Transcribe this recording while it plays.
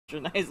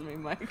patronize me,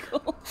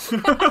 Michael.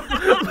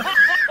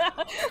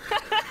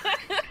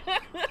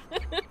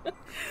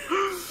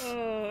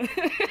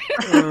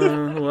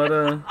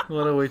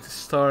 What a way to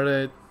start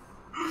it.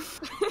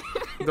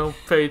 Don't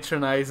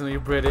patronize me,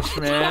 British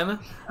man.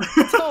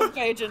 Don't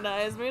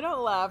patronize me.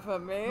 Don't laugh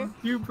at me.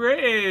 You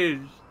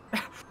British.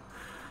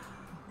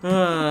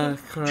 Ah,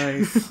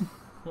 Christ.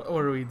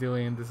 What are we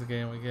doing in this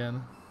game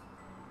again?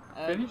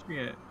 Finishing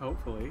it,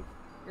 hopefully.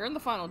 You're in the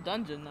final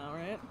dungeon now,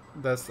 right?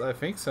 I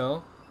think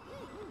so.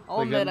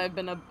 I'll Again.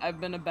 admit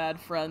I've been a bad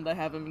friend. I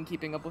haven't been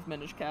keeping up with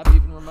Minish Cap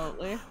even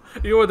remotely.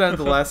 You were there in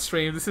the last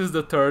stream. This is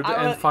the third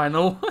and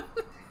final one.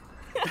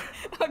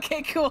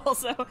 Okay, cool.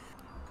 So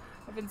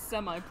I've been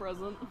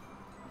semi-present.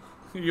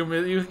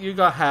 You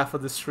got half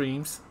of the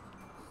streams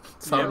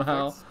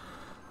somehow. Yeah,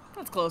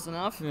 That's close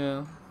enough.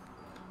 Yeah.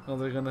 Well,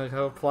 they're gonna have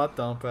a plot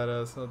dump at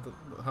us.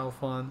 How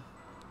fun.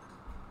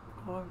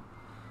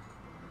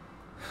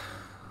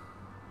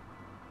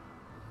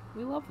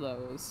 We love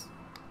those.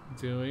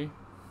 Do we?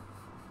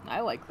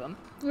 I like them.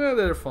 Yeah,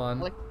 they're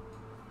fun.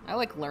 I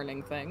like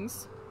learning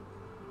things.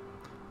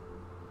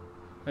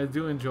 I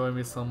do enjoy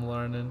me some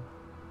learning.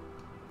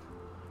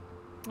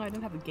 Oh, I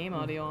didn't have the game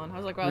audio on. I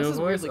was like, wow, New this is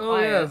voice? weirdly Oh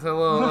quiet. yes,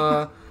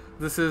 hello.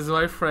 This is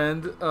my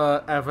friend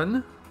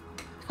Evan.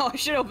 Oh, I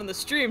should open the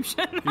stream,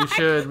 shouldn't I? You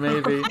should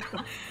maybe.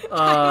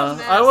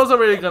 I was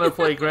already gonna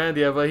play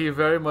Grandia, but he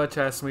very much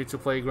asked me to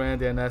play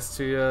Grandia and asked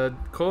to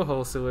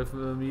co-host it with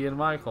me and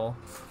Michael.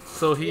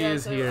 So he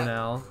is here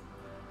now.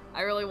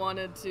 I really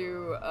wanted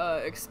to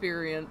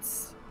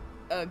experience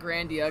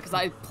Grandia because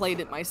I played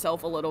it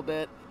myself a little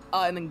bit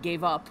and then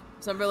gave up.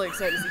 So I'm really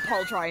excited to see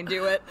Paul try and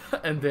do it.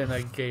 And then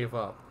I gave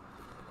up.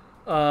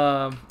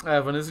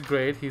 Evan is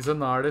great. He's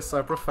an artist,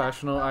 a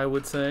professional, I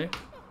would say.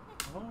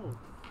 Oh.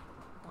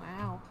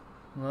 Wow.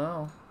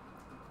 Wow.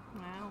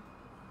 Wow.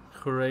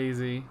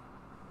 Crazy.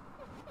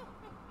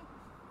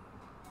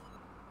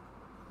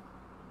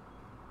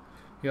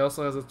 He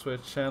also has a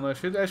Twitch channel. I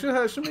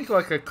should make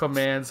like a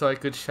command so I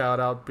could shout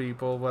out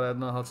people, but I don't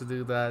know how to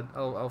do that.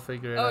 I'll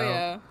figure it out. Oh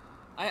yeah.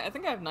 I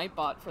think I have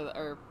Nightbot for the,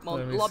 or well,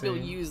 a lot of people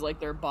use like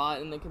their bot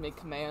and they can make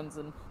commands,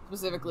 and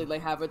specifically they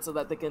have it so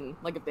that they can,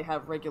 like, if they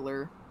have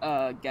regular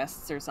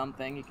guests or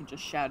something, you can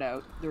just shout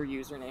out their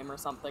username or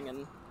something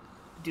and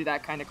do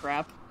that kind of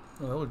crap.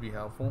 Oh, that would be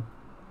helpful.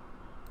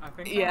 I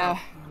think Yeah. I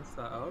have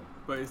set up,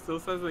 but it still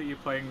says that you're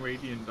playing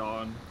Radiant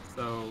Dawn,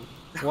 so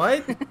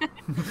What?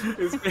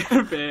 it's been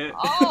a bit.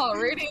 Oh,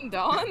 Radiant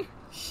Dawn?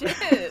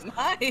 Shit,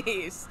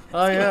 nice.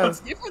 Oh yeah.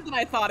 It's different than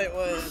I thought it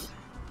was.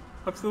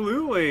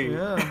 Absolutely.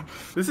 Yeah.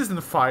 This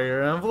isn't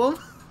Fire Emblem.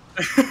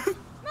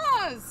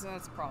 No,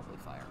 that's probably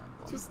Fire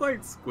Emblem. Just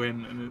like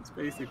Squint, and it's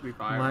basically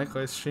fire.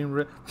 Michael, I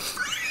stream.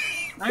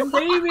 I'm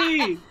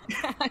baby.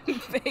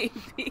 I'm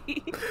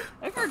baby.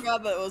 I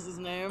forgot that was his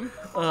name.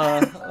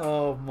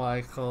 Oh,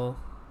 Michael.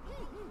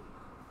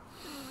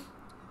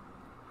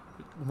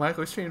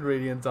 Michael streamed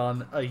Radiant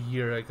Dawn a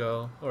year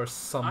ago or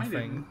something. I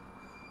didn't.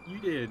 You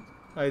did.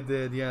 I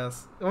did,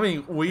 yes. I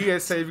mean, I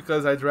say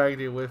because I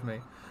dragged you with me.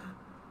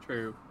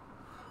 True.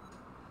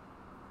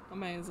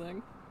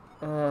 Amazing.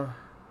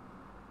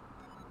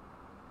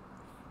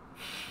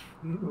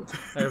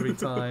 Every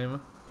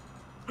time.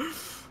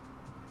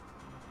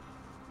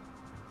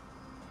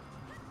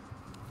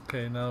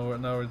 Okay, now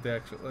we're the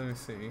actual. Let me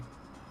see.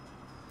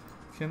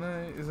 Can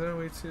I? Is there a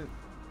way to?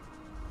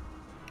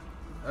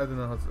 I don't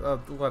know how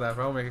to.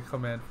 Whatever. I'll make a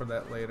command for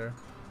that later.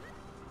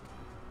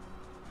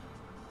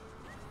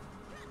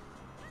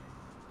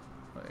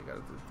 Oh, I gotta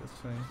do this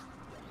thing.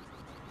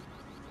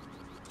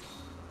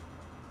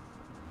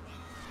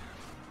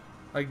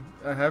 I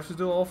have to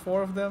do all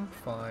 4 of them?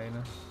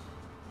 Fine.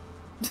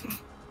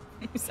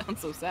 You sound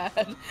so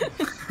sad.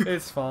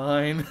 It's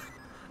fine.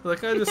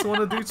 Like, I just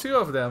want to do 2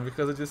 of them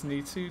because I just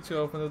need 2 to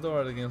open the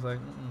door. The game's like,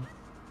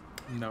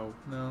 No.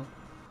 no.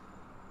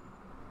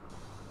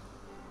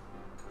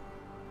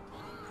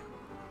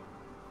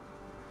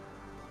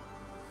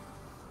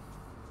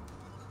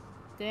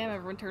 Damn,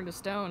 everyone turned to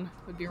stone.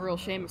 It would be a real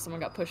shame if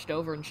someone got pushed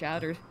over and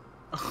shattered.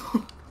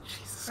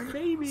 Jesus I'm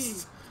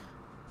Christ.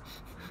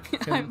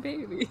 baby. I'm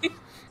baby.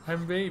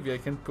 I'm baby. I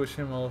can push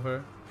him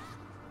over.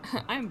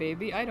 I'm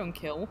baby. I don't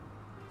kill.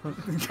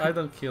 I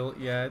don't kill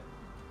yet.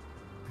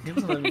 He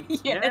doesn't let me-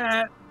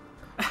 Yeah.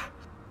 Yeah.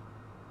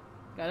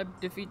 Gotta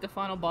defeat the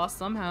final boss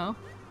somehow.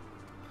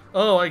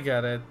 Oh, I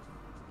get it.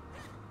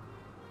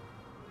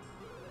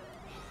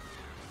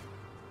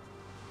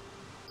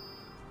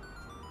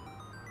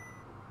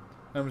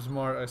 I'm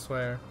smart, I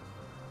swear.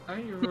 I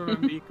didn't even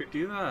remember you could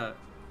do that.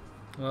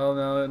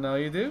 Well, now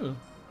you do.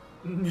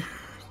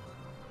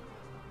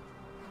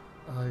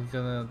 Oh, you're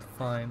gonna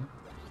fine.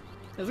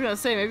 I was gonna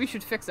say, maybe you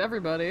should fix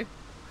everybody.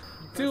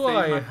 Do Save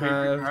I my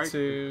favorite have character.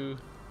 to?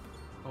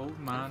 Oh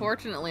man.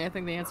 Unfortunately, I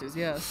think the answer is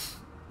yes.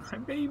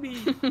 I'm baby.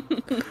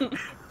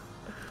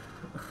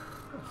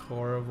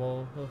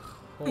 Horrible.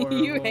 Horrible.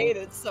 You hate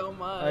it so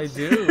much. I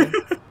do.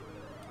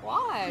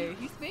 Why?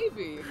 He's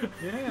baby.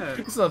 Yeah.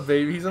 He's not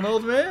baby, he's an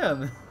old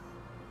man.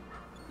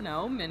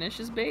 No, Minish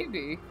is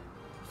baby.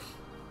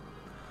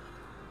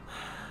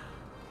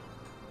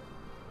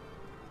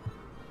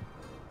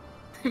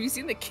 Have you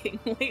seen The King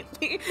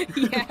lately?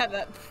 Yeah,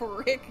 that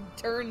prick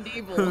turned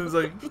evil. It's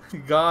like,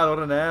 God, what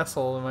an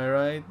asshole, am I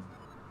right?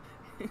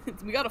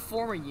 We gotta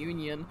form a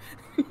union.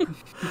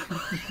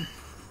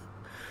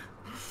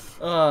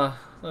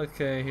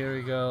 Okay, here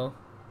we go.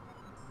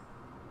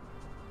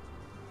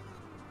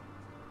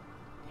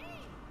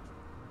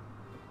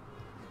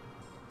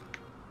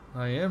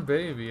 I am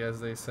baby,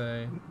 as they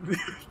say.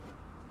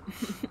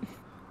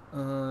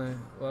 Well,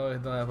 we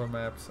don't have a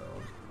map, so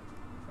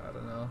I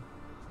don't know.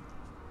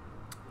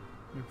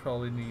 We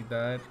probably need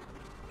that.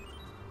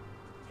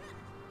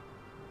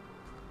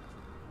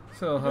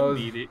 So You don't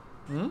need it.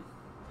 Hmm?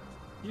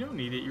 You don't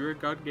need it. You're a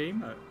god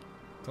gamer.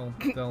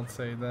 Don't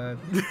say that.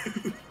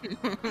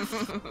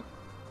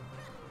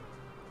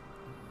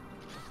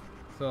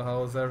 So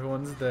how was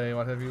everyone's day?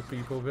 What have you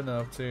people been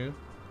up to?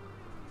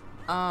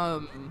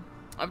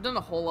 I've done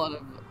a whole lot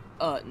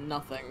of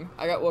nothing.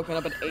 I got woken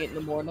up at 8 in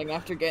the morning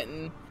after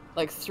getting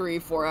like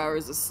 3-4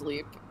 hours of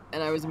sleep,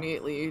 and I was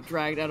immediately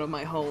dragged out of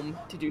my home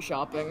to do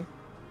shopping.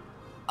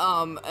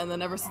 And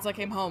then ever since I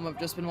came home, I've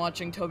just been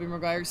watching Tobey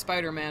Maguire's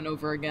Spider-Man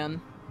over again.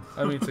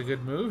 I mean, it's a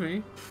good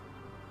movie.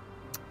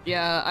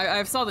 Yeah,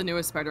 I saw the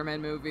newest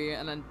Spider-Man movie,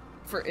 and then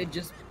it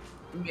just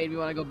made me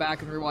want to go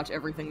back and rewatch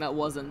everything that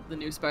wasn't the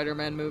new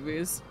Spider-Man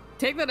movies.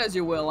 Take that as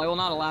you will. I will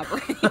not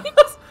elaborate.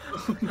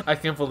 I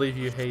can't believe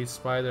you hate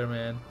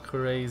Spider-Man.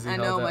 Crazy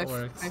how that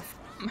works.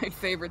 My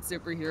favorite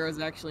superhero is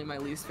actually my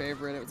least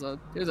favorite. It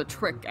was a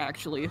trick,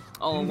 actually,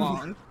 all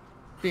along,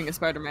 being a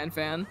Spider-Man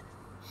fan.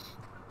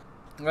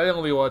 I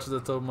only watched the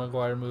Tobey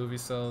Maguire movie,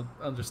 so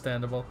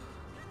understandable.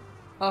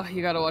 Oh,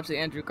 you gotta watch the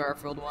Andrew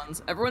Garfield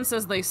ones. Everyone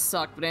says they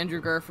suck, but Andrew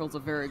Garfield's a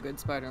very good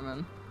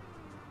Spider-Man.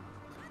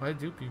 Why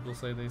do people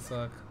say they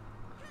suck?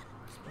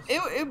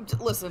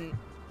 Listen,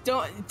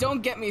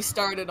 don't get me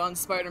started on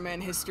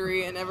Spider-Man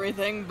history and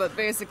everything, but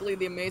basically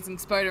the Amazing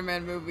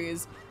Spider-Man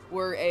movies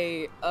were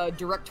a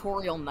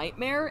directorial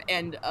nightmare,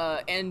 and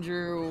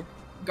Andrew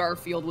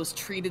Garfield was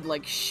treated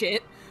like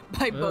shit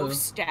by both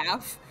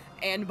staff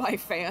and by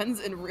fans,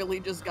 and really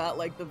just got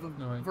like the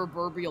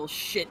proverbial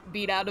shit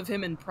beat out of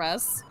him in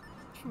press.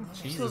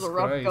 Jesus It was a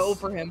rough Christ. go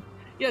for him.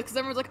 Yeah, because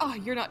everyone's like, oh,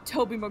 you're not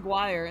Tobey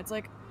Maguire. It's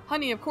like,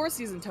 honey, of course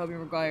he's in Tobey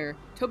Maguire.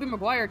 Tobey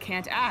Maguire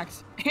can't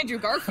act. Andrew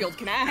Garfield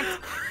can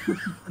act.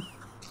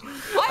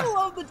 I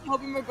love the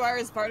Tobey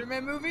Maguire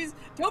Spider-Man movies.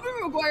 Tobey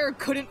Maguire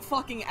couldn't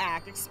fucking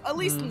act, at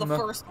least in the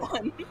first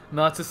one.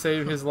 Not to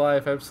save his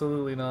life,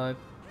 absolutely not.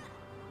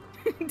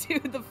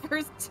 Dude, the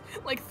first,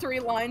 like, 3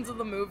 lines of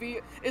the movie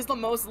is the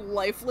most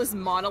lifeless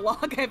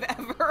monologue I've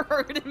ever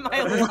heard in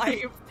my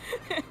life.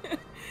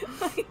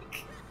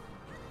 Like,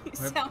 he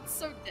sounds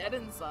so dead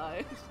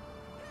inside.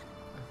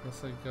 I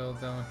guess I go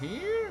down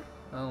here?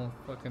 Oh,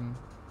 fucking...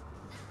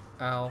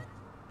 Ow.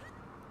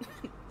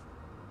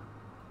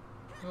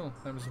 Oh,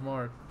 I'm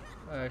smart.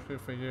 I actually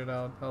figured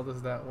out how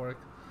does that work.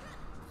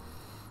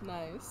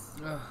 Nice.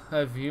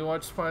 Have you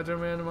watched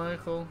Spider-Man,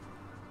 Michael?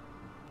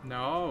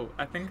 No,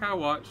 I think I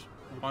watched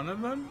one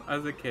of them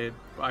as a kid,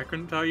 but I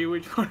couldn't tell you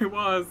which one it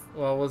was.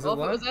 Well, was it If it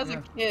was as a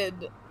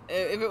kid,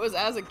 if it was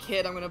as a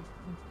kid, I'm gonna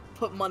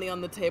put money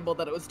on the table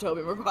that it was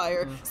Tobey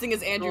Maguire, seeing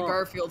as Andrew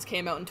Garfield's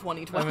came out in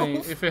 2012. I mean,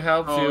 if it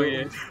helps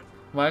you,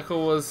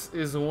 Michael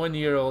is 1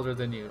 year older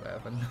than you,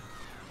 Evan.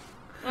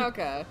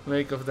 Okay.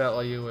 Make of that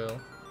what you will.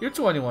 You're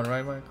 21,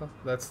 right, Michael?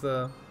 That's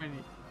the...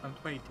 I'm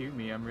 22,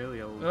 me. I'm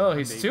really old. Oh,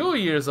 he's 2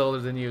 years older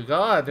than you.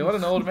 God, what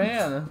an old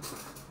man.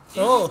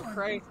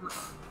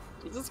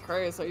 Jesus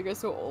Christ, are you guys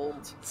so old?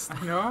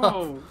 I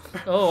know.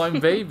 Oh,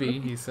 I'm baby,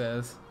 he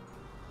says.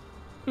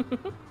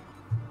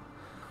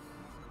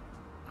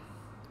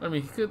 I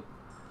mean, he could...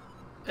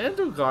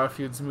 Andrew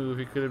Garfield's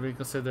movie could have been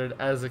considered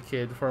as a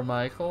kid for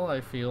Michael,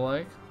 I feel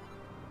like.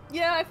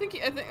 Yeah, I think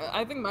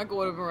Michael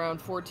would have been around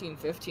 14,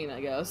 15,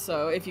 I guess.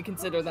 So if you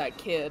consider that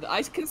kid,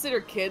 I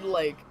consider kid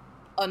like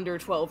under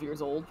 12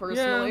 years old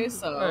personally. Yeah,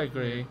 so I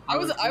agree. I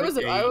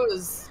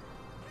was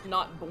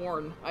not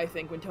born, I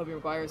think, when Tobey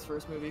Maguire's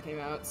first movie came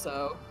out.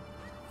 So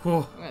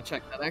I'm gonna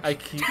check that.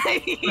 Actually, I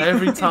keep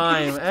every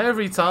time.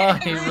 Every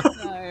time.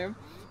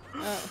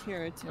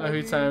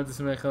 Every time this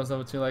man comes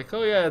up to me like,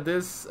 oh yeah,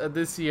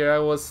 this year I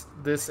was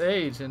this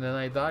age, and then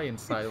I die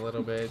inside a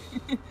little bit.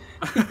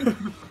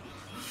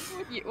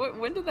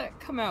 When did that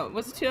come out?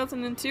 Was it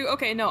 2002?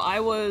 Okay, no, I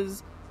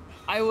was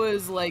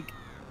like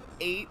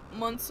 8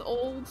 months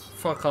old.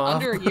 Fuck off.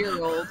 Under a year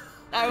old.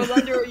 I was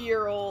under a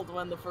year old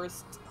when the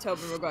first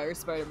Tobey Maguire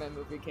Spider-Man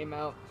movie came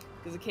out.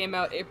 Because it came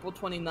out April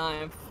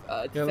 29th,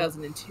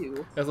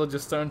 2002. Guess I'll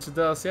just turn to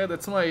dust. Yeah,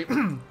 that's my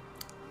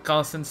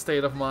constant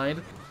state of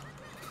mind.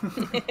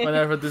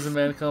 Whenever this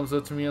man comes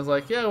up to me, I was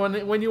like, yeah,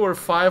 when you were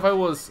 5, I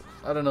was,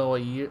 I don't know,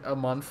 a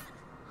month.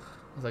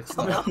 I was like,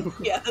 stop.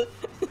 Yeah.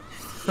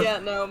 Yeah,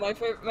 no, my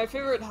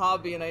favorite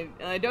hobby, and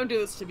I don't do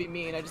this to be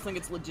mean, I just think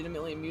it's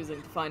legitimately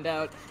amusing to find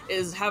out,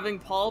 is having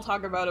Paul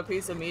talk about a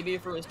piece of media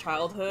from his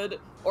childhood,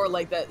 or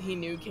like that he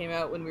knew came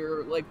out when we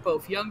were like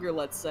both younger,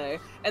 let's say,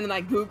 and then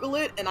I Google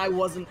it, and I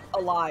wasn't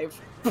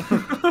alive.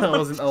 I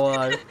wasn't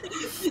alive.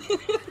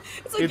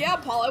 It's like, yeah,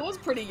 Paul, I was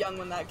pretty young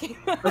when that came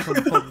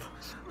out.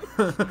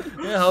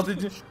 Yeah, how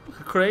did you?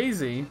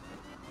 Crazy.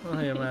 Oh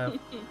yeah, man.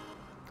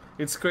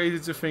 It's crazy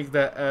to think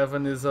that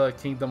Evan is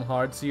Kingdom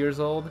Hearts years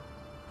old.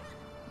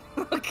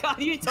 Oh God,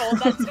 you told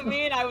that to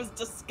me and I was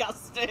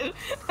disgusted.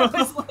 I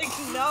was like,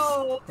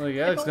 no. Oh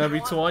yeah, it's gonna be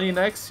 20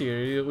 next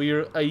year.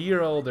 You're a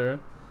year older.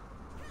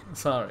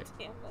 Sorry.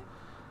 Damn it.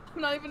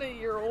 I'm not even a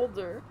year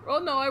older.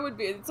 Well, no, I would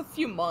be. It's a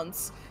few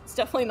months. It's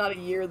definitely not a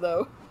year,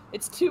 though.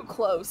 It's too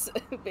close,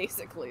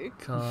 basically.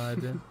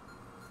 God.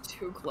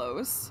 Too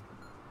close.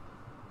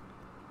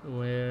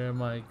 Where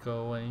am I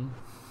going?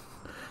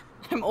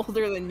 I'm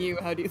older than you.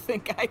 How do you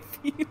think I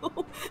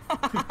feel?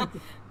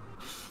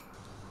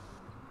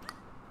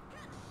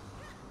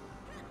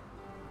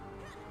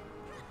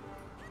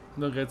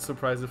 Don't get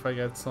surprised if I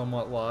get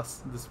somewhat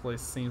lost. This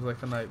place seems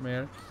like a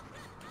nightmare.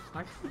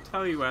 I could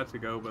tell you where to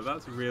go, but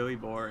that's really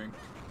boring.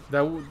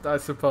 I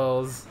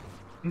suppose.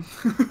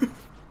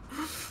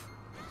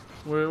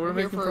 we're here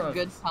making for progress. a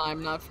good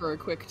time, not for a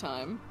quick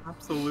time.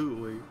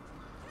 Absolutely.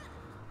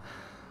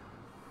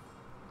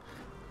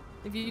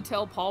 If you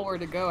tell Paul where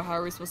to go, how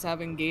are we supposed to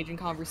have engaging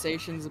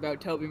conversations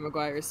about Tobey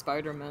Maguire's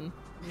Spider-Man?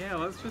 Yeah,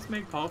 let's just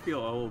make Paul feel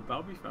old.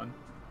 That'll be fun.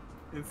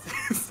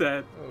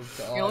 Instead. Oh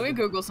God. Here, let me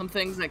Google some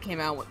things that came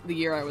out the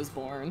year I was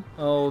born.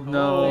 Oh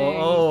no!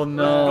 Oh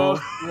no!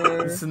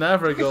 This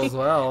never goes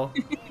well.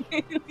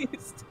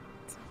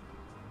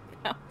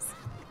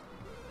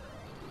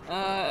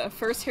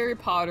 First Harry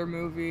Potter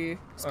movie,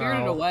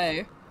 Spirited Wow.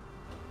 Away.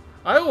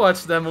 I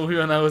watched that movie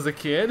when I was a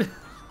kid.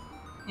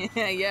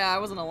 Yeah, I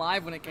wasn't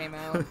alive when it came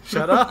out.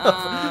 Shut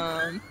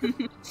up.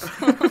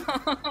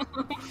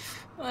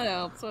 What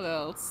else? What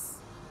else?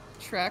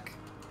 Shrek.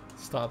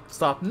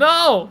 Stop!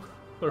 No!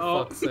 For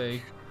Oh. fuck's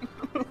sake.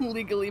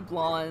 Legally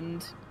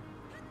Blonde.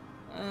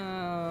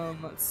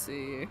 Let's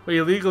see.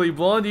 Wait, Legally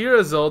Blonde, you're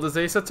as old as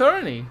Ace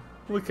Attorney.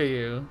 Look at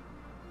you.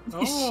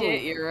 Oh.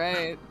 Shit, you're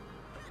right.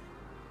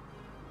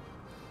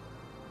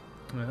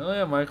 Oh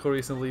yeah, Michael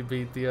recently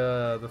beat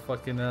the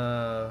fucking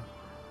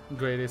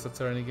Great Ace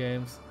Attorney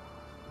games.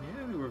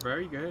 Yeah, they were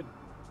very good.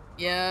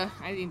 Yeah,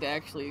 I need to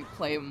actually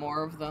play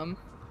more of them.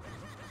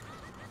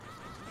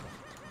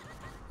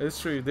 It's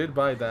true, you did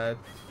buy that.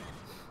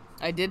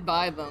 I did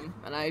buy them,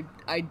 and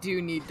I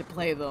do need to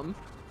play them.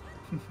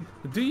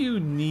 Do you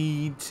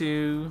need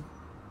to?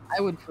 I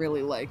would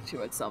really like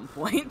to at some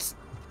point.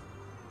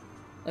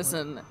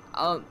 Listen,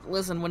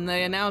 listen. When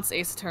they announce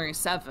Ace Attorney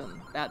 7,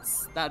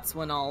 that's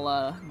when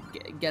I'll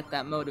get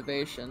that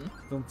motivation.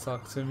 Don't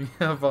talk to me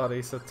about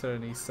Ace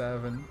Attorney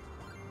 7.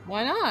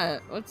 Why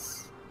not?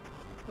 What's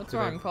Did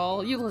wrong,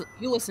 Paul? You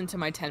listen to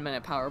my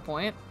 10-minute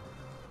PowerPoint.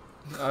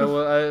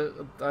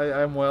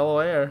 I'm well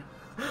aware.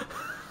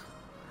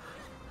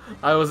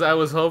 I was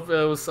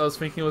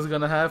thinking it was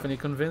gonna happen. He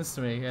convinced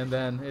me, and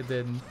then it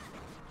didn't.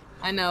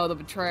 I know, the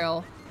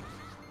betrayal.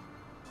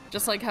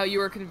 Just like how you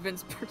were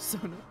convinced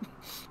Persona.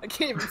 I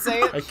can't even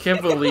say it. I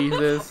can't believe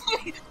this.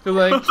 'Cause,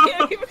 I like,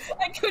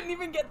 I couldn't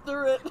even get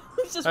through it.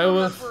 It's just I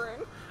was-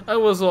 remembering. I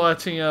was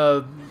watching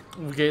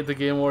the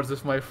Game Awards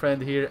with my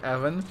friend here,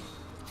 Evan.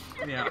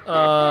 Yeah.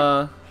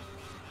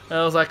 And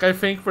I was like, I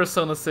think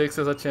Persona 6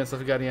 has a chance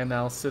of getting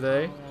announced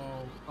today.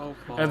 Oh,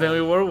 Paul. And then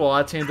we were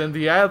watching, then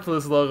the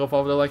Atlas logo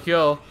popped. They're like,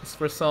 yo, it's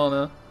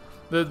Persona.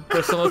 The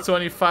Persona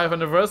 25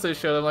 anniversary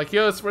show. I'm like,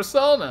 yo, it's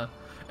Persona.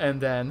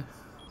 And then,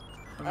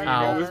 I mean,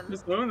 Ow. it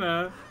was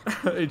Persona.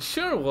 it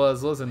sure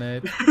was, wasn't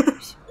it?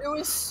 It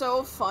was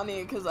so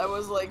funny because I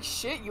was like,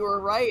 "Shit, you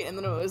were right," and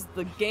then it was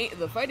the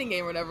fighting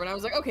game or whatever, and I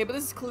was like, "Okay, but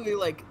this is clearly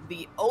like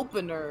the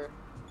opener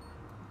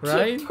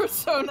Right? to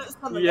Persona,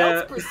 something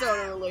else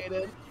Persona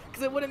related."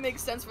 Because it wouldn't make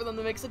sense for them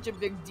to make such a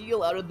big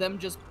deal out of them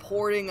just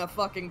porting a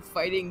fucking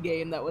fighting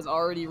game that was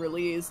already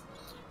released,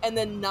 and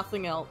then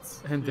nothing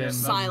else. And then,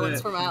 Silence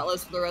it. from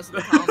Atlas for the rest of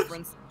the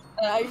conference.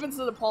 And I even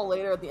said to Paul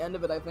later at the end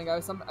of it, I think I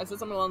said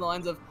something along the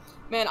lines of,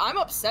 "Man, I'm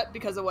upset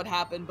because of what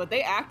happened, but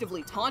they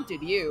actively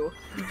taunted you."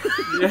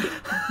 Yeah.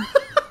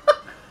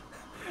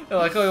 they're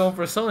like, oh, you want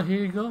Persona?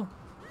 Here you go.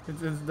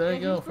 There you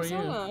Yeah, go here's for you.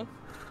 Persona.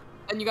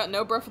 And you got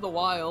no Breath of the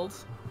Wild.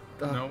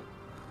 No.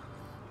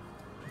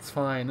 It's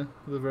fine.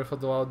 The Breath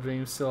of the Wild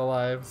dream's still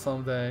alive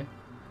someday.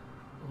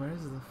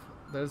 Where's the...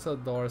 There's a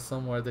door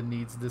somewhere that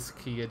needs this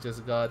key I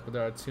just got, but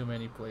there are too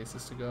many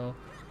places to go.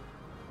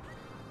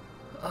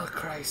 Oh,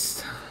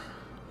 Christ.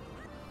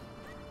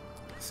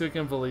 Still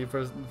can't believe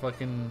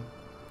fucking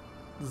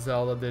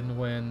Zelda didn't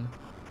win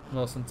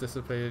most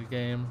anticipated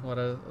game.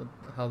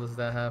 How does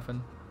that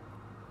happen?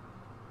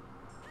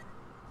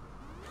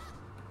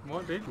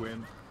 What did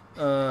win?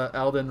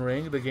 Elden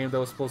Ring, the game that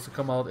was supposed to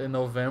come out in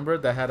November,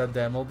 that had a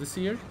demo this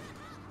year.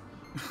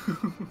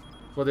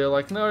 But they're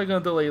like, no, we're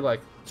gonna delay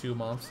like 2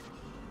 months.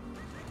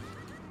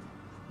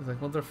 It's like,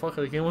 motherfucker,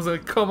 the game was gonna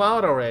come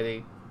out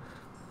already.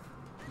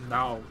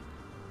 No.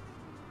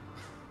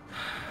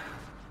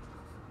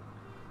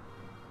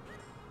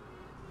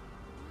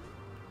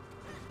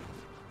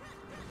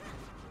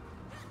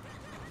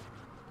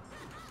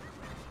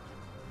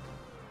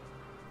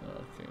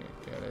 Okay,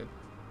 get it.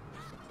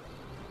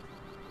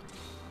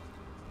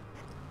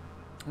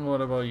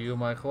 What about you,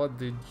 Michael? What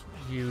did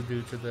you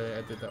do today?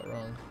 I did that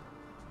wrong.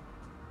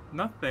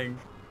 Nothing.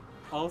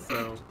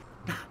 Also.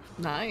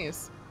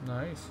 Nice.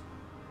 Nice.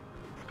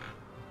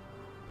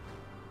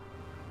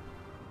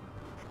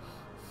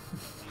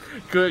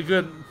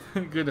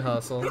 Good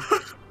hustle.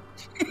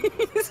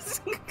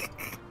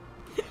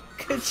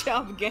 Good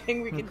job,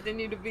 gang. We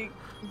continue to be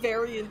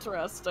very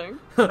interesting.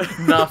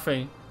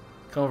 Nothing.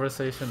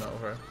 Conversation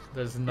over.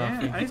 There's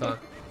nothing to talk.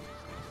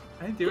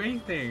 I didn't do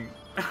anything.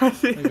 I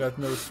got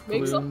no Make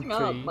spoon something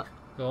tree. up.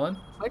 Go on.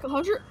 Michael,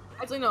 how's your...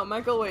 Actually, no,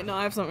 Michael, wait, no,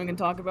 I have something we can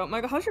talk about.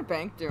 Michael, how's your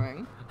bank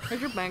doing?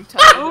 How's your bank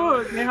doing?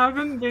 Oh, they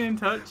haven't been in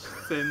touch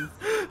since,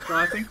 so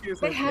I think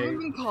it's They okay. haven't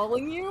been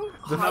calling you?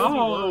 Oh, The- I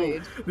was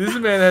worried. This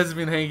man has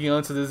been hanging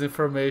on to this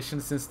information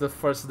since the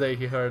first day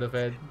he heard of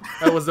it.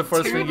 That was the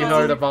first thing he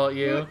heard about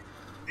you.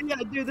 Yeah,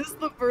 dude, this is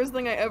the first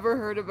thing I ever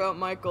heard about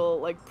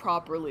Michael, like,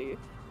 properly.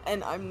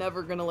 And I'm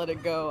never gonna let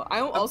it go. I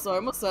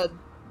almost said,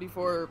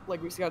 before,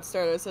 like, we got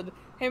started, I said,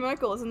 hey,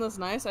 Michael, isn't this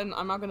nice? I'm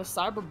not gonna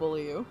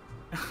cyberbully you.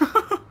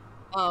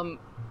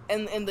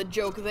 And the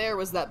joke there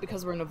was that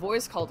because we're in a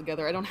voice call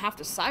together, I don't have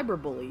to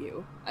cyberbully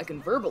you. I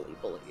can verbally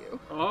bully you.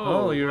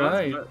 Oh, you're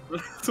right.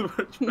 That's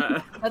much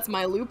better. That's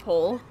my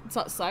loophole. It's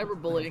not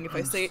cyberbullying if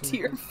I say it to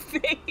your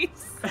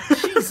face.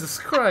 Jesus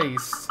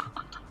Christ.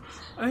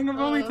 I think I've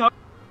only talked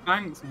to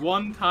Banks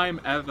one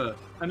time ever,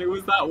 and it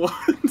was that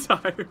one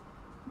time.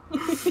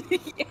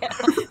 Yeah,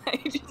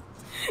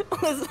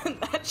 listen,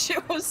 that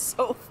shit was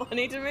so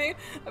funny to me.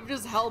 I've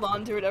just held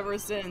on to it ever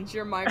since.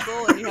 You're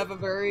Michael, and you have a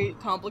very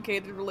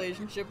complicated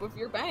relationship with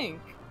your bank.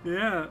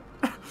 Yeah.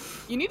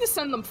 You need to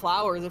send them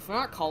flowers. If they're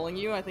not calling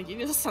you, I think you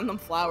need to send them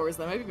flowers.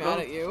 They might be mad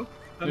at you.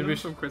 Send them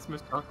some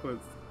Christmas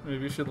chocolates.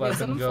 Maybe you should Yeah, let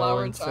send them them go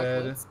flower and instead.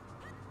 chocolates.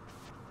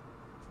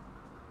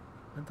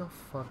 Where the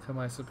fuck am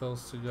I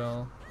supposed to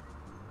go?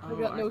 I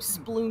got no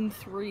Sploon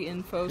 3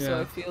 info, so Yeah.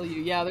 I feel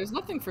you. Yeah, there's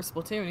nothing for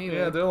Splatoon either.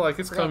 Yeah, they're like,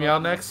 it's Forgot coming about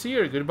out next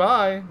year.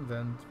 Goodbye.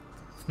 Then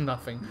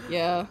nothing.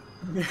 Yeah.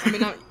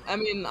 I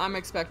mean, I'm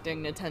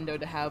expecting Nintendo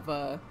to have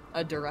a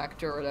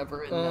direct or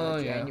whatever in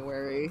Yeah.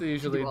 January. They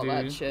usually all do.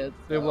 that shit.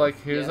 They're so, like,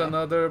 here's yeah.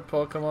 another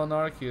Pokemon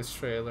Arceus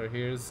trailer.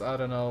 Here's, I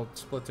don't know,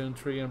 Splatoon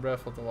 3 and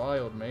Breath of the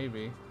Wild,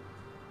 maybe.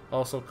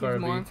 Also Give Kirby.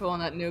 more info on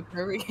that new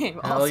Kirby game.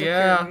 Hell Also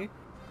yeah. Kirby.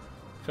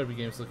 Kirby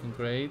game's looking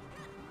great.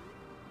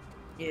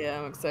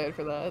 Yeah, I'm excited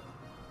for that.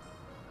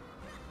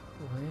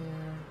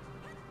 Where?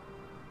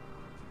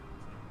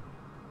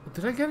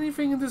 Did I get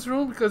anything in this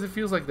room? Because it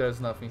feels like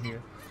there's nothing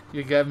here.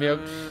 You get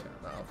milk?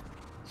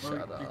 Shut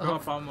up. You go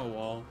up on the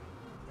wall.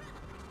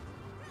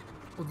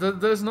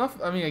 There's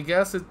nothing. I mean, I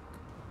guess it.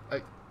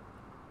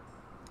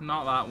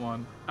 Not that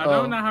one. I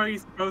don't know how you're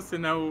supposed to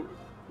know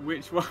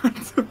which one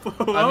to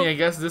blow up. I mean, I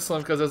guess this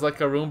one because there's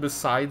like a room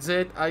besides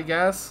it. I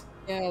guess.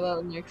 Yeah, that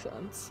would make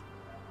sense.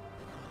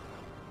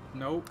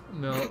 Nope.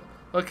 No.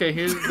 Okay,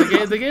 here's the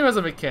game. The game has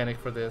a mechanic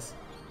for this.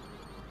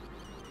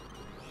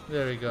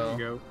 There we go. There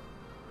you go.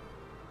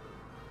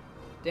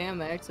 Damn,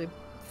 they actually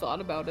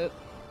thought about it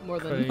more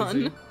than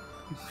Crazy. none.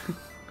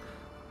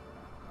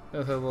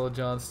 That's a little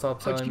John.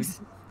 Stop telling me. jeez.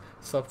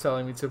 Stop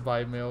telling me to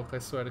buy milk. I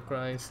swear to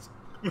Christ.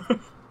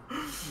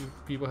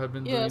 People have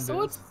been doing Yeah, this. so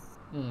what's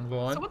Go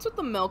on. what's with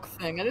the milk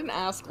thing? I didn't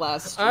ask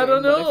last stream, I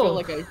don't but I know. feel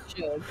like I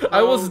should.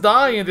 I was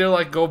dying. They're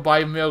like, go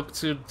buy milk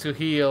to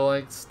heal.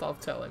 Like,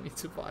 stop telling me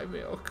to buy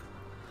milk.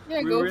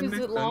 Yeah, We go were in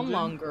visit this Long dungeon.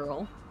 Long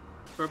Girl.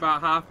 For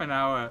about half an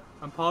hour,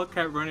 and Paul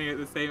kept running at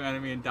the same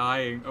enemy and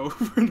dying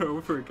over and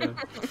over again.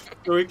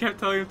 So we kept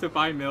telling him to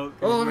buy milk.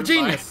 and Oh, he I'm a was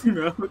genius! buying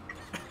Milk.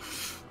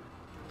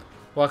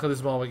 Walk on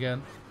this bomb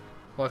again.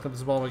 Walk on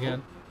this bomb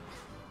again.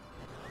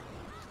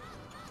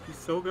 He's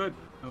so good.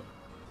 Oh.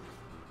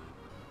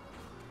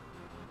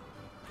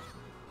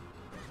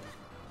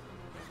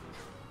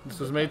 This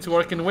was made to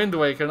work in Wind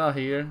Waker, not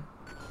here.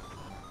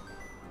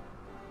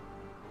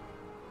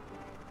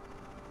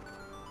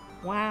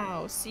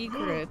 Wow,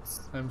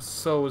 secrets. I'm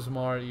so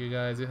smart, you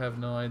guys. You have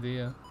no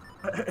idea.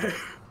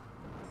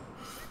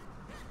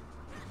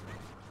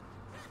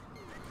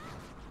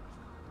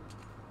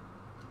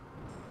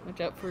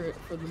 Watch out for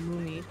the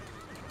Mooney.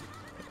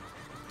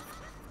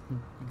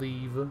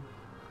 Leave. Do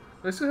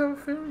I still have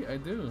a fairy? I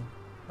do.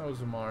 How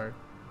smart.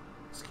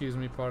 Excuse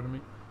me, pardon me.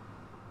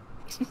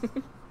 You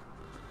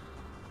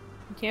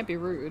can't be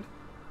rude.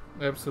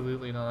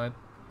 Absolutely not.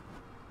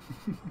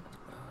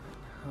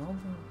 How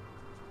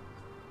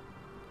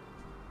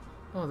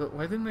the... Oh,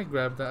 why didn't I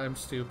grab that? I'm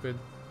stupid.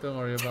 Don't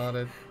worry about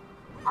it.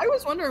 I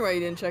was wondering why you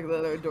didn't check the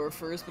other door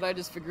first, but I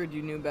just figured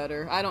you knew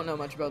better. I don't know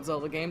much about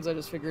Zelda games, I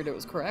just figured it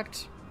was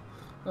correct.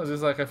 I was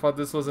just like, I thought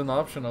this was an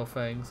optional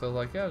thing, so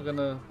like, yeah, I'm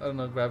gonna, I don't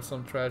know, grab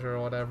some treasure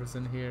or whatever's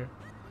in here.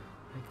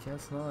 I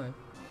guess not.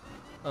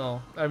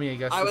 Oh, I mean, I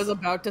guess I it's- was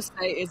about to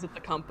say, is it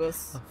the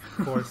compass?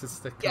 Of course, it's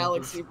the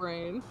Galaxy compass.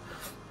 brain.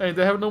 I mean,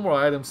 they have no more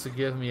items to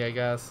give me, I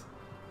guess.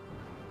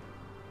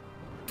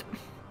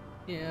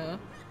 Yeah,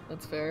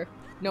 that's fair.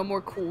 No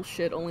more cool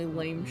shit, only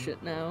lame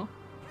shit now.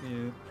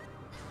 Yeah.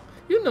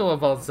 You know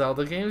about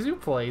Zelda games, you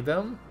played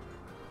them.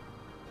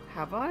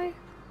 Have I?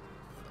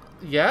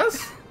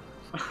 Yes?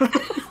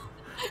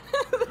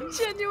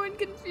 Genuine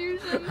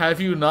confusion. Have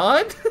you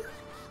not?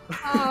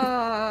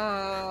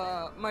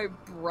 My my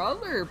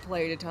brother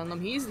played a ton of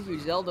them. He's a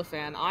huge Zelda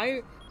fan.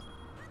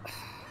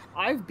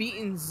 I've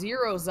beaten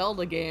 0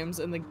 Zelda games,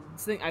 and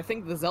I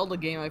think the Zelda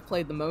game I've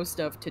played the most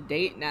of to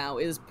date now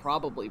is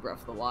probably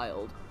Breath of the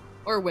Wild.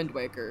 Or Wind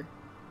Waker.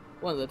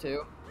 One of the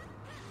two.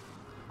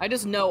 I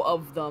just know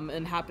of them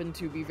and happen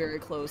to be very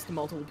close to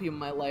multiple people in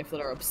my life that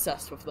are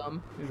obsessed with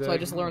them. So I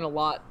just learn a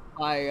lot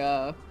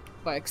by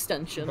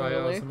extension, by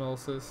really.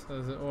 osmosis,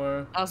 as it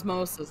were.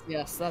 Osmosis,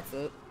 yes, that's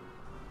it.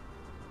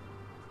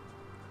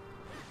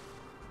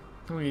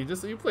 I mean,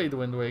 you played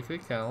Wind Waker,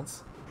 it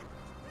counts.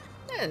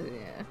 Yeah.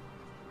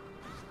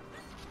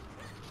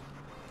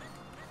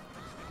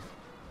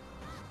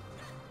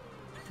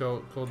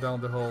 Go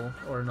down the hole,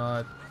 or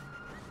not.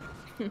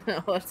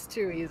 No, that's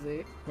too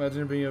easy.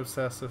 Imagine being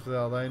obsessed with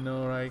Zelda. I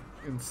know, right?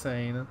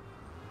 Insane. It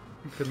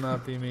could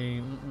not be me.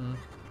 And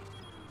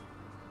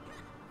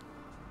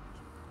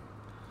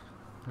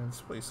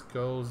this place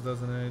goes,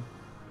 doesn't it?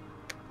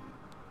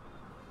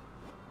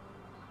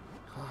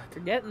 God.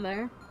 You're getting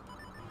there.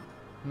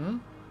 Hmm?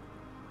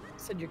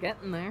 Said you're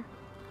getting there.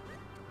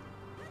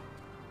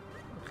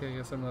 Okay, I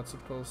guess I'm not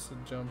supposed to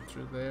jump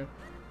through there.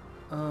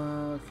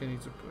 Okay,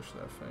 need to push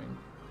that thing.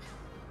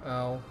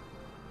 Ow.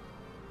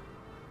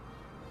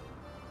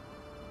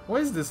 Why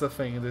is this a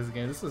thing in this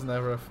game? This is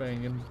never a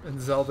thing in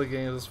Zelda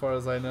games as far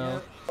as I know.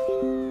 Yeah.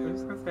 I was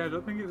just gonna say, I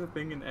don't think it's a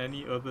thing in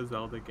any other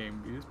Zelda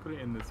game. You just put it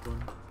in this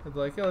one. It's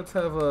like, yeah, let's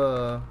have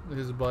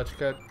his butt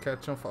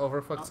catch on fire.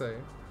 Over fuck's sake.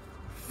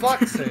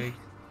 Fuck's sake!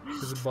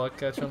 His butt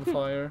catch on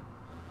fire.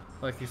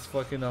 Like he's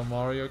fucking a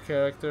Mario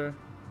character.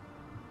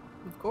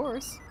 Of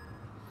course.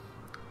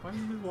 Why did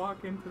you just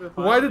walk into the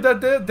fire? Why did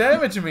that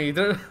damage me?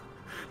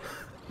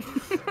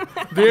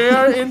 They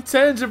are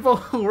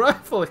intangible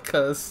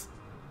replicas.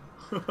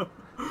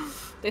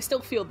 They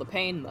still feel the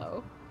pain,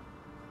 though.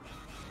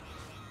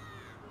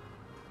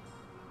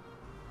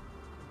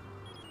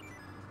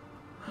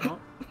 Oh.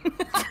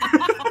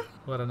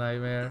 What a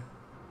nightmare.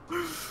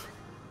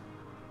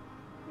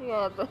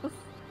 Yeah,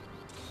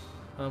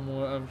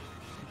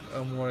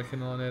 I'm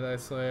working on it, I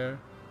swear.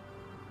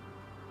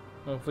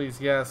 Oh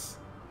please, yes.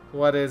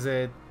 What is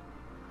it?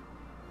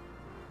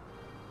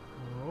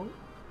 Oh.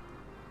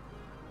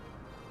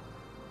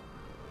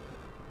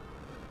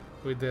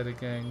 We did it,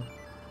 gang.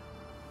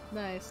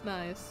 Nice,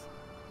 nice.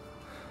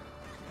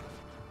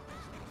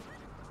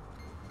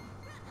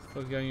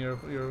 Still getting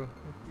your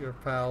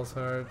pals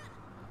hurt.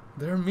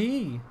 They're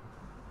me.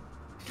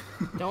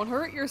 Don't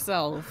hurt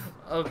yourself.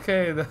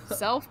 Okay.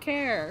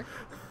 Self-care.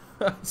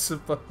 I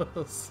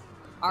suppose.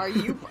 Are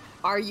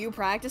you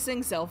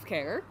practicing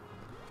self-care?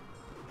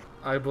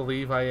 I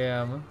believe I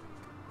am.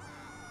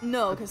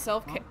 No, because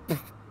self-care.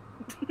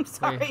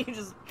 Sorry, Wait. you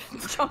just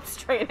jumped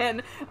straight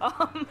in.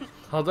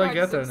 How do I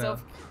get there now?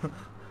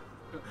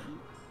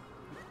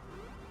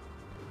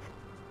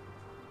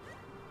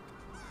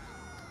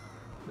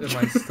 Am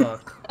I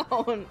stuck?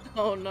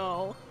 Oh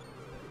no.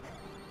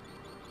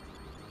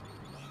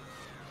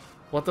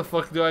 What the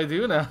fuck do I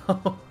do now?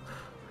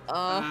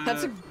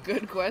 That's a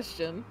good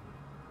question.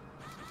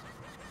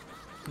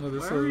 No,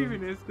 this Where is...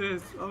 even is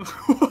this? I'll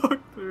walk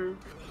through.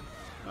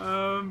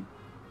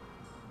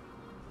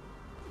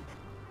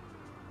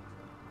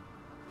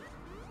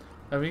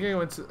 I think I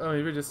went to... Oh,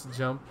 maybe just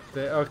jump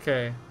there.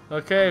 Okay.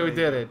 Okay, we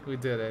did it. We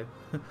did it.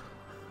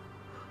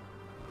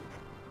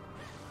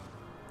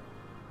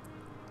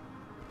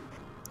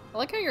 I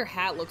like how your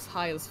hat looks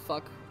high as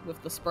fuck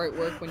with the sprite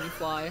work when you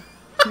fly.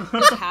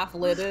 Just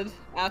half-lidded.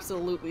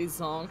 Absolutely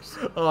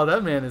zonked. Oh,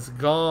 that man is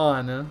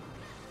gone.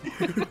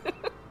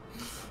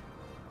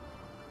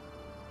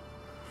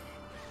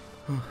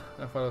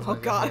 I thought it was Oh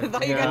like god, I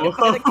thought you yeah. were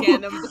gonna get a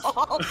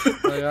cannonball.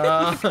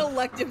 Yeah.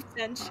 Collective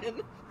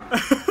tension.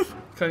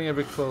 Cutting a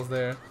bit close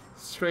there.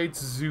 Straight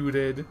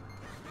zooted.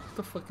 What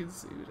the fuck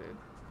is zooted?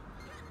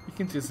 You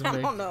can just I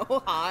make... don't know,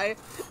 high.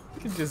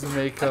 You can just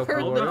make I've up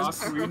heard All the words.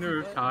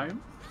 Ocarina of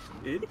Time?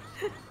 It?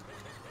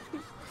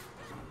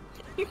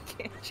 You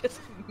can't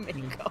just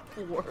make up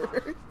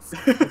words.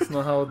 That's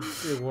not how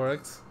it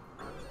works.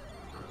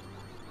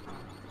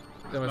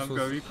 Am I I'm supposed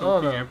going to be to... Oh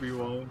poking no. every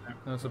wall.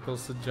 I'm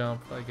supposed to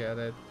jump. I get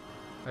it.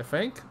 I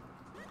think?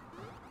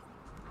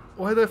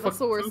 Why the fuck... What's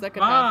the worst that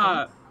could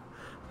happen?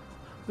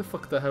 The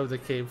fuck do I have the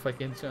cape if I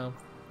can jump?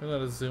 I'm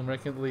not a zoomer. I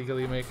can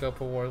legally make up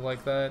a word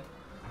like that.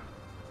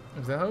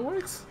 Is that how it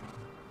works?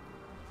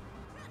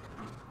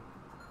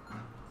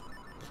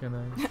 Can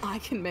I? I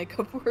can make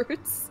up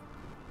words.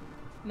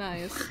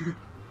 Nice.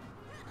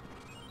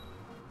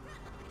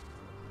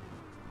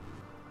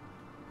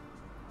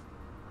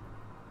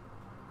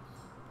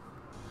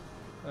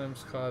 I'm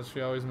Scottish.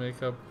 We always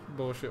make up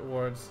bullshit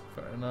words.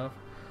 Fair enough.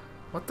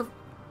 What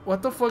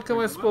the fuck am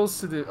I supposed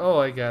to do? Oh,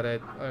 I get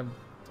it.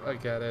 I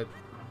get it.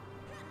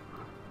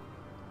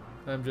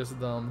 I'm just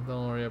dumb.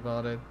 Don't worry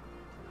about it.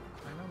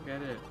 I don't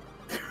get it.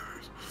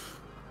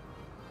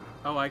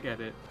 Oh, I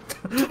get it.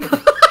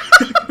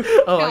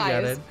 Oh,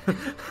 Guys. I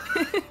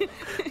get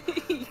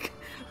it.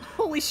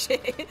 Holy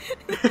shit.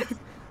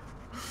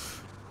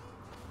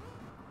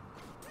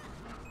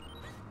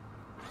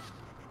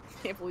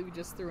 Can't believe you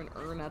just threw an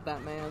urn at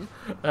that man.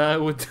 I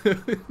would do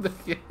it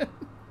again.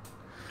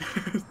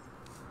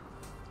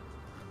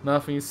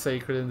 Nothing is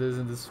sacred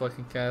in this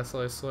fucking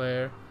castle, I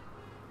swear.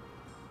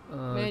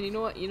 Man, you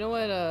know what? You know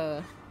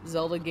what?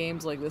 Zelda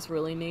games like this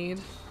really need.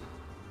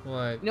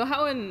 What? You know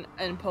how in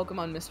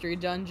Pokemon Mystery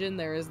Dungeon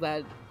there is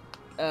that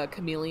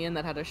chameleon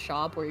that had a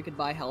shop where you could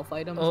buy health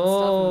items and stuff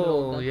in the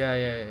middle of the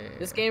yeah.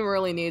 This game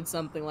really needs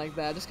something like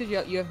that. Just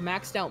because you have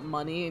maxed out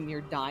money and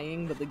you're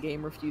dying, but the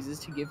game refuses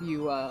to give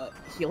you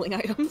healing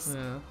items.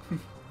 Yeah.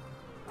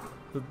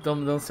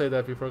 don't say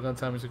that before gonna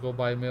tell me to go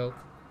buy milk.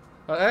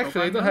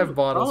 Actually, I don't have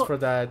bottles for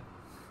that.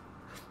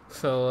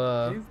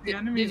 So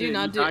did you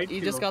not do?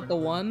 You just got the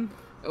one.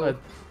 Oh.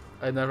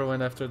 I never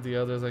went after the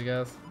others, I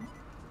guess.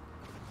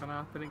 Gonna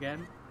happen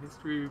again.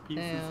 History repeats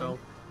itself.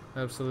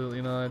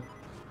 Absolutely not.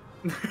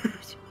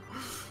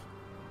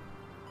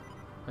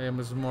 I am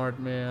a smart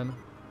man.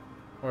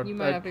 Or you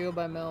might have to go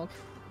buy milk.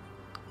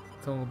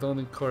 Don't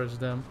encourage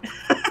them.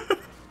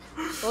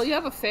 Well, you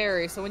have a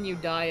fairy, so when you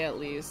die, at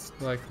least.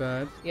 Like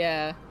that.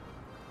 Yeah.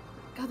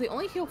 God, they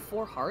only heal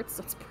 4 hearts.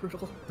 That's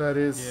brutal. That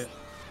is. Yeah.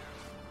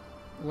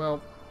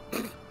 Well,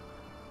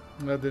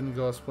 that didn't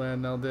go as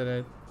planned. Now did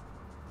it?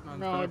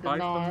 No, it did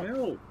not.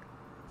 Milk.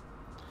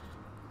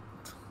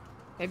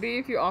 Maybe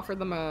if you offer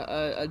them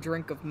a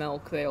drink of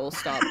milk, they'll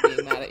stop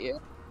being mad at you.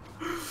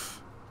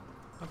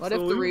 What if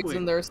the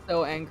reason they're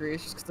so angry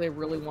is just because they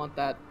really want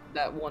that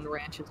one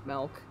ranch's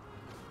milk?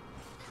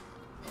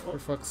 For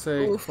fuck's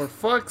sake! Oof. For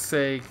fuck's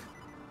sake!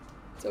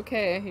 It's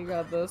okay. You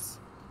got this.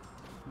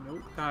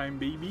 Milk time,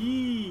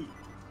 baby.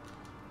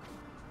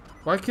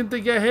 Why can't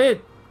they get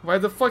hit? Why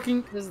the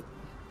fucking?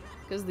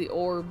 Because the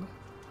orb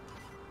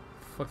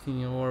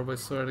fucking orb! I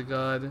swear to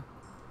God.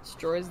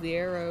 Destroys the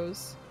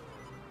arrows.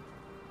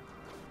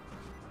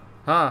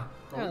 Huh.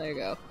 Oh, there you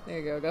go. There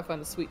you go. Gotta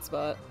find the sweet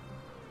spot.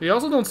 They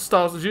also don't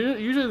stop.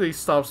 Usually they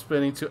stop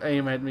spinning to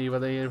aim at me, but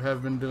they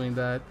have been doing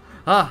that.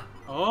 Ah!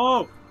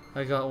 Oh!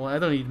 I got one. I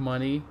don't need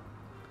money.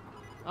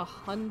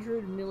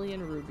 100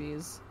 million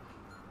rubies.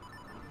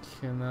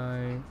 Can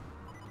I?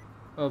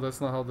 Oh,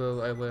 that's not how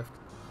I lift.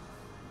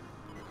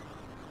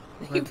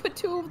 You put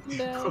 2 of them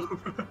down.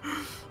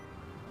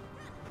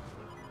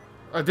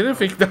 I didn't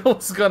think that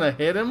was gonna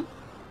hit him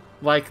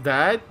like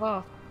that.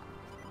 Oh.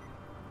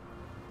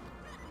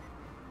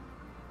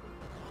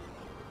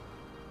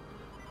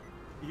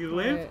 You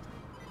live? Right.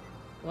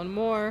 One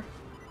more.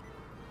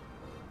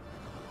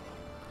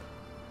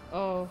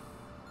 Oh.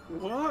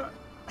 What?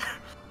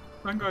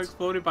 Mango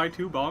exploded by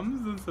 2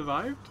 bombs and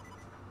survived?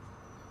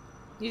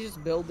 You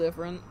just build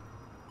different.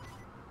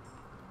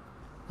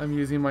 I'm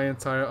using my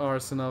entire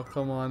arsenal.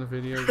 Come on,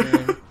 video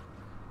game.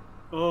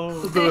 Oh.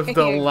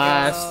 the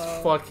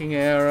last fucking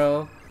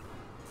arrow.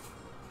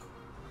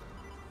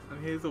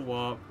 And here's a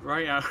warp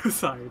right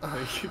outside.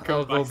 So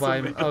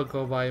I'll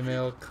go buy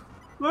milk.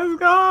 Let's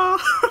go!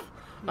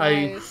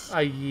 Nice.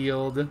 I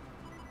yield.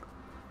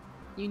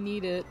 You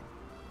need it.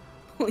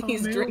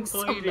 Please drink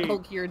some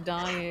milk, you're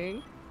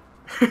dying.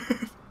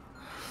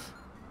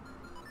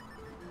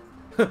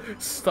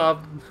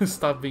 Stop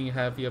being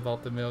happy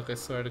about the milk, I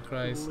swear to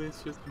Christ.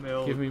 Delicious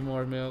milk. Give me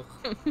more milk.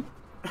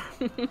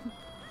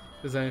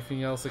 Is there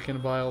anything else I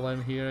can buy while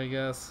I'm here, I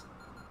guess?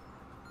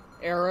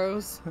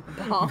 Arrows,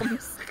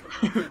 bombs.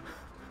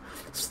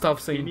 Stop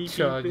saying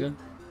chug.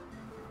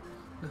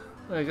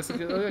 I guess I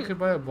could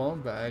buy a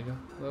bomb bag.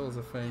 That was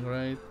a thing,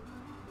 right?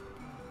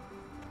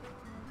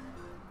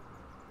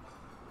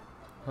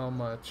 How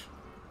much?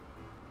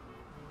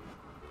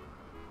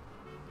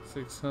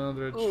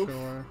 600, Oof.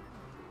 sure.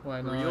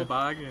 Why not? Real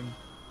bargain.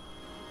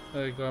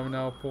 There you go, I'm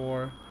now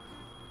poor.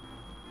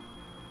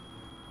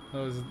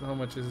 How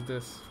much is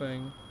this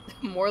thing?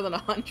 More than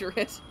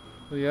 100.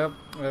 Yep,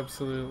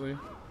 absolutely.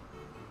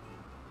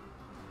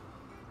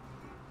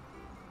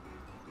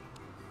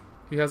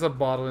 He has a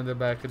bottle in the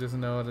back, I just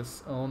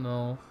noticed. Oh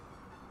no.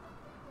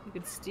 You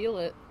could steal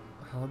it.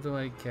 How do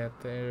I get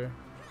there?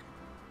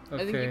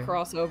 Okay. I think you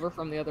cross over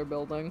from the other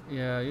building.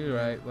 Yeah, you're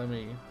right. Let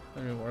me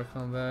work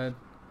on that.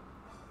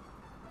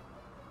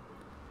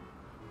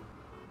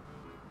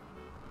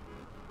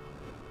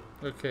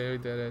 Okay, we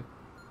did it.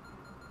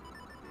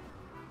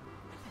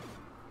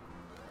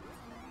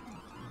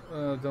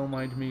 Don't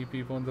mind me,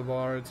 people in the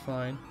bar, it's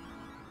fine.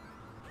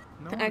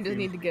 No I just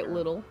need to get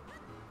little.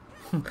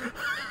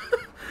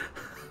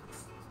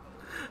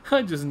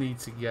 I just need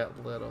to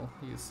get little,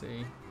 you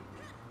see.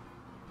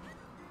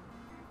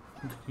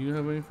 Do you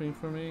have anything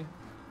for me?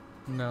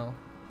 No.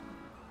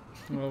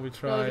 Well, we I'm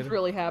tried. just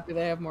really happy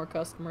they have more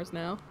customers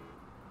now.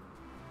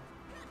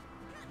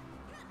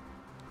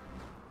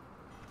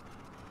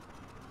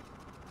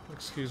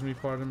 Excuse me,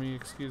 pardon me,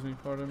 excuse me,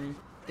 pardon me.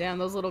 Damn,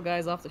 those little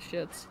guys off the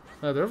shits.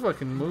 Oh, they're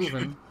fucking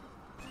moving.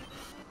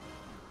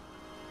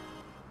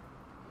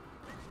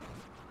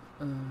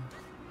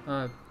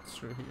 It's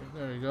through here.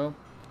 There you go.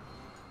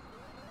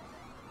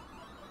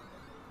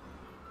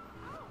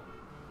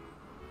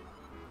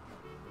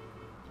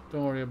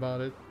 Don't worry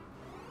about it.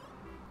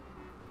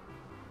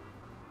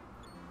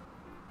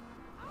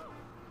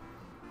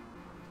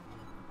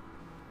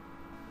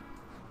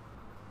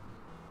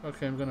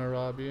 Okay, I'm gonna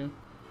rob you.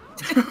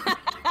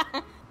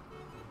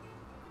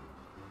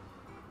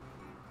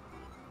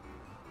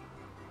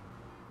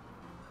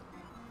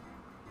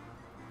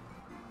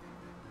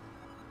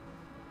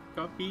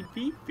 Got feed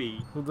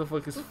Fifi. Who the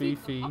fuck is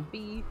Fifi?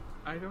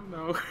 I don't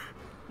know.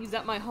 He's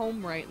at my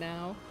home right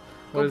now.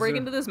 What Go is break it?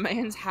 into this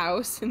man's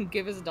house and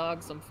give his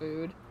dog some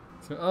food.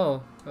 So,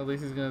 oh, at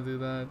least he's gonna do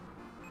that.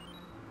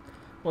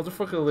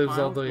 Motherfucker lives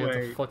all the way at the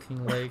Wait.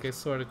 fucking lake, I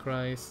swear to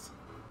Christ.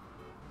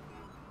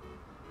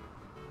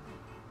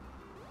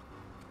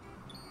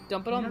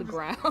 Dump it on the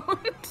ground.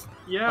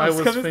 Yeah, I was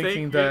gonna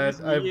thinking say,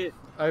 that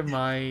I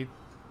might.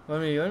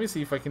 Let me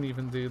see if I can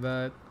even do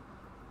that.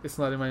 It's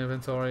not in my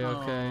inventory,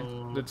 okay.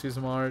 Oh. They're too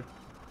smart.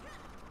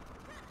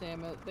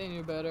 Damn it, they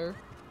knew better.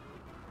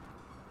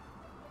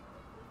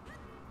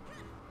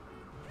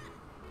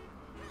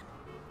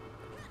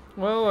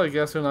 Well, I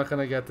guess we're not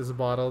gonna get this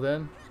bottle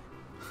then.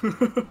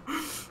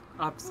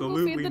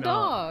 Absolutely We'll feed the not.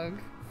 dog.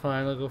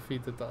 Fine, I'll go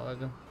feed the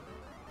dog.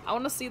 I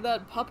want to see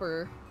that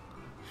pupper.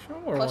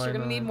 Sure, Plus, why you're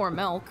gonna not? need more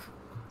milk.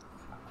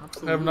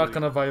 Absolutely. I'm not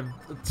gonna buy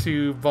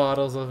 2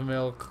 bottles of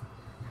milk.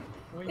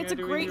 What you It's a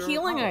gonna do with great your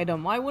healing mouth?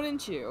 item. Why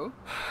wouldn't you?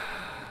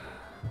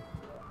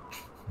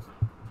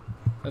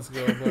 Let's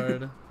go,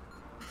 bird.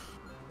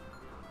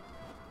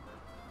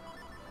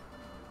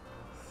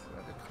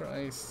 Swear to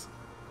Christ.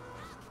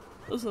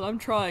 Listen, I'm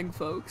trying,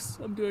 folks.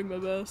 I'm doing my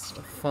best.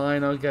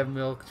 Fine, I'll get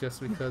milk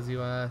just because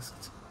you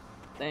asked.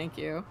 Thank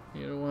you.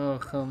 You're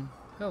welcome.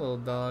 Hello,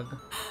 dog.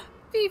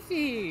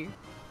 Fifi!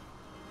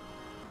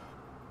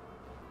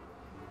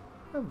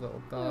 Hello,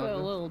 Oh,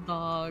 dog. little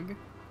dog.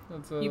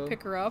 That's You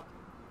pick her up?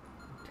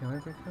 Can I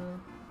pick her up?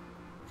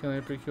 Can I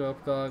pick you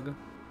up, dog?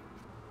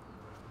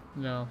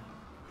 No.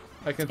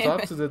 I can Damn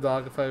talk it. to the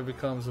dog if I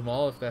become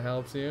small, if that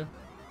helps you.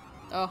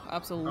 Oh,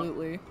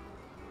 absolutely.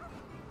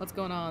 What's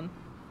going on?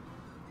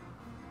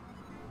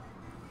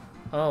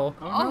 Oh.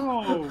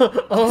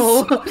 Oh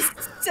Oh.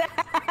 Sad.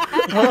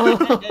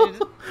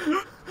 Oh.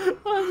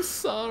 I'm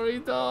sorry,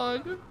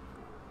 dog.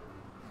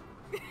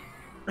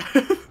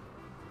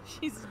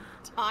 She's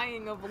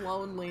dying of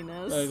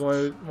loneliness.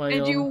 Like my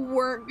And own... you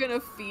weren't gonna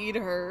feed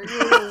her. You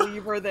were gonna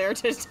leave her there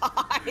to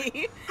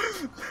die.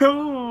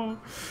 no!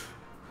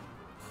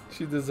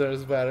 She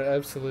deserves better,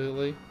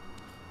 absolutely.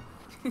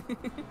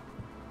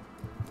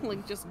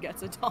 Link just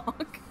gets a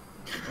dog.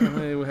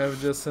 Hey, we have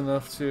just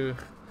enough to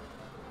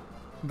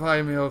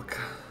buy milk.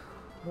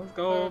 Let's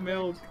go,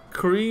 milk.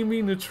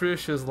 Creamy,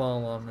 nutritious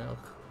Lon milk.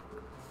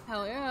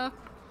 Hell yeah.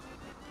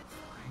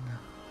 Fine.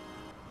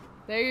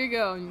 There you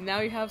go.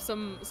 Now you have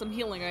some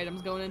healing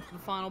items going into the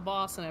final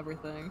boss and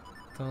everything.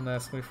 Don't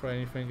ask me for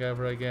anything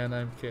ever again.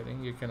 I'm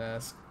kidding. You can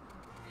ask.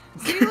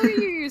 See, look at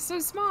you. You're so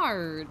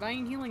smart.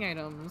 Buying healing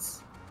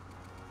items.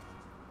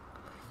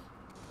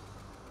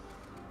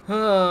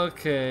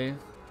 Okay.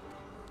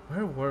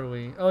 Where were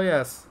we? Oh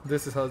yes,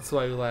 this is how. That's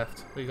why we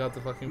left. We got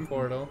the fucking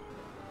portal.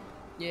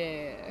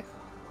 Yeah.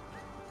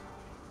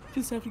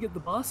 Just have to get the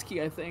boss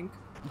key, I think.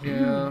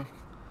 Yeah.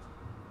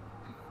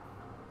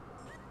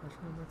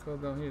 Actually, Michael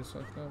down here, so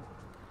I can.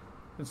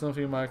 It's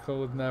something Michael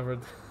would never.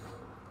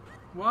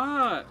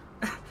 What?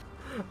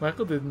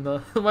 Michael did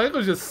not.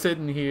 Michael's just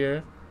sitting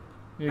here.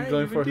 You're Hey,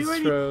 going you for can his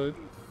do throat.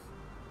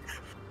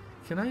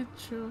 Can I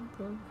jump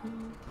on here?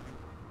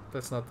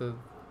 That's not the.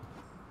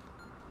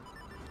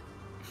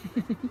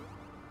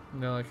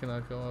 No, I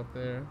cannot go up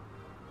there.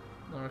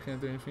 No, I can't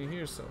do anything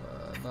here, so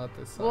not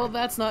this side. Well,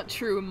 that's not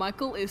true.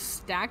 Michael is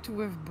stacked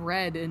with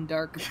bread in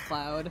Dark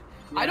Cloud.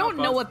 I Yeah, don't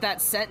know but- what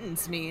that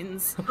sentence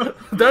means.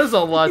 There's a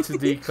lot to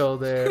decode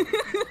there.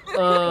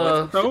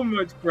 So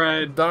much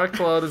bread. Dark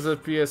Cloud is a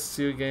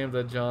PS2 game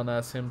that John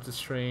asked him to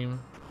stream.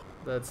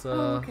 That's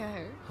Oh,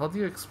 okay. How do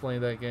you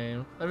explain that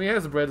game? I mean, it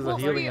has bread as a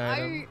healing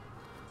item.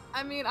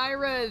 I mean, I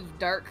read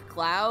Dark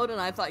Cloud, and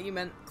I thought you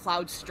meant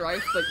Cloud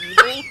Strife, but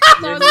evil.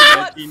 So I was like,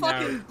 what You're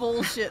fucking now.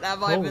 bullshit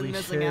have I Holy been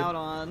missing shit. out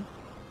on?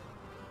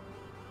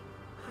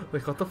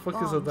 Like, what the fuck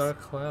is a Bombs.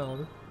 Dark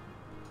Cloud?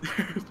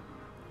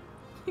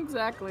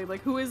 Exactly.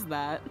 Like, who is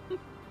that?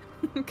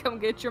 Come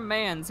get your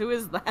mans. Who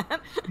is that?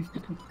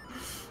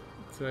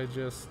 So I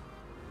just...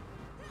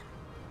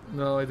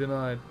 No, I did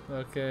not.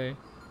 Okay.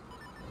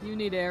 You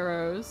need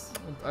arrows.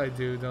 I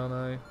do, don't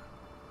I?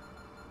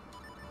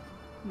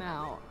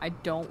 Now, I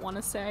don't want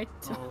to say I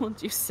Oh.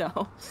 told you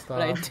so, Stop.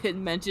 but I did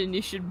mention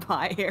you should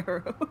buy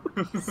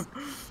arrows.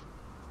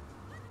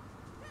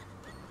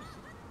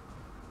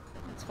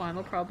 It's fine,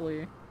 they'll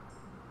probably...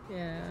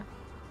 Yeah.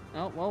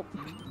 Oh, well,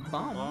 bombs.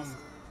 Bomb.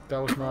 That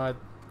was not...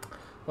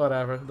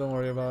 Whatever, don't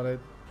worry about it.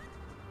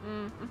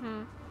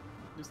 Mm-hmm.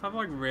 Just have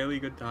like really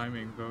good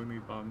timing throwing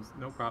these bombs.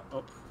 No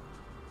problem.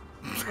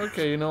 Oh.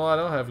 Okay, you know what? I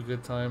don't have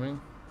good timing.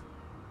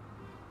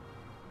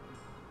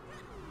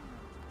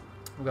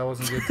 That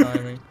wasn't good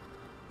timing.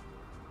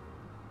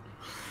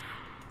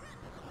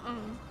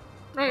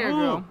 There you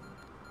Oh.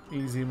 go.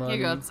 Easy money.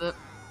 You got it.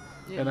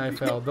 And I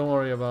fell. Don't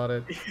worry about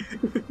it.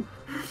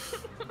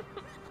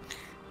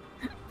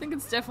 I think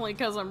it's definitely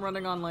because I'm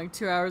running on like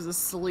 2 hours of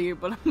sleep,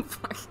 but I'm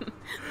fucking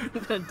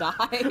gonna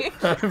die.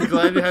 I'm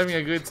glad you're having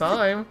a good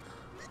time.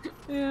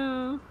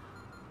 Yeah.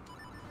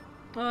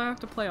 Oh, I have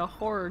to play a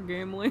horror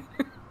game later.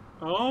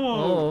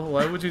 Oh,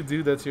 why would you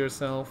do that to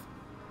yourself?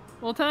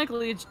 Well,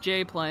 technically it's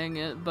Jay playing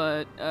it,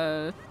 but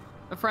a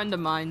friend of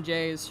mine,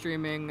 Jay, is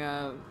streaming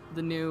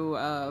the new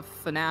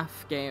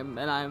FNAF game,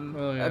 and I'm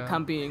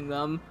accompanying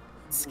them.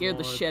 It scared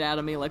the shit out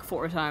of me like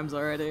 4 times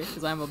already,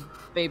 because I'm a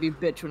baby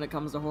bitch when it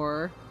comes to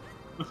horror.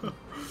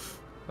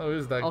 How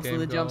is that also, game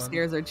the jump going?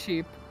 scares are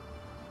cheap.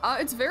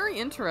 It's very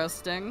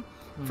interesting.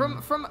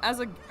 From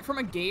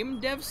a game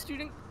dev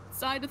student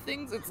side of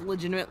things, it's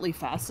legitimately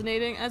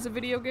fascinating as a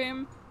video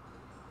game.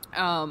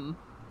 I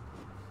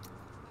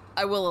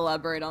will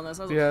elaborate on this.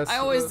 I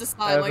always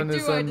decide, like,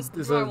 do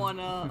I want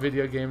to...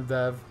 video game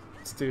dev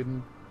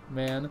student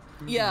man.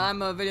 Yeah,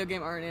 I'm a video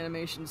game art and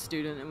animation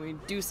student, and we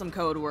do some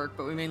code work,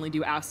 but we mainly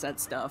do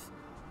asset stuff.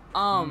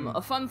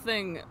 A fun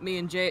thing, me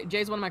and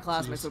Jay's one of my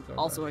classmates,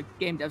 also a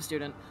game dev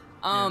student.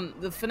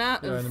 The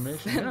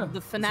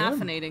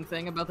FNAFinating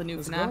thing about the new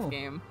FNAF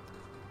game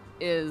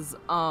is,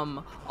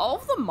 all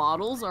of the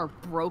models are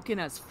broken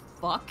as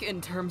fuck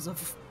in terms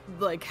of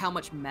like how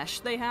much mesh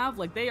they have.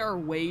 Like, they are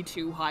way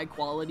too high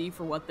quality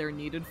for what they're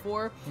needed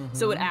for,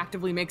 so it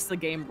actively makes the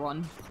game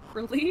run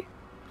poorly.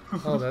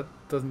 Oh, that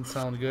doesn't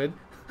sound good.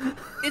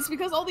 It's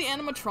because all the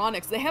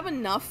animatronics, they have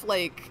enough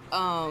like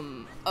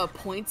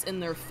points in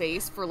their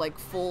face for like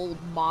full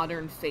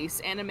modern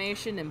face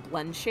animation and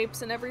blend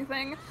shapes and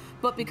everything,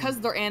 but because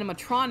they're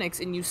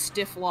animatronics and use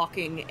stiff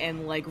locking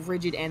and like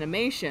rigid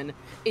animation,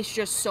 it's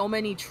just so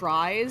many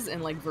tries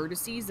and like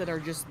vertices that are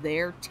just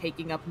there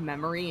taking up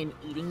memory and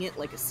eating it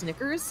like a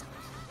Snickers.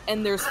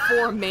 And there's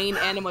 4 main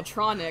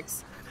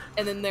animatronics,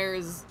 and then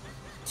there's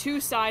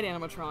 2 side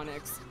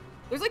animatronics.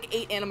 There's like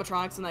 8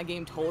 animatronics in that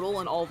game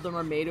total, and all of them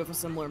are made with a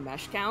similar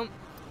mesh count.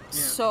 Yeah.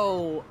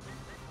 So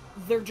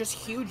they're just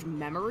huge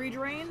memory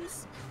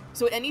drains.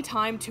 So at any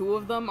time 2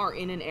 of them are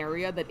in an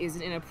area that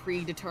isn't in a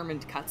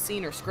predetermined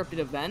cutscene or scripted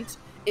event,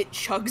 it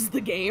chugs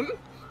the game.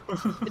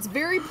 It's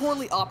very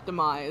poorly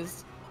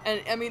optimized.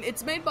 And I mean,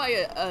 it's made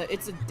by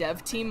it's a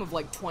dev team of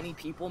like 20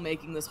 people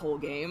making this whole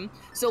game.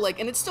 So like,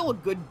 and it's still a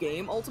good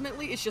game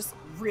ultimately. It's just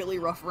really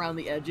rough around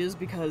the edges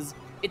because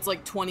it's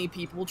like 20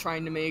 people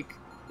trying to make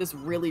this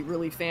really,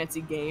 really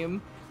fancy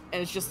game,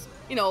 and it's just,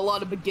 you know, a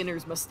lot of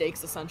beginner's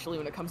mistakes essentially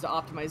when it comes to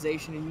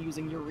optimization and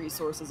using your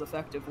resources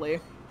effectively.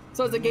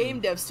 So as a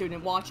game dev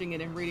student, watching it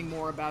and reading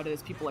more about it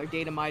as people are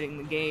data mining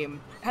the game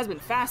has been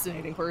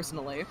fascinating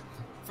personally,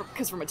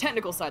 because from a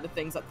technical side of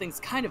things, that thing's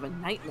kind of a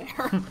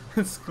nightmare.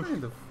 It's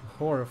kind of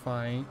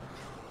horrifying.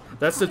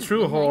 That's the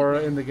true horror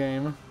in the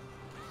game.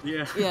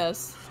 Yeah.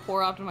 Yes,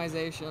 poor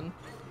optimization.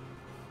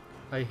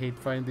 I hate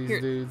fighting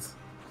these dudes.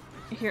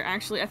 Here,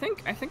 actually, I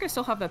think I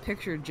still have that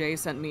picture Jay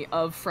sent me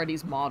of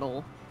Freddy's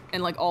model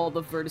and like all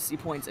the vertice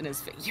points in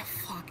his face. Yeah,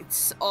 fuck,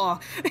 it's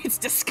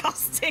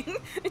disgusting.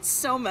 It's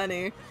so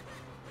many.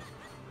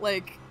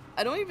 Like,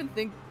 I don't even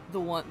think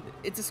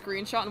it's a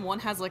screenshot, and one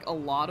has like a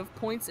lot of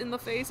points in the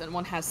face and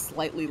one has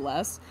slightly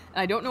less.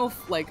 And I don't know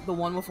if like the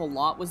one with a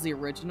lot was the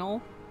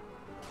original.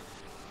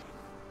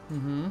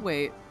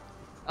 Wait.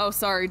 Oh,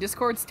 sorry,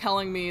 Discord's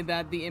telling me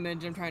that the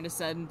image I'm trying to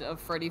send of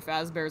Freddy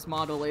Fazbear's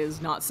model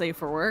is not safe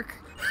for work.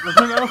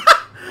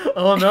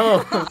 Oh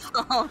no!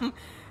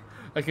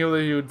 I can't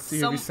believe you would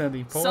be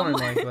sending porn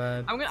like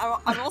that.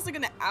 I'm also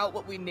gonna out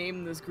what we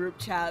named this group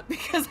chat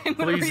because I'm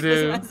gonna read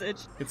this message.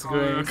 It's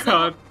great. Oh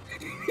god.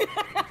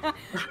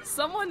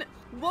 Someone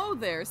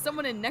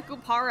in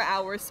Nekopara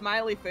Hour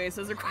smiley face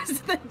has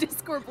requested that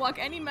Discord block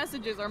any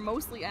messages or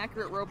mostly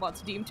accurate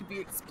robots deemed to be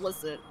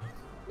explicit.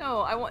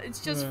 No,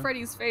 it's just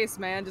Freddy's face,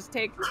 man. Just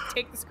take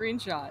the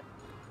screenshot.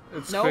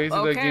 It's crazy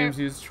that games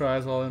use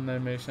tries while in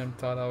animation. I'm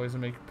taught always to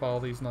make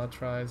polys, not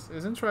tries.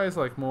 Isn't tries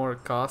like more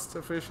cost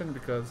efficient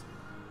because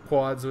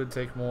quads would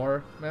take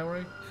more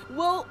memory?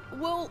 Well,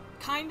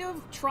 kind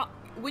of.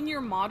 When you're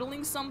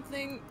modeling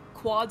something,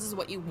 quads is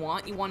what you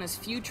want. You want as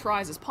few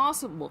tries as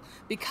possible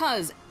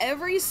because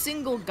every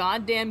single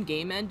goddamn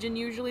game engine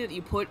usually that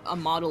you put a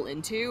model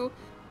into,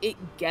 it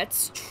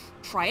gets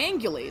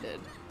triangulated.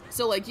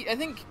 So, like, I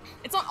think,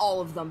 it's not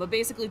all of them, but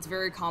basically it's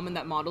very common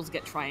that models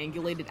get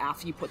triangulated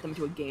after you put them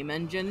to a game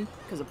engine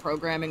because of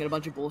programming and a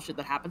bunch of bullshit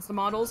that happens to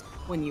models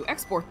when you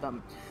export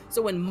them.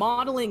 So when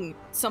modeling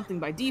something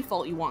by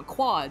default, you want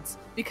quads,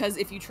 because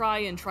if you try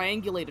and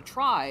triangulate a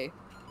try,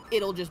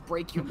 it'll just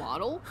break your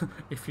model.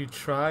 If you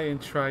try and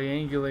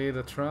triangulate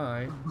a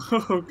try.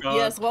 Oh, God.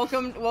 Yes,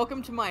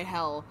 welcome to my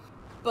hell.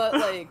 But,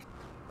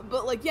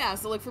 yeah,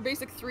 so, like, for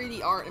basic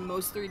 3D art and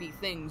most 3D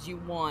things, you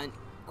want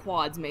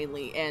quads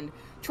mainly, and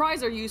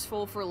tries are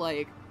useful for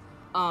like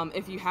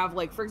if you have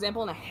like, for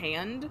example, in a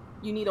hand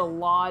you need a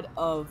lot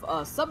of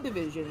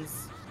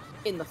subdivisions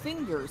in the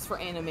fingers for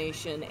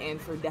animation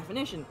and for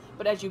definition,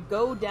 but as you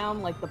go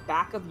down like the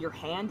back of your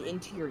hand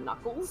into your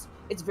knuckles,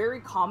 it's very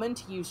common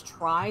to use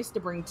tries to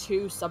bring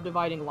 2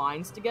 subdividing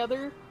lines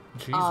together.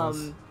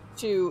 Jesus.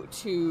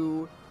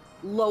 To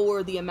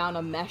lower the amount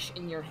of mesh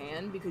in your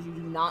hand, because you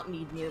do not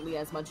need nearly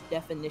as much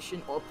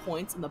definition or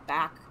points in the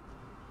back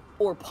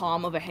or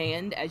palm of a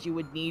hand as you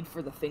would need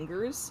for the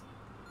fingers.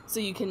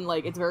 So you can,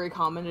 like, it's very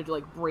common to,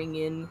 like, bring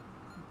in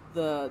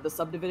the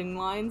subdividing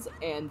lines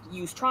and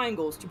use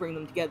triangles to bring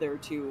them together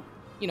to,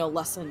 you know,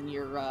 lessen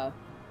your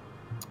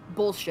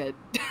bullshit.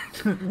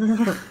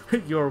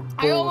 Your bullshit.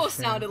 I almost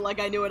sounded like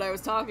I knew what I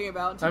was talking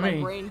about until my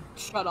brain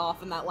shut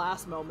off in that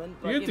last moment.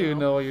 But, you do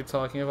know what you're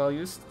talking about.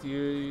 You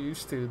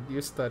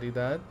study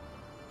that.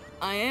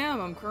 I am.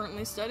 I'm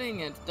currently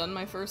studying it. Done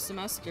my first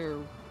semester.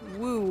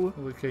 Woo.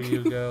 Look at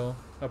you go.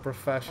 A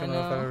professional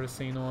if I've ever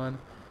seen one.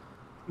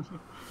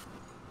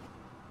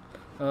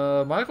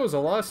 Michael's a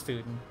law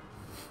student.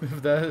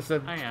 If that is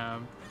I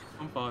am,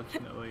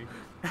 unfortunately.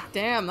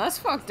 Damn, that's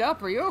fucked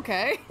up. Are you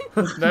okay?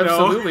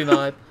 Absolutely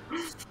not.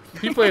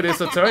 He played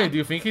Ace Attorney. Do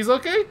you think he's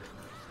okay?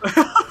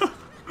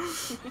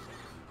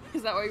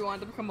 Is that why you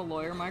wanted to become a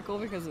lawyer, Michael?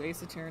 Because of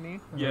Ace Attorney?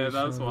 Yeah,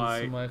 that's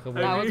why. That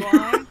was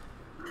why?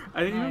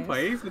 I didn't even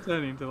play Ace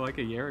Attorney until like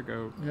a year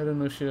ago. I don't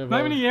know shit about. Not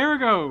even a year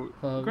ago.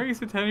 Great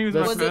Ace Attorney was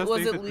my first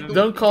Ace Attorney.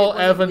 Don't call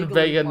Evan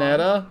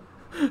Bayonetta.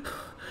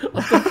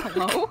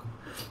 Hello?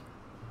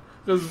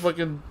 Because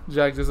fucking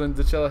Jack just in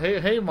the chill.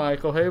 Hey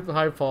Michael.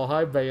 Hi Paul.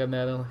 Hi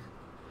Bayonetta.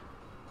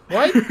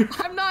 What?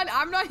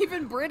 I'm not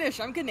even British.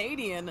 I'm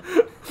Canadian.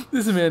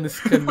 This man is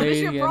Canadian. What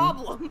is your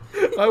problem?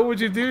 Why would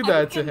you do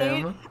that to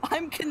him?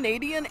 I'm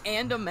Canadian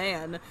and a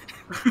man.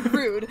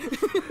 Rude.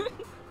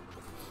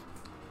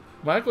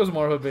 Michael's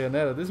more of a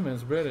Bayonetta. This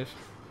man's British.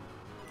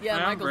 Yeah,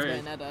 Michael's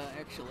Bayonetta,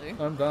 actually.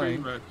 I'm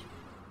dying.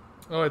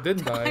 Oh, I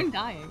didn't die. I'm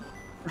dying.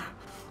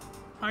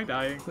 I'm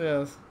dying.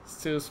 Yes,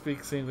 still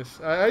speaks English.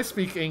 I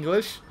speak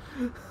English.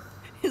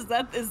 Is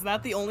that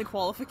the only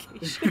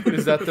qualification?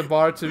 Is that the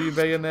bar to be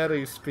Bayonetta?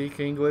 You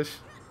speak English?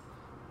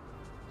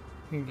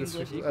 English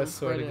I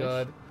swear British. to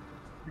God.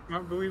 I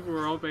can't believe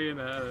we're all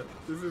Bayonetta.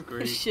 This is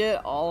great. Shit,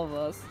 all of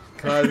us.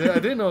 God, I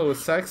didn't know it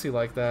was sexy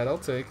like that. I'll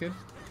take it.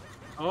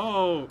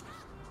 Oh.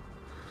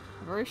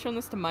 I've already shown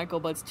this to Michael,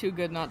 but it's too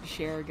good not to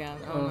share again.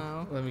 Oh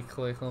no. Let me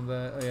click on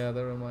that. Oh, yeah,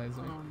 that reminds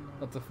me. No.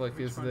 What the fuck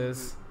is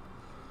this?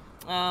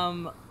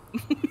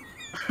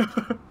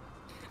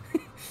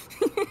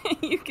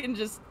 You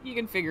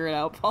can figure it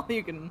out, Paul.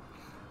 You can.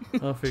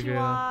 I'll figure it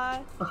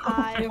out.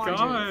 I want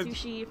God.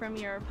 sushi from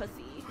your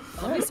pussy.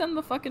 Let me send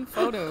the fucking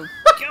photo.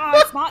 God,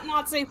 it's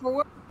not safe for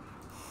work.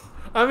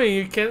 I mean,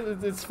 you can.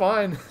 It's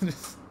fine.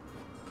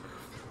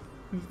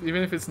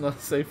 Even if it's not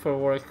safe for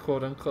work,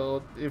 quote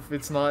unquote. If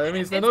it's not, I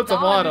mean, it's not a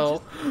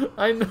model.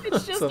 I know.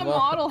 It's just a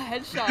model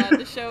headshot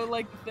to show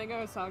like the thing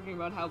I was talking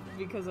about, how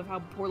because of how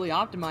poorly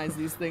optimized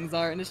these things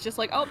are, and it's just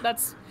like, oh,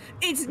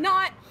 it's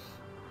not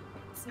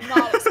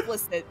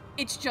explicit.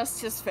 It's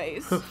just his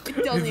face.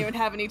 It doesn't even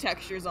have any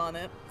textures on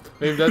it.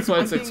 Maybe that's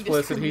why it's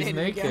explicit. He's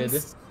naked.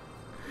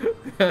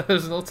 Yeah,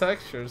 there's no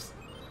textures.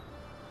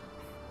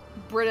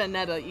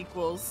 Britanetta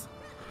equals.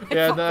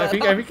 Yeah, no, I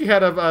think he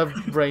had a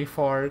brain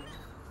fart.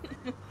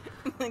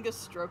 I think a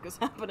stroke is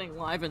happening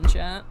live in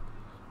chat.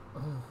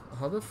 Oh,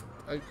 how the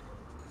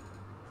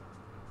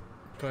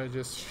do I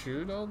just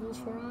shoot all those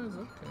 4 eyes?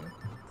 Okay.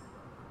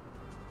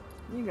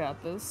 You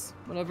got this.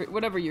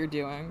 Whatever you're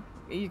doing,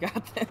 you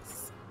got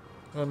this.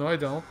 Oh no, I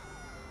don't.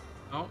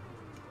 Oh.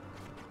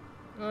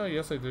 Oh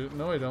yes, I do.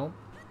 No, I don't.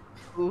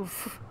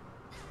 Oof.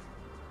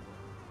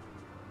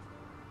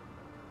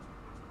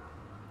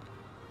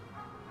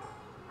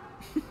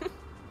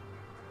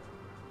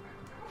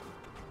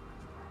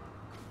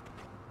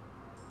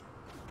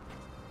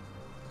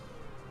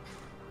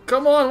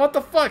 Come on, what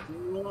the fuck?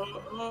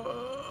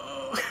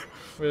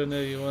 Wait,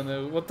 no, you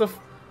wanna... What the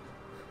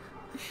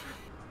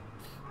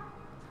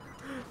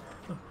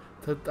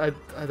that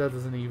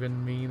doesn't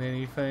even mean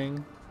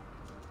anything.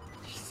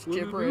 It's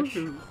gibberish.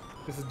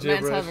 It's gibberish.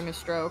 Man's having a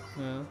stroke.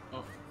 Yeah.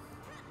 Oh.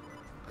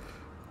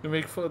 You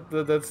make fun...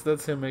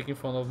 That's him making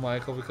fun of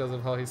Michael because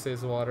of how he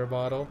says water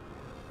bottle.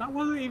 That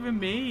wasn't even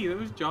me. That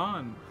was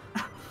John.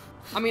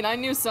 I mean, I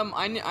knew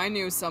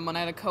someone. I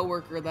had a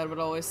coworker that would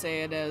always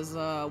say it as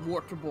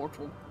water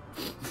bottle.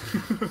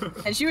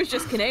 And she was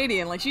just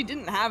Canadian, like she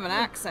didn't have an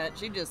accent,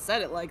 she just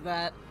said it like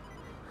that.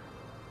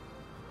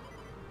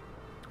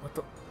 What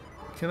the...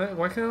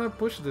 Why can't I not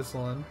push this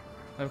one?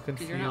 I'm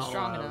confused. You're not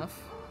strong enough.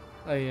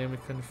 I am in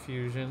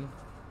confusion.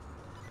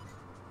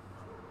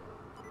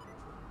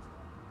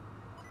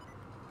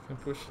 Can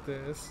I push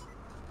this?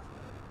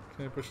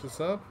 Can I push this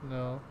up?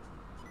 No.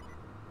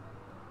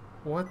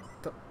 What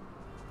the...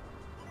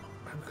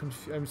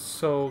 I'm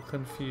so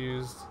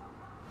confused.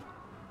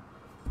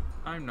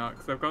 I'm not,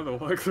 because I've got the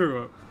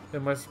walkthrough up.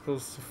 Am I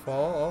supposed to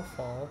fall? I'll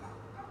fall.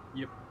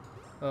 Yep.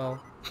 Oh.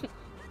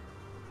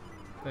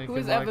 Thank Who you,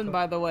 is Michael. Evan,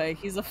 by the way?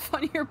 He's a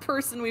funnier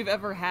person we've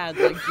ever had,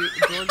 like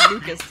George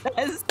Lucas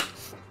says.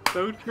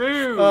 So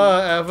true!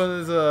 Evan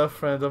is a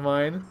friend of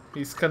mine.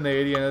 He's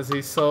Canadian, as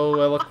he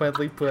so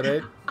eloquently put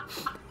it.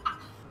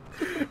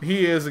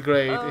 He is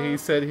great. He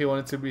said he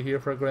wanted to be here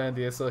for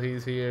Grandia, so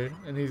he's here.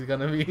 And he's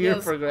gonna be here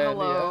for Grandia.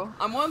 Hello.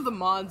 I'm one of the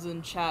mods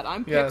in chat.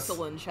 I'm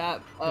Pixel in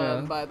chat,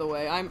 by the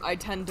way. I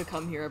tend to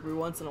come here every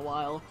once in a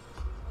while.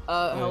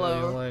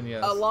 Hello.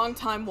 Yes. A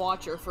long-time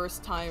watcher,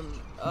 first-time...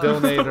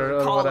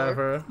 donator or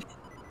whatever.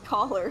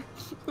 Caller.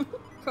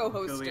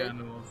 Co-hoster. Kill the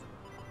animals.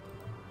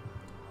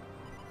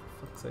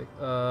 Fuck's sake.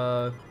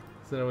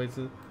 Is there a way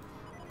to...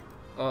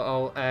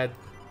 I'll add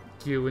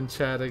you in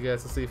chat, I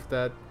guess, to see if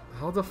that...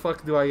 How the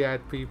fuck do I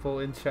add people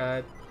in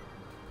chat?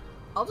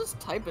 I'll just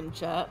type in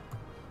chat.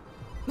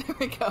 There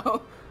we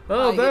go.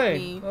 Oh,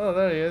 dang. Oh,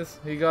 there he is.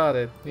 He got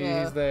it.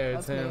 Yeah, He's there.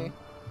 It's him. me.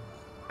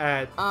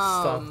 Add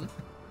stuff.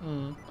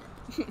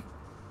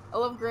 I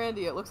love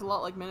Grandy. It looks a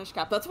lot like Minish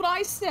Cap. That's what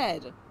I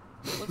said!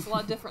 It looks a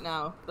lot different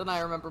now than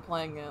I remember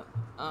playing it.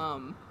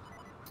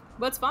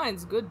 But it's fine.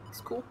 It's good. It's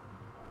cool.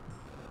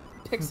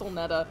 Pixel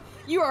Netta.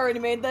 You already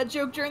made that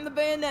joke during the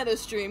Bayonetta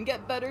stream.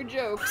 Get better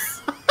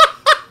jokes.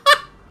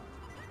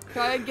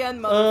 Try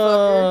again,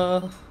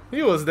 motherfucker.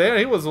 He was there.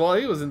 He was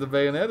in the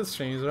Bayonetta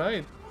streams,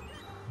 right?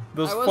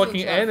 Those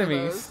fucking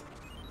enemies.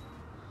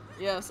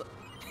 Yes.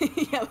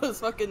 Yeah, those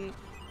fucking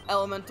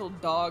elemental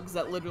dogs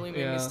that literally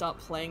made me stop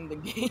playing the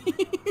game.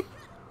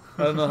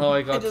 I don't know how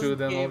I got through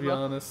them, I'll be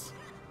honest.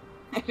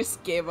 I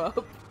just gave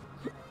up.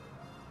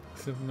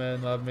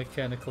 Superman not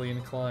mechanically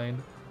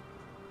inclined.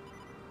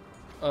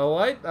 Oh,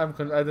 I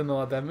don't know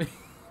what that means.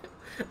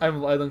 I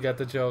don't get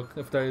the joke.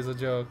 If there is a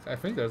joke, I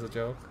think there's a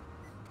joke.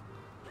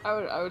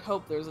 I would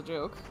hope there's a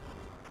joke.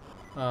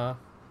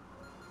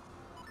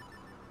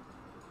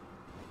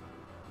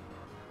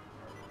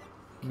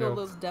 Kill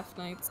those Death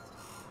Knights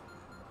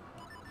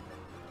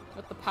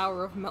with the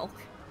power of milk.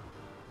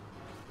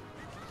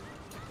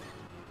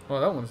 Oh,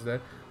 that one's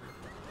dead.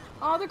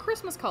 Oh, they're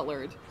Christmas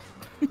colored.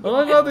 Oh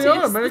my god, they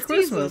are! Merry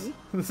Christmas!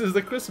 This is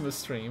the Christmas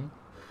stream.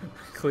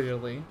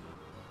 Clearly.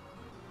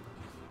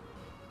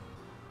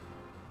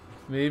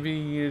 Maybe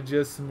you're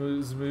just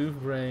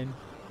smooth brain.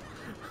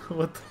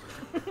 What the...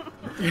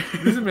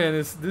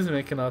 This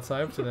man cannot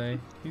type today.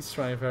 He's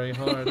trying very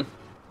hard.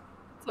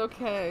 It's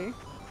okay.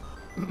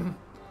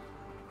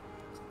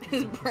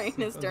 His brain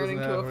is turning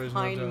to a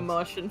fine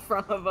mush in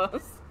front of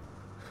us.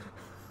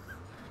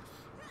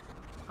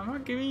 I'm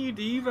not giving you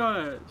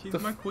Diva. She's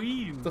my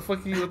queen. What the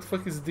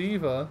fuck is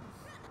Diva?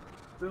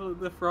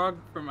 The frog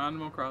from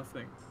Animal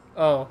Crossing.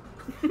 Oh.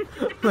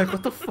 Like,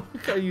 what the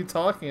fuck are you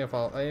talking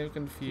about? I am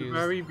confused. The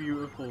very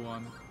beautiful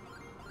one.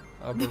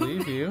 I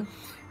believe you.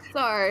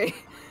 Sorry.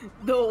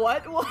 The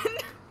what one?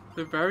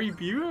 The very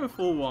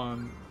beautiful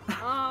one.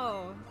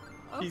 Oh.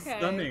 Okay. She's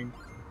stunning.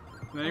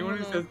 And anyone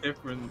who says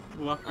different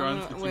will have to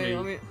answer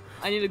to me.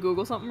 I need to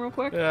Google something real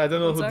quick. Yeah, I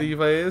don't know who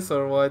Diva is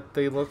or what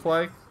they look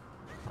like.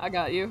 I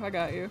got you.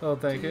 Oh,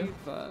 thank you.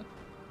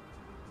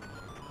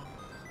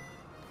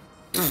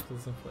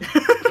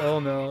 Oh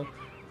no.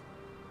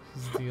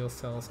 His deal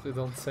cells.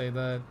 Don't say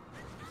that.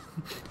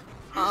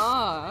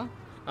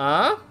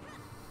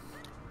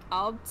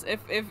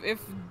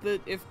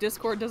 If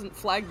Discord doesn't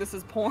flag this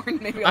as porn,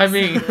 maybe I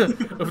mean,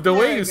 if the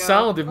way you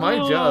sound, it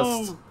might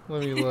just.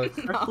 Let me look.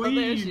 Oh,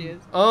 there she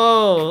is.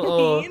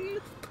 Oh. Queen?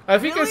 I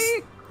think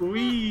really?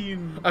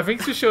 Queen. I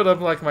think she showed up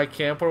in, like, my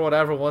camp or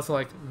whatever once.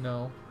 Like,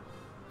 no.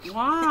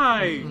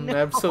 Why? No.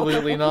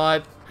 Absolutely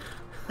not.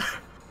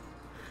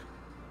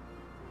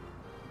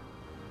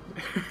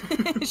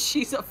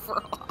 She's a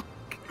frog.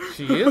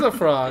 She is a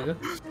frog.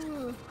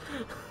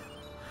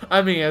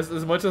 I mean, as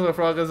much as a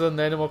frog as an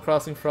Animal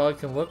Crossing frog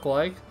can look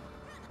like.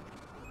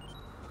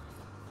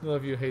 All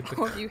of you hate the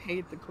queen. You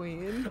hate the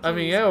queen. I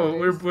mean, yeah,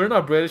 we're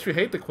not British. We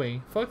hate the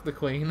queen. Fuck the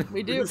queen.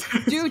 We do.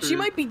 Dude, she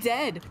might be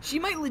dead. She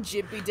might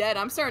legit be dead.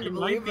 I'm starting to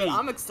believe it.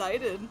 I'm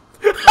excited.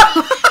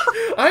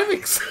 I'm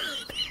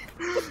excited.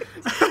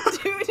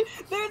 Dude,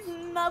 there's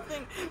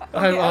nothing.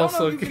 Okay, I'm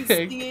also I don't know if you've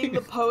been seeing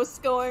the posts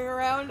going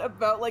around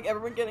about like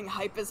everyone getting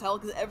hype as hell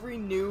because every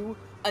new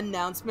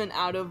announcement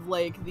out of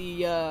like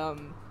the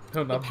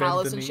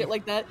palace and shit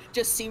like that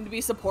just seemed to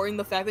be supporting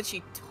the fact that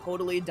she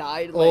totally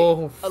died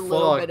like a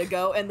little bit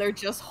ago, and they're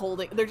just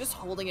holding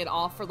it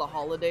off for the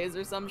holidays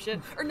or some shit.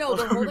 Or no,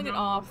 they're holding it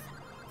off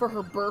for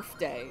her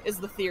birthday is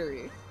the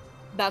theory.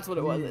 That's what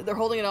it was. They're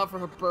holding it off for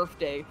her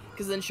birthday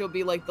because then she'll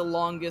be like the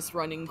longest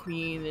running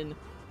queen in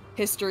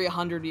history,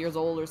 100 years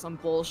old or some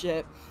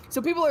bullshit. So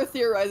people are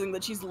theorizing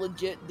that she's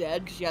legit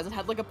dead because she hasn't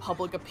had like a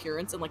public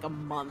appearance in like a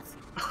month.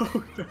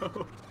 Oh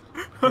no.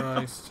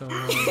 Christ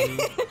almighty.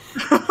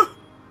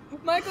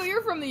 Michael,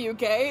 you're from the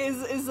UK.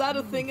 Is that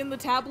a thing in the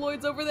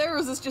tabloids over there, or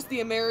is this just the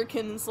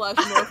American /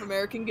 North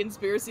American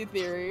conspiracy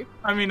theory?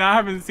 I mean, I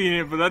haven't seen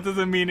it, but that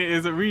doesn't mean it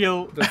isn't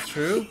real. That's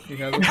true. You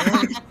have a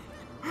point.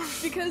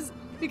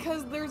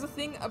 Because there's a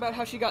thing about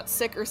how she got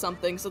sick or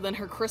something, so then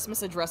her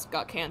Christmas address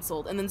got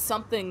canceled, and then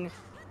something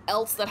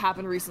else that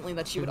happened recently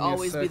that she would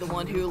always be the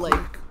one who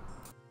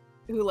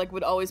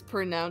would always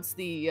pronounce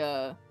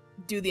the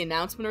do the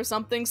announcement or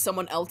something.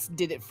 Someone else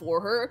did it for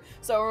her,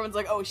 so everyone's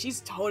like, oh,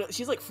 she's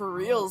like for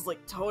reals,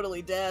 like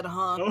totally dead,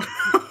 huh?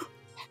 Oh.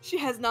 She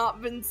has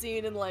not been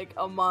seen in like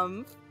a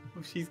month.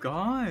 Oh, she's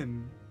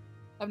gone.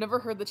 I've never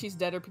heard that she's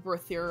dead, or people are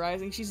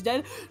theorizing she's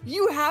dead.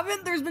 You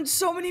haven't? There's been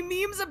so many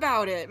memes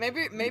about it.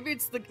 Maybe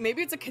it's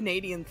a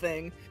Canadian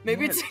thing.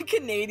 Maybe it's a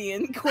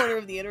Canadian corner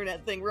of the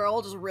internet thing. We're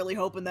all just really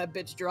hoping that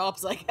bitch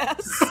drops, I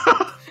guess.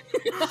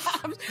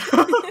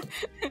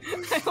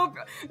 I hope,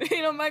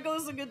 Michael,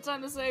 this is a good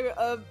time to say,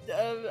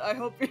 I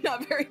hope you're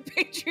not very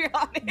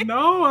patriotic.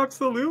 No,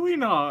 absolutely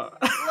not.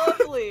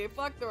 Lovely.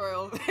 Fuck the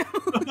royal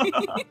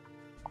family.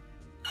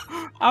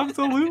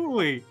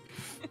 Absolutely.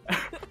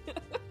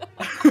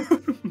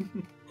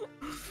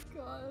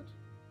 God.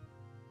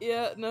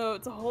 Yeah, no,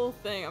 it's a whole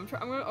thing. I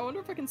wonder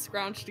if I can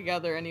scrounge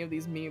together any of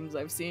these memes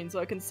I've seen so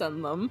I can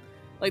send them.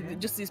 Like, Yeah.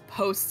 just these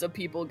posts of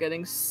people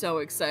getting so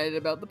excited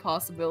about the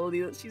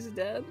possibility that she's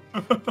dead.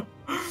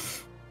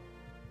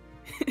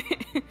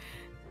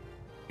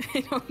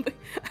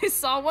 I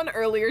saw one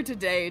earlier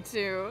today,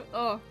 too.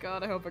 Oh,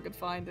 God, I hope I could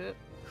find it.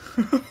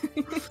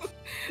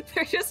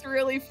 They're just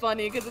really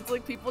funny, because it's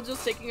like people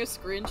just taking a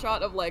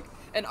screenshot of, like,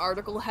 an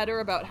article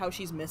header about how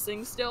she's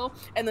missing still,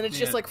 and then it's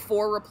just, like,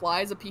 4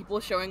 replies of people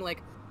showing,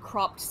 like,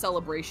 cropped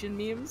celebration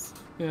memes.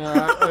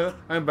 Yeah,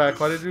 I'm back.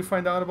 Why did you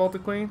find out about the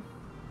queen?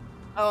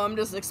 Oh, I'm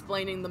just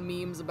explaining the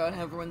memes about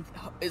how everyone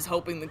is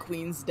hoping the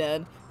queen's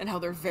dead, and how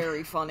they're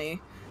very funny.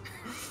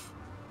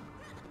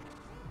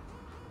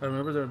 I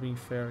remember there being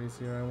fairies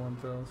here. I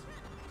want those.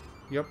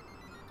 Yep.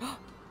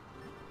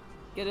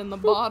 Get in the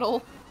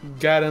bottle.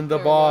 Get in the There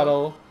we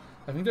bottle.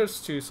 I think there's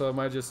 2, so I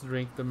might just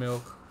drink the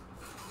milk.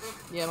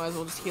 Yeah, might as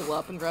well just heal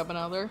up and grab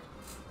another.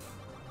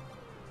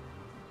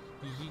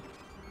 Yeet.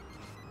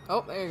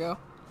 Oh, there you go.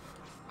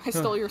 I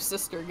stole your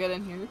sister. Get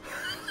in here.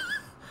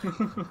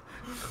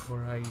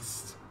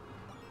 Christ.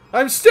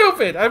 I'm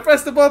stupid! I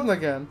pressed the button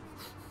again.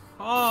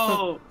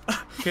 Oh.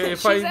 Okay,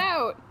 if She's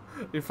out.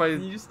 If I...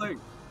 Can you just like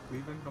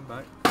leave and come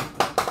back?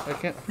 I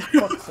can't... For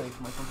fuck's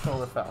sake, my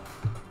controller fell.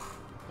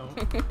 Oh.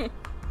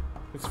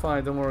 It's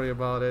fine, don't worry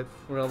about it.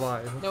 We're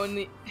alive.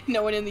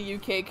 No one in the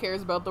UK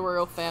cares about the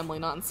royal family,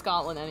 not in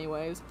Scotland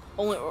anyways.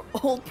 Only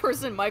old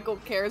person Michael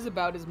cares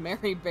about is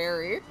Mary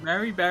Berry.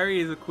 Mary Berry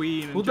is a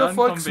queen. And Who the John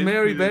fuck's convinced me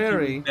Mary that she was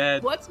Berry?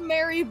 dead. What's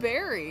Mary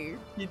Berry?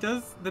 She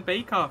does the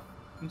bake-off,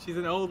 and she's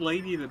an old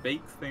lady that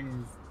bakes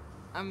things.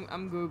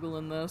 I'm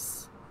googling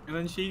this. And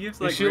then she gives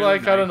like. Is she really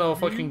like, I don't nice know,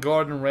 reviews. fucking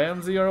Gordon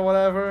Ramsay or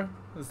whatever?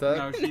 Is that?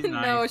 No, she's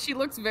nice. No, she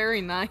looks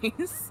very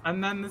nice.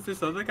 And then there's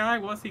this other guy.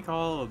 What's he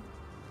called?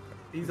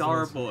 He's He's also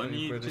horrible, and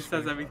pretty he British just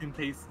says bake-off. everything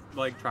tastes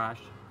like trash.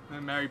 And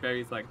then Mary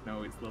Berry's like,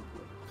 no, it's lovely.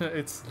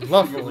 It's I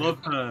lovely.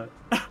 love her.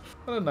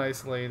 What a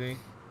nice lady.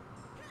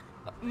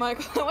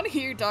 Michael, I want to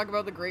hear you talk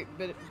about the Great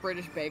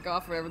British Bake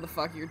Off, whatever the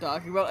fuck you're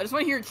talking about. I just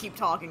want to hear you keep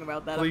talking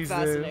about that. Please do.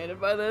 I'm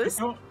fascinated by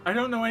this. I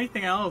don't know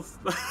anything else.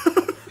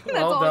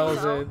 Well, all that you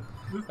was know. it.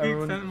 This is the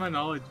Everyone- extent of my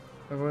knowledge.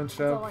 Everyone all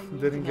I Trump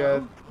need didn't to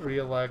get know.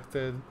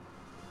 re-elected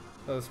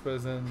as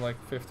president like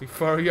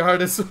 54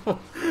 yards or so.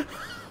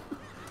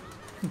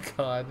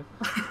 God.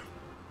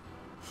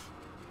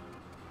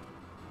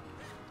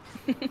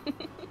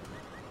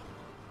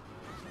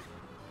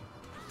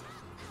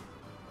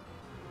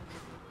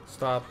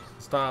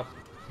 Stop,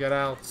 get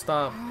out,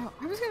 stop.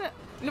 I was gonna,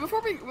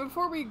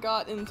 before we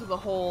got into the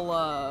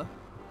whole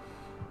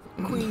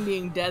Queen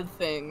being dead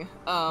thing,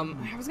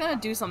 I was gonna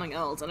do something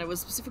else, and it was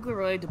specifically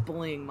related to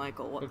bullying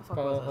Michael. What the fuck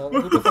was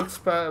it? Who the fuck's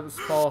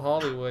Paul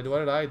Hollywood? What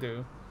did I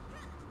do?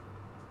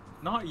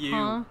 Not you.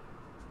 Huh?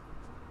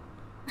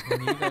 I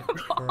need a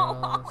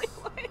cross.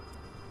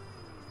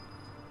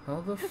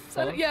 How the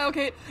fuck? Yeah,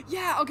 okay,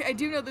 I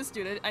do know this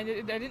dude. I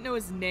didn't know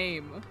his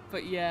name,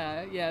 but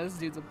yeah, this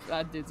dude's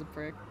that dude's a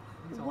prick.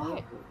 He's What?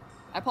 horrible.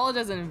 I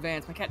apologize in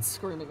advance. My cat's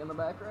screaming in the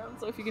background,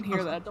 so if you can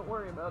hear that, don't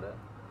worry about it.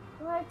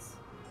 What?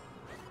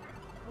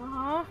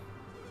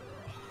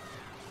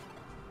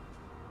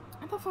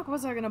 What the fuck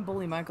was I gonna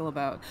bully Michael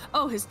about?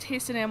 Oh, his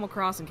taste in Animal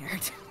Crossing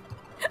character.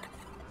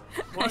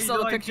 What, I you saw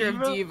the like picture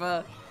Diva? of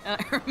Diva,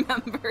 and I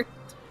remembered.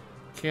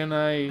 Can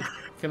I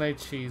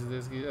cheese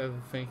this?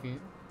 I'm thinking.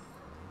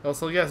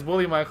 Also, yes,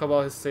 bully Michael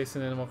about his taste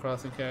in Animal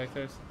Crossing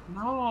characters.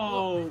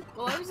 No.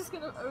 Well, I was just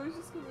gonna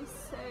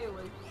say,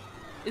 like,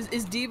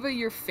 is Diva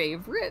your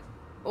favorite,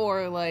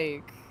 or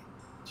like?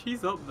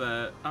 She's up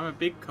there. I'm a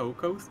big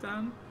Coco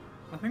stan.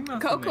 I think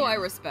that's Coco, the I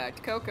name.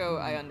 respect. Coco,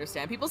 I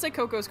understand. People say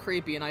Coco's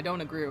creepy, and I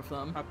don't agree with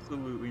them.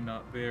 Absolutely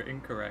not. They're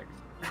incorrect.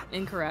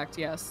 Incorrect,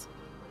 yes.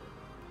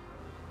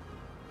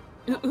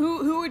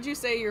 Who would you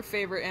say your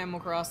favorite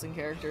Animal Crossing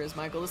character is,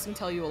 Michael? This can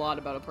tell you a lot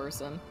about a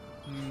person.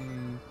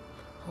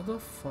 How the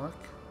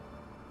fuck?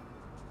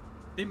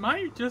 It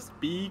might just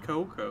be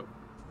Coco.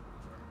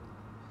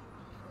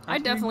 I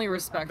definitely Actually,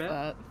 respect Jambette.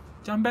 that.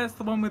 Jambette's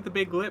the one with the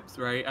big lips,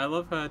 right? I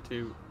love her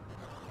too.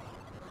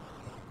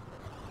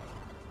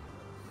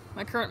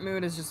 My current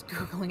mood is just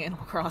Googling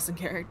Animal Crossing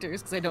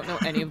characters because I don't know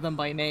any of them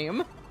by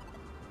name.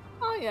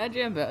 Oh yeah,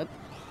 Jambette.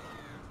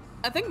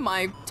 I think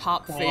my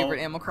top favorite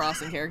Animal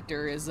Crossing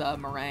character is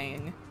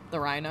Meringue, the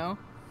rhino.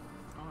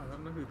 Oh, I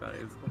don't know who that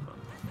is. Hold on.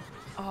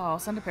 Oh, I'll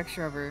send a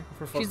picture of her.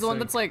 For She's fuck's the one sake.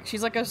 that's like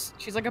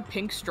she's like a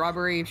pink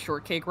strawberry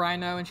shortcake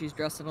rhino, and she's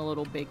dressed in a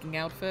little baking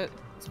outfit.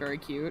 It's very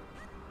cute.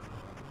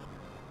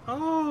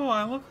 Oh,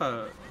 I love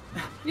her.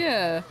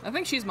 Yeah, I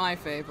think she's my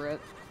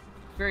favorite.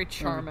 Very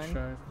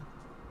charming.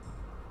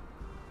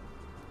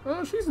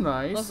 Oh, she's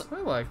nice. Listen,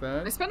 I like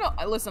that. I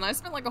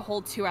spent like a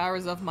whole 2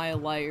 hours of my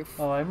life.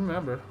 Oh, I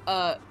remember.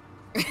 I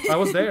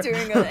was there.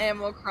 doing an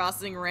Animal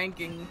Crossing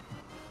ranking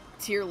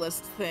tier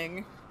list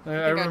thing. I think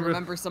I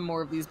remember some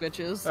more of these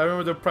bitches. I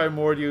remember the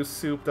primordial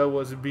soup that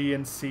was B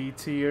and C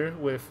tier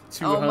with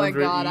 200 Oh my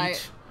god,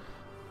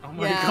 Oh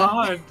my Yeah.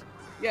 god.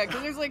 Yeah,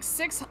 because there's like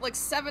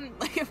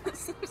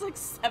there's like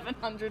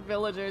 700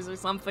 villagers or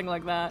something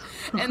like that,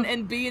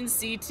 and B and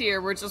C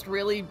tier were just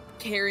really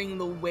carrying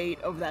the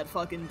weight of that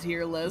fucking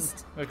tier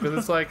list. Because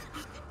it's like,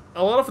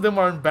 a lot of them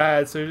aren't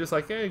bad, so you're just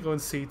like, hey, go in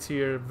C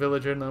tier,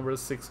 villager number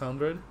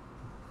 600.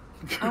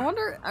 I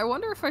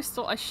wonder if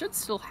I should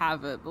still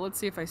have it, but let's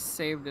see if I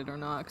saved it or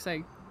not.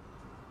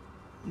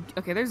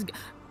 Okay, there's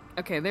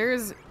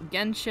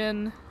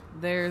Genshin,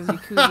 there's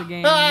Yakuza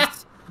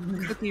Games.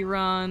 Cookie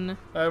Run.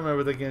 I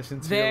remember the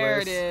Genshin tier there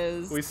list. There it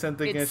is. We sent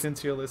the Genshin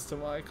tier list to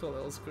Michael.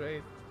 That was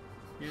great.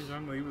 Yeah,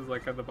 Jean-Louis was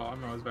like at the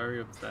bottom. I was very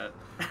upset.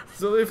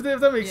 So if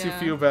that makes you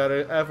feel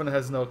better, Evan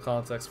has no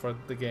context for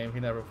the game.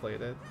 He never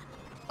played it.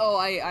 Oh,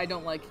 I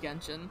don't like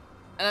Genshin,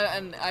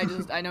 and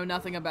I know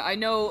nothing about. I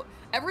know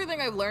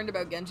everything I've learned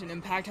about Genshin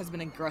Impact has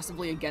been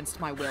aggressively against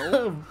my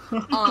will.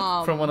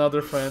 From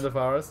another friend of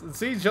ours.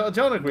 See,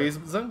 John agrees.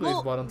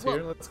 Zungle's bottom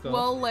tier. Let's go.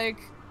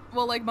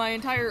 Well, my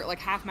entire,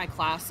 half my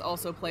class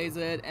also plays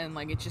it, and,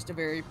 it's just a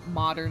very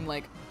modern,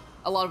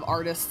 a lot of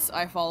artists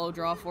I follow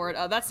draw for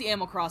it. That's the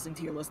Animal Crossing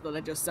tier list that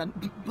I just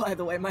sent, by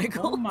the way,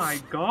 Michael. Oh my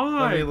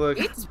god! Let me look.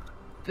 It's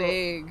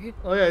big.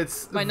 Oh yeah,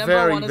 it's my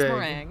very number 1 is big.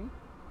 Meringue.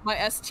 My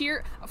S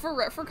tier,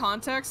 for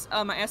context,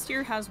 my S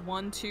tier has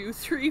 1, 2,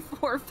 3,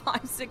 4,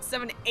 5, 6,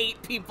 7,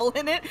 8 people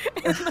in it,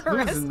 and the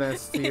rest. Who's in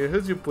S tier?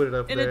 Who'd you put it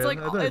up and there?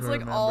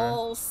 it's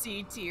all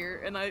C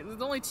tier, and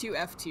there's only 2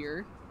 F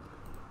tier.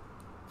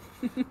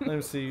 Let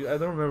me see. I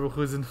don't remember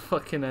who's in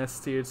fucking S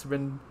tier. It's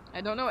been.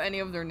 I don't know any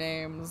of their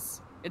names.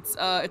 It's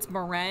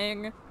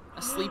Meringue,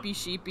 a Sleepy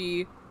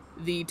Sheepy,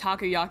 the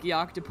Takoyaki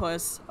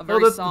Octopus, a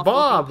very soft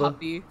Bob.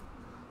 puppy.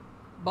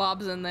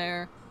 Bob's in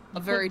there. A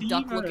very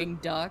duck-looking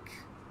duck,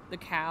 the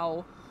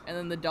cow, and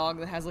then the dog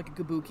that has a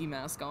kabuki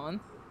mask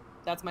on.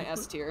 That's my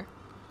S tier.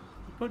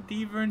 Put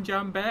Diva and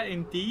Jambette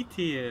in D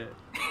tier.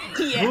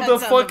 Yeah, who the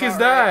fuck is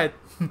that?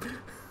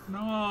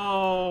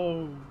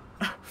 No.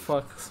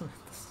 Fuck.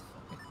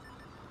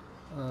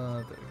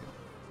 There we go.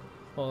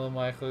 Hold on,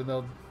 Michael.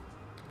 No.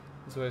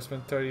 So I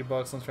spent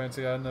 $30 on trying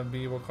to get an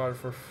amiibo card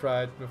for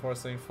Fred before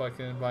saying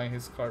fucking buying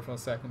his card from a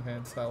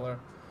second-hand seller.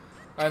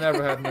 I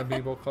never had an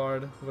amiibo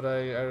card, but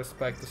I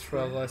respect the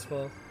struggle as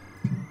well.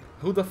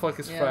 Who the fuck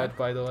is Fred,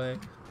 by the way?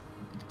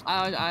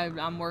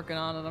 I'm working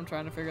on it. I'm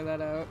trying to figure that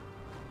out.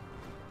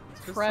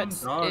 Fred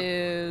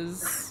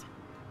is...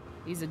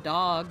 He's a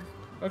dog.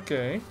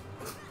 Okay.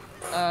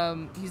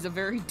 He's a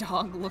very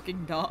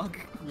dog-looking dog.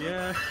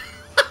 Yeah.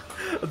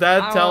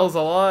 That tells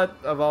a lot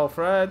about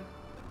Fred.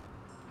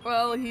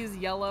 Well, he's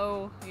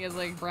yellow. He has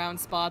brown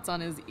spots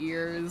on his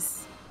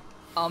ears.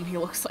 He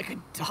looks like a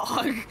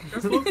dog.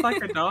 Just looks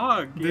like a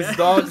dog. This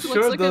dog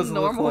sure like does a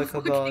look like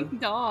a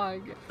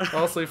dog.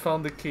 Also, we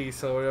found the key,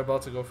 so we're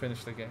about to go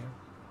finish the game.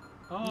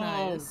 Oh.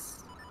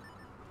 Nice.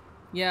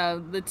 Yeah,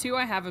 the 2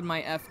 I have in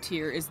my F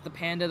tier is the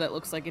panda that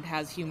looks like it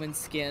has human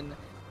skin,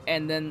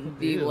 and then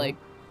the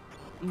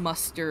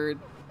mustard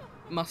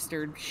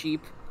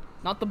sheep.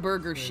 Not the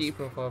burger sheep,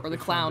 or the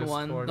clown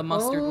one, the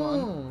mustard one.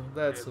 Oh,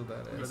 that's who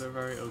that is. They're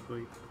very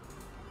ugly.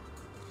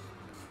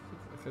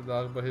 The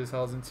dog, but his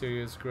house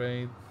interior is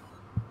great.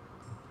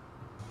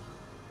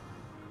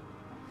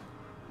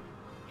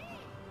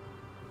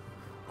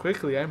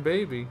 Quickly, I'm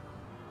baby.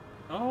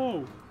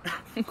 Oh!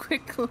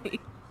 Quickly.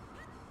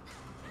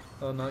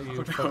 Oh, not you. Oh,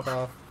 no. Fuck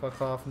off.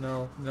 Fuck off.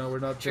 No, we're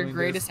not It's doing your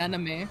greatest this.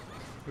 enemy.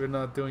 We're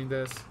not doing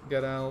this.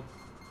 Get out.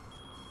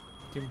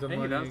 Give the Hey,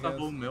 money, that's I the guess.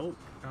 whole milk.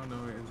 Oh no,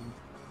 it isn't.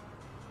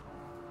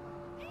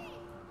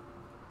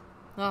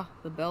 Ah,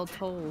 the bell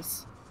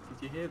tolls.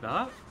 Did you hear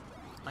that?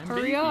 I'm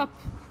Hurry baby. up!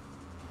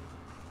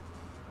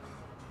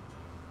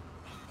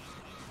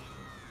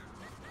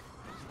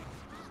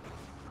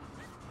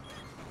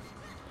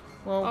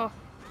 Well, Oh.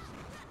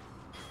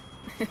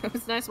 It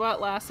was nice while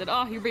it lasted.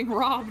 Oh, you're being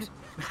robbed.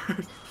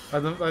 I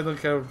don't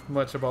care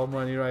much about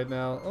money right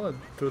now. Oh, I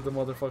threw the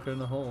motherfucker in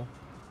the hole.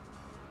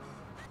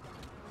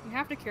 You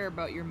have to care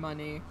about your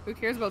money. Who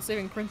cares about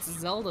saving Princess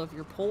Zelda if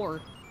you're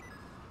poor?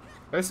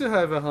 I still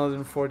have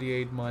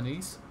 148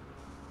 monies.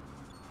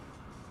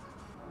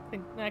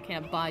 I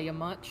can't buy you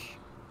much.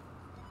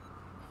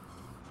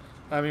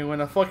 I mean,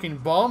 when a fucking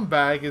bomb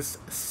bag is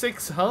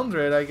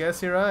 600, I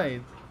guess you're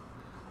right.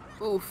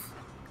 Oof.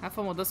 Have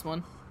fun with this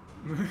one.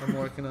 I'm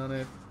working on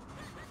it.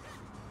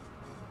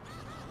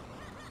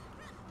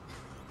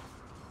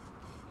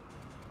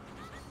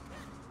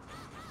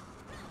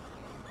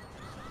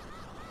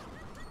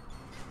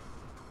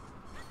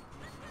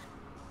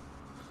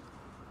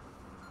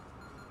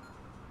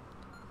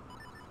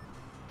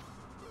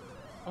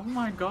 Oh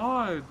my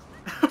god!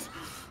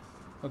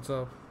 What's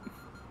up?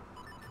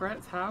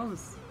 Brett's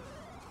house.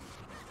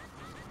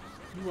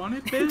 You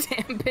wanted this?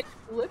 Damn bitch,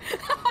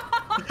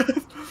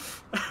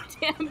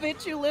 damn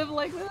bitch, you live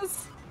like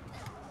this?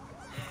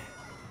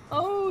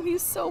 Oh,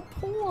 he's so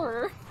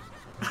poor.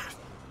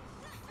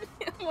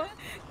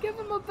 Give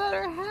him a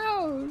better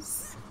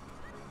house.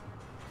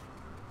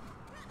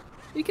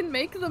 You can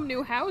make them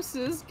new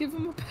houses. Give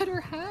them a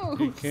better house.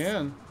 You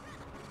can.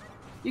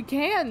 You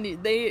can.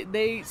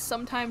 They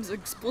sometimes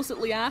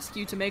explicitly ask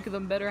you to make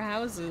them better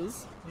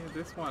houses. Yeah,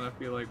 this one I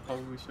feel like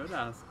probably should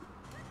ask.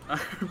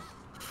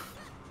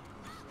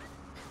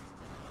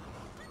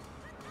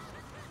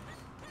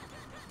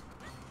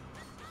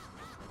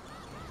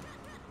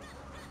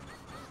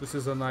 This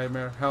is a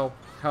nightmare. Help.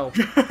 Help.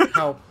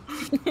 Help.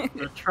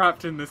 We're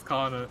trapped in this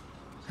corner.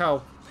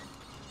 Help.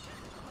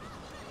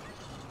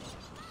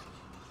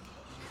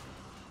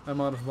 I'm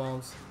out of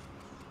bombs.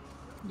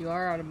 You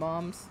are out of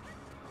bombs.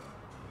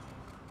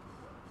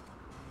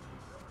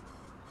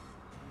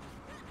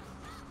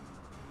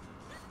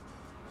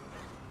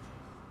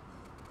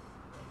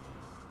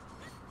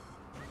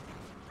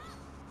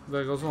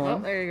 There goes Oh,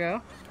 one. there you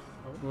go.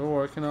 We're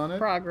working on it.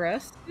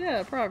 Progress.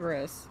 Yeah,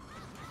 progress.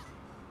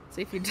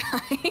 See if you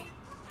die.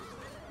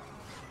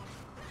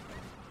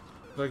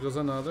 There goes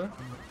another.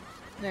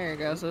 There you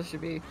go, so it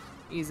should be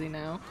easy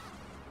now.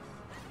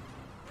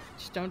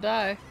 Just don't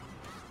die.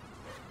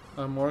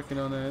 I'm working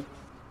on it.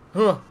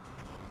 Huh.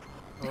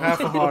 Half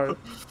a heart.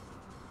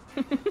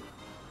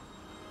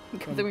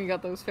 Good thing we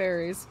got those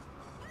fairies.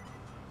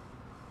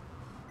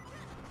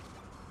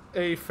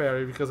 A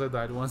fairy because I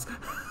died once.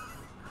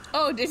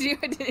 Oh, did you?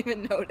 I didn't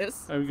even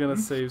notice. I'm gonna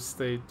save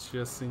state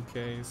just in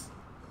case.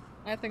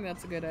 I think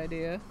that's a good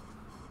idea.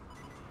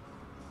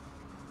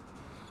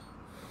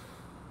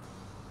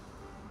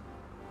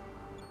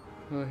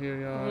 Oh, here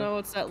you Oh are. no,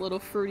 it's that little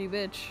fruity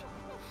bitch.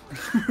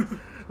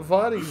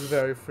 Vadi's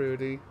very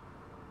fruity.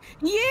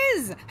 He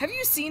is! Have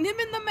you seen him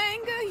in the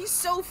manga? He's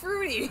so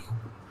fruity.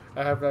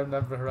 I've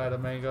never read a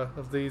manga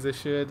of these. I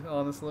should,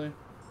 honestly.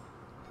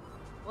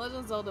 Legend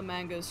of Zelda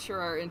mangas sure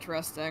are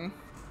interesting.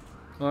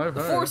 Oh, I've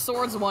The heard. Four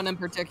Swords one in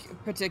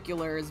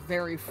particular is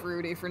very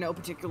fruity for no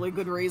particularly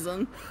good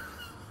reason.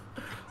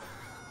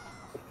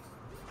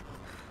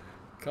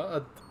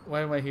 God,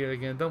 why am I here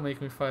again? Don't make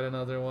me fight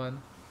another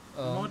one.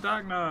 More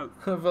dark notes.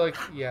 But like,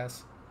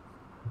 yes.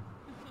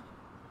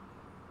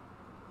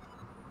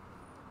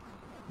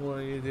 What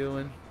are you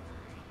doing?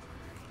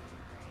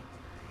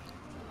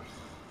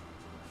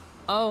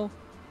 Oh.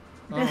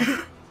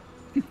 Oh.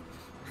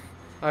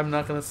 I'm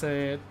not gonna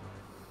say it.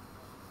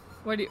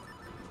 What do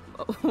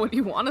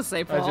you want to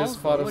say, Paul? I just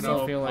thought of What do you-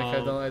 something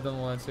like Paul. I don't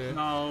want to.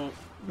 No.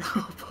 No,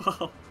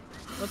 Paul.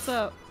 What's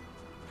up?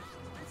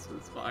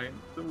 It's fine.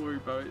 Don't worry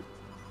about it.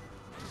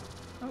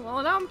 Oh,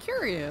 well, now I'm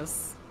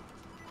curious.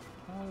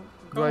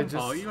 Go I on,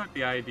 Paul. just- You got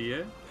the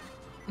idea.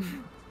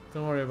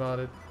 Don't worry about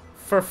it.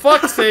 For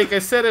fuck's sake, I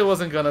said I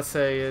wasn't gonna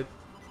say it.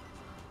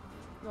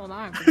 Well, now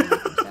I'm forgetting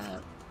the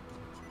chat.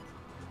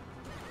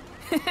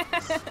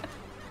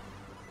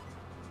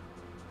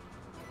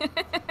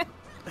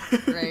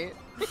 Great.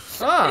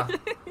 Ah!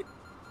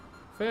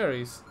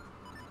 Fairies.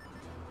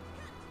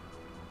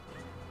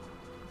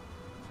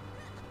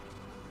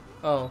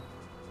 Oh,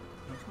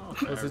 That's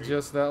not was it fairy.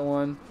 just that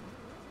one?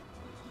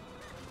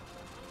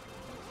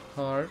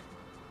 Heart?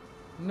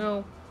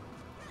 No.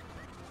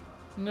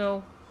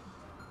 No.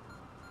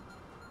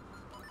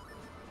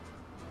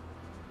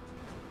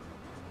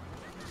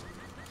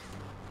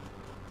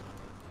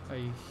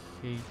 I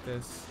hate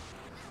this.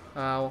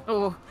 Ow.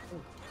 Oh.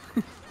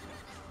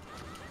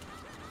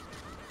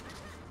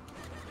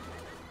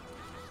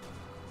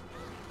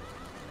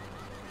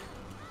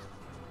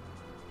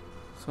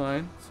 It's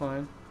fine, it's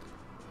fine.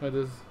 Why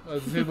does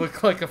it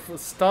look like a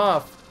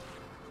stop?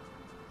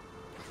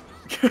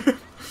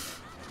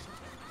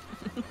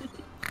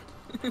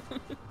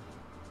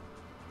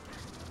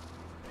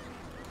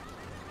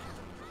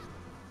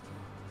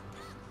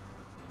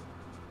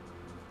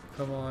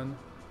 Come on.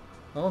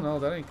 Oh no,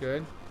 that ain't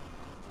good.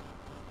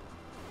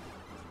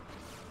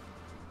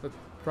 That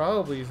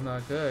probably is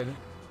not good.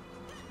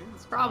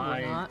 It's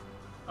Probably fine. not.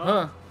 Oh,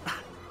 Huh.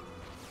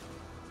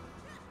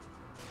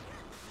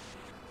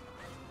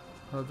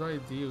 How do I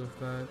deal with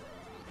that?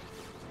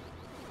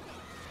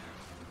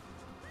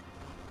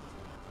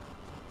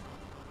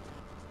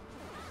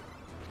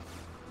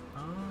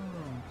 Oh.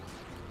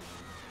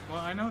 Well,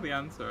 I know the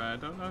answer. I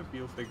don't know if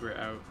you'll figure it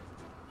out.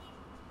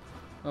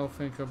 I'll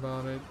think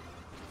about it.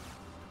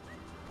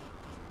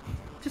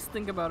 Just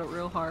think about it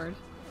real hard.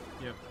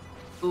 Yep.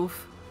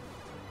 Oof.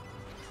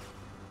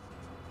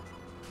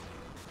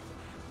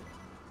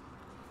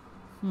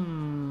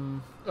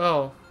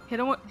 Oh. Hit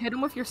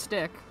him with your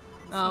stick.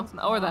 Oh,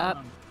 or that.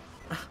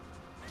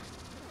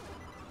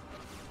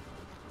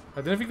 I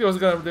didn't think they were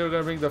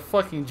gonna bring the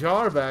fucking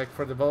jar back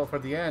for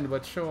the end,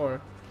 but sure.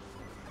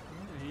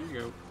 Yeah, here you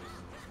go.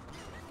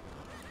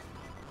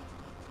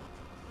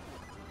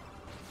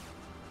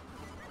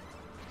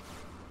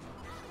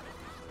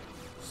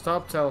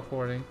 Stop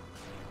teleporting.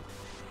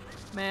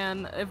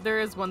 Man, if there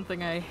is one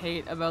thing I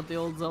hate about the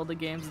old Zelda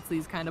games, it's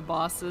these kind of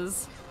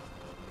bosses.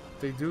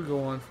 They do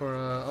go on for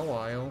a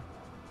while.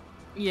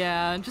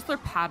 Yeah, and just their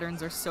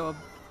patterns are so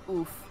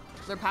oof.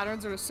 Their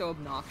patterns are so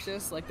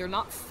obnoxious. Like, they're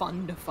not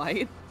fun to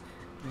fight.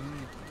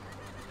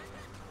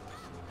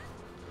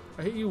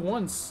 I hit you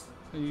once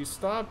and you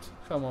stopped?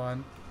 Come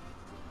on.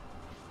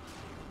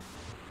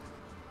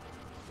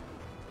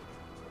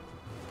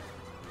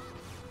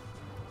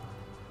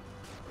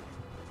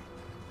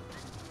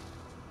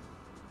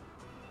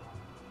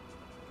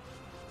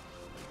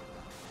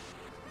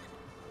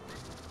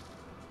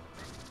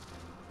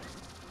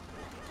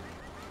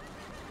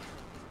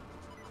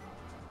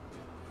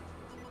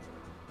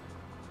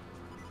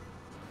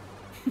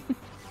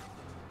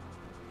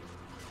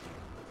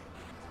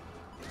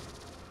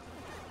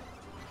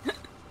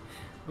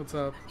 What's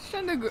up?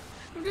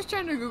 I'm just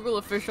trying to Google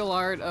official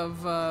art of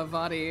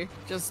Vati,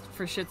 just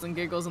for shits and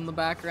giggles in the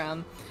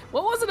background.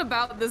 What was it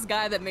about this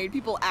guy that made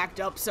people act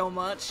up so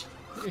much?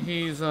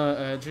 He's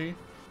edgy.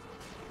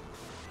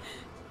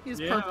 He's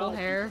purple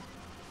hair.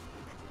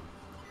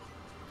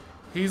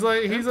 He's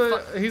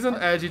an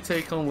edgy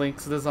take on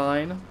Link's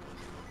design.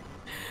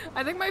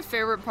 I think my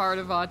favorite part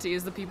of Vati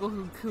is the people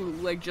who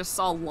like just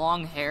saw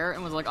long hair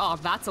and was like, oh,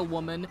 that's a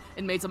woman,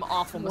 and made some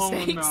awful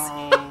mistakes.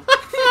 Oh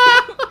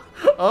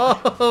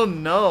no. Oh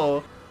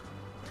no.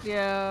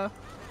 Yeah.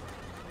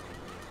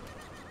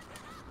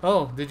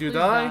 Oh, did you Please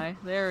die?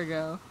 There we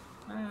go.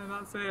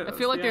 That's it. I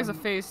feel like there's a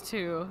phase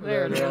 2.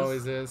 There it is. There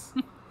always is.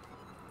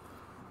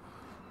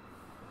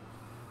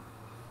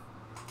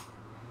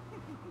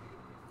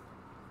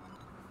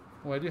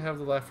 Why do you have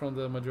the laugh from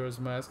the Majora's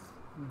Mask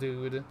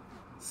dude?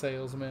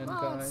 Salesman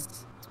Well, guy.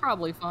 it's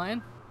probably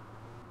fine.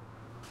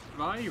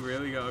 Why you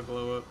really gotta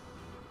glow up?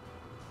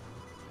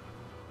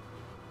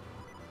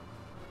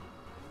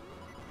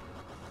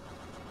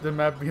 The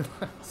map be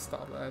like,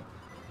 stop that.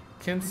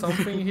 Can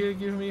something here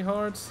give me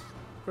hearts,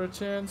 per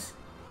chance?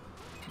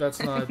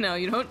 That's not. No,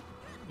 you don't.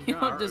 You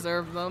got don't art.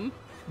 deserve them.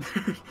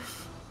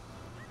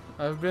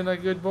 I've been a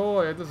good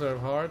boy. I deserve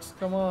hearts.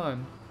 Come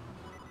on.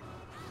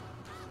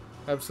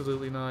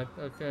 Absolutely not.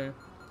 Okay.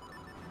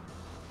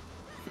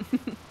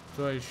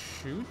 Do I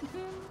shoot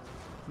him?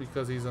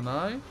 Because he's an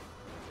eye?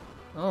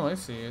 Oh, I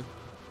see it.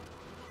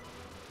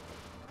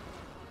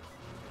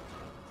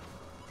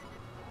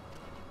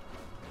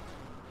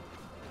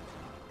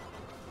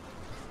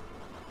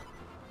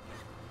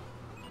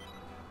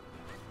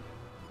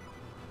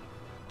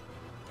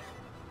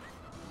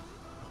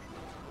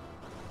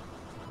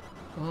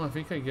 Oh, I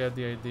think I get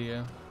the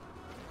idea.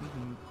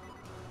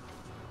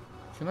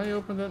 Can I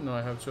open that? No,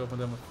 I have to open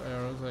them with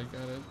arrows. I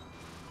get it.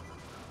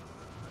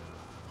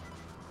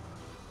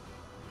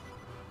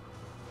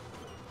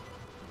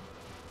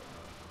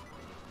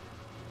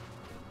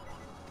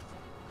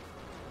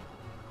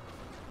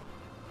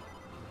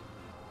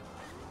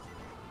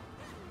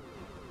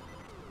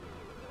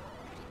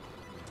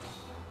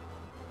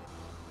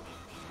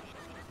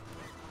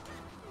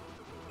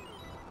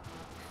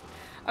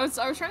 I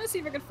was trying to see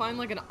if I could find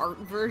like an art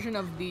version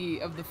of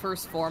the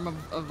first form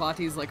of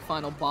Vati's like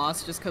final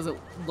boss, just because it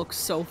looks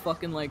so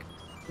fucking like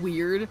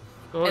weird.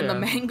 Oh, and yeah. the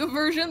manga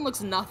version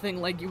looks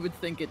nothing like you would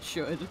think it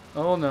should.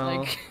 Oh no.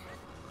 Like,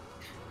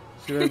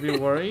 Should I be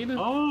worried?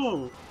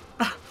 Oh!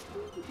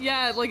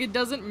 yeah, like it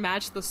doesn't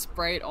match the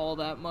sprite all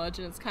that much,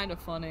 and it's kind of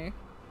funny.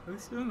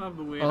 This doesn't have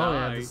the weird Oh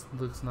eye. yeah, this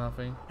looks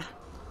nothing.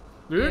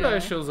 Weird Yeah. Eye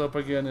shows up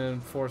again in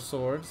Four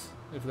Swords,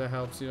 if that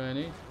helps you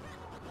any.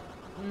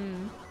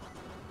 Mm.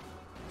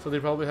 So they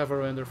probably have a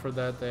render for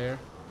that there.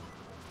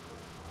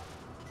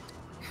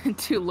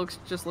 Dude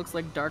just looks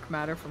like dark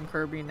matter from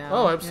Kirby now.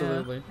 Oh, Yeah.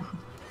 absolutely.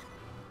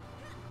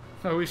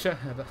 I wish I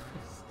had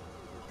eyes.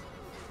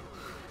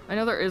 I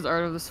know there is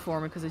art of this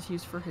form because it's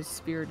used for his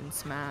spirit in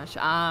Smash.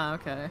 Ah,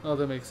 okay. Oh,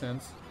 that makes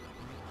sense.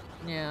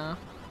 Yeah.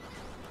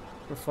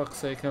 For fuck's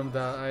sake, I'm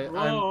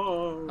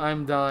Whoa!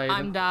 I'm died.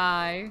 I'm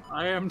die.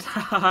 I am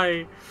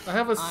die. I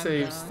have a I'm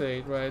save died.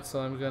 state, right? So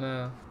I'm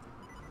gonna.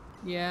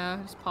 Yeah,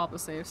 just pop a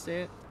save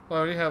state. Well,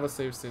 I already have a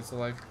save state, so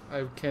like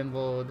I can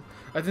load.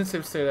 I didn't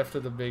save state after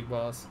the big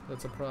boss.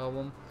 That's a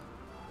problem.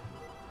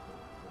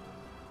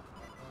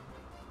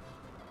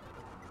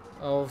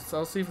 I'll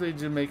see if they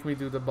do make me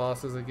do the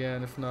bosses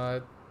again. If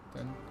not,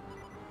 then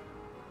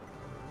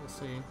we'll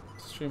see.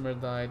 Streamer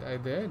died. I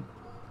did.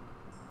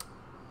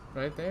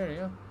 Right there,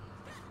 yeah.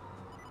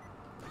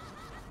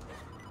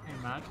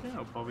 Imagine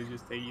I'll probably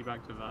just take you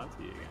back to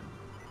Vati again.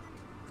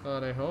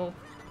 God, I hope.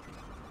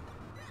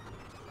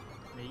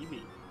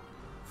 Maybe.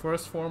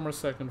 First form or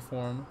second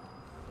form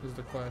is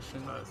the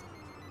question. First.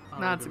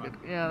 That's a good.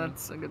 Yeah,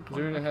 that's a good Do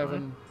point. you really have actually.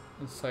 an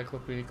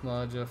encyclopedic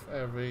knowledge of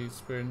every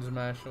Spirit in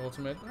Smash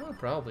Ultimate? Oh,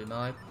 probably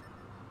not.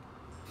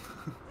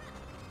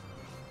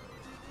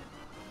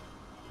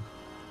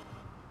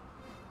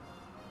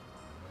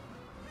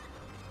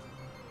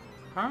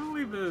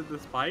 Apparently the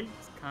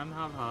spikes can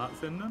have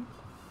hearts in them.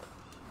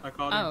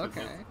 According Oh, to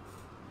okay. this.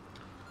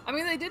 I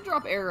mean, they did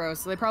drop arrows,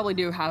 so they probably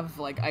do have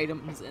like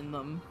items in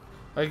them.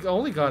 I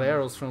only got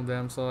arrows from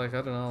them, so like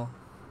I don't know.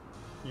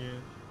 Yeah.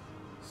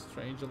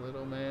 Strange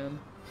little man.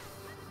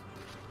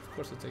 Of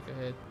course I take a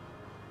hit.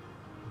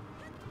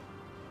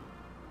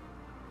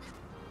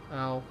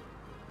 Ow.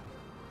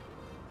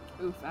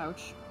 Oof,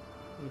 ouch.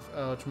 Oof,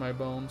 ouch, my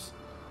bones.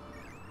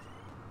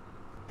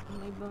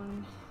 My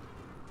bone.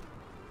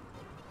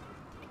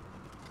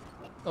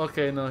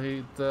 Okay, no,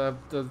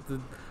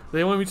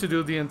 they want me to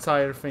do the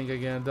entire thing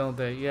again, don't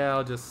they? Yeah,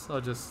 I'll just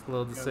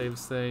load the save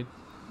state.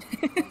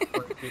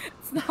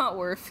 It's not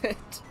worth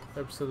it.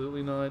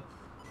 Absolutely not.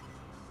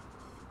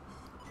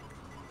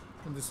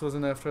 And this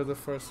wasn't after the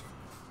first.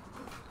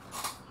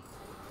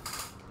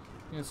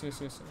 Yes.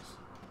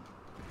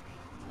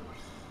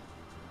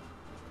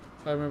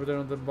 I remember there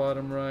on the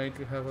bottom right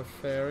we have a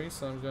fairy,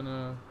 so I'm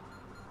gonna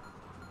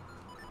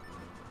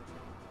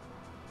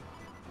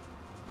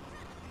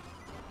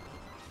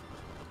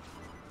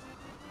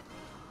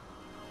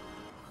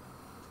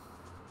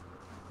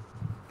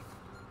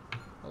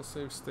I'll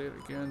save state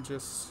again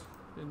just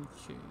in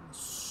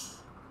case.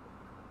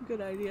 Good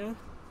idea.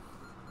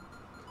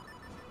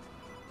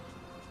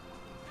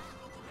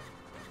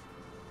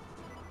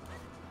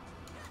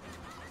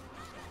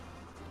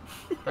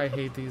 I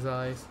hate these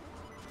eyes.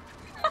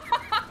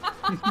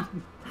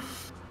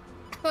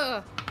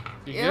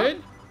 You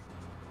good?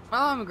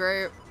 Oh, I'm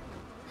great.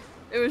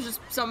 It was just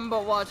something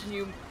about watching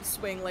you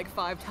swing like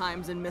 5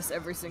 times and miss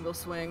every single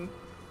swing.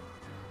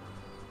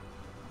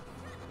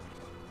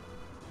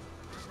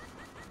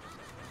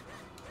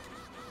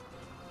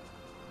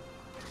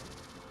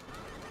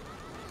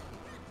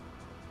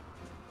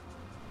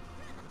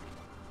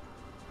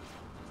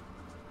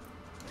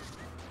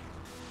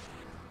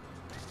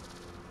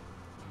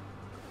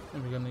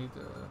 And we're gonna need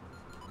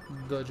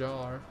the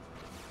jar.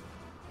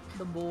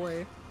 The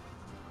boy.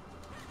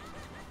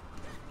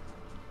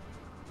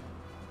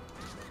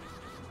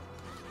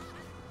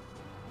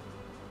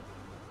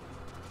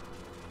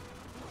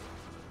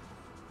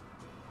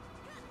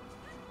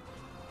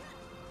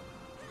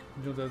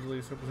 You know, that at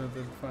least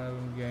represented final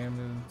game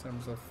in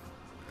terms of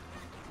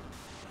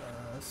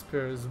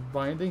Spear's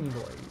binding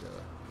blade.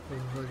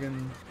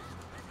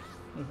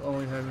 With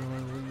only having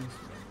one release.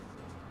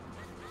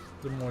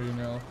 The more you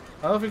know.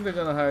 I don't think they're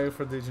gonna hire you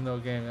for digital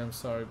game. I'm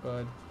sorry,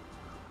 bud.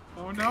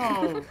 Oh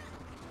no!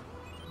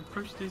 He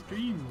crushed his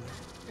dreams.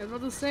 I was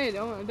about to say,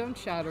 don't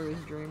shatter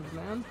his dreams,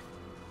 man.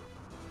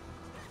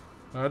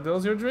 Are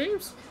those your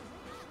dreams?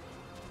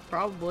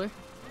 Probably.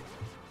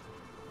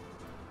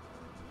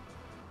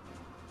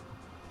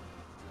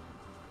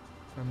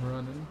 I'm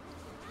running.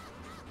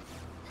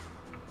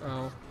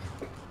 Oh.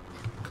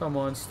 Come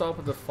on, stop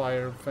with the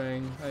fire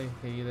thing. I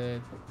hate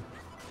it.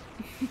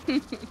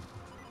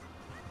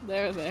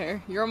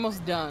 There. You're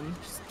almost done.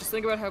 Just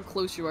think about how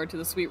close you are to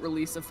the sweet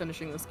release of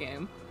finishing this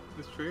game.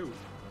 It's true.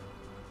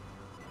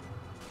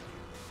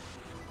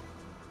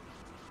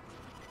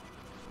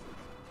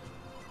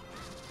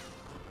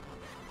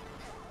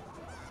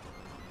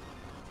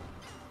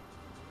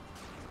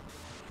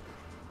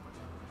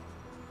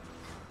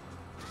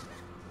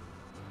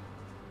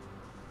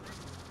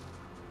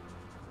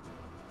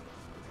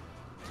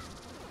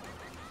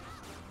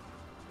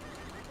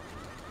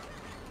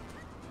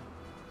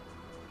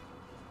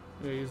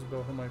 Yeah, I used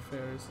both of my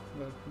fares,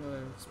 but not I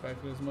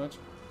expected as much.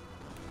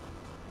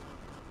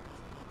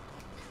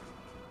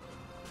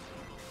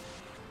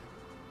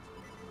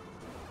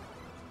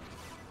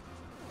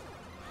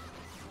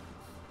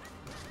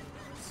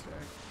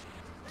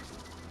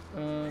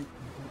 Oh,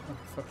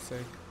 fuck's sake.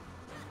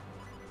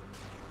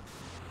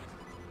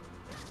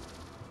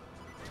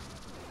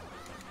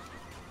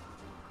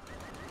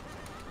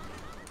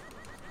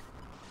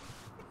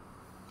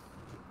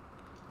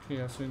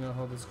 Yeah, so you know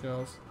how this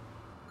goes.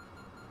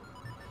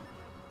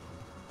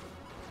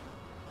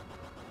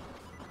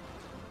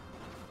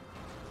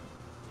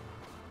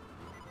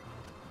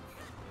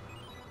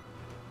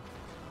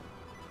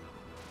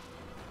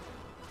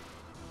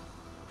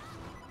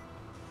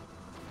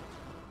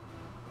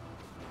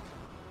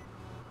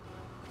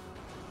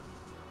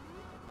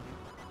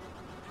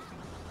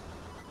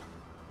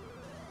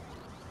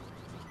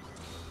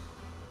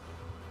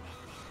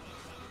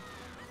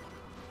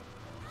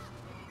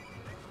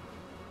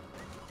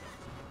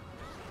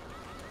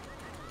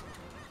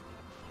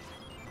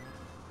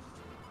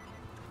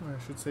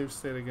 I should save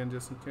state again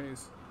just in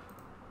case.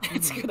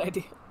 It's a good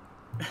idea.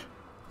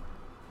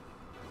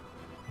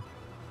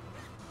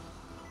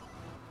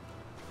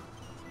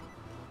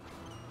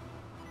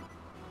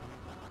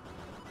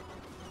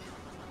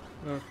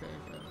 Okay,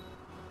 got it.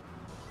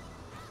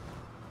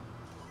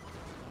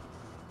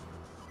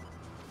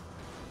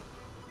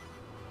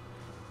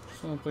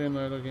 Just wanna play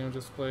another game,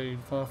 just played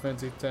Final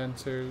Fantasy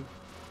X too.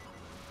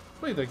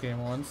 Played that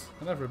game once.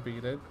 I never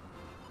beat it.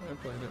 I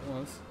played it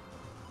once.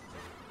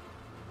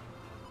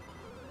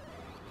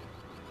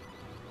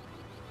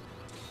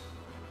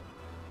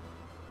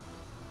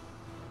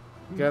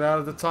 Get out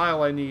of the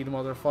tile I need,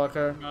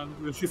 motherfucker. Man,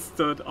 he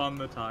stood on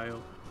the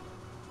tile.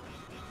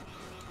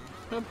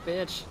 Oh,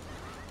 bitch.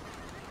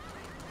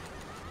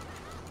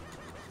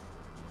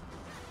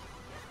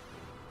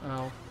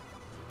 Ow.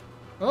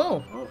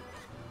 Oh! Oh,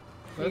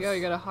 There you go,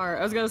 you got a heart.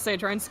 I was gonna say,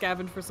 try and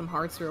scavenge for some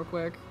hearts real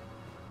quick.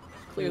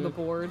 Clear the Good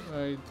board.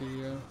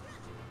 idea.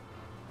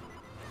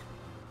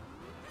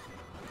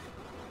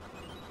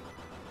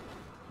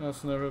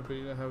 That's never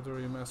beat. I have the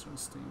remaster on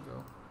Steam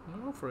though. I'll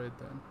go for it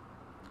then.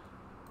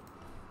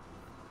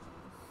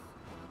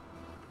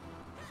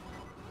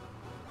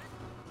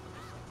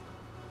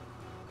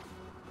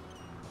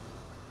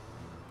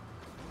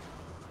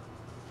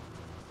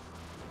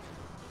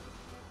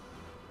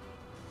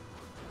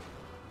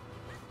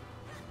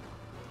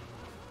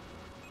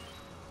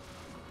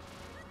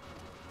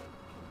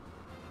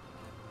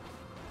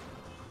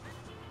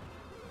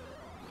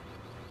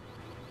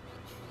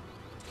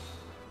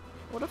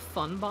 What a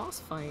fun boss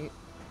fight.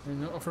 I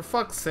know, oh, for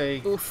fuck's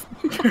sake. Oof.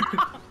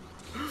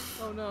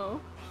 Oh no.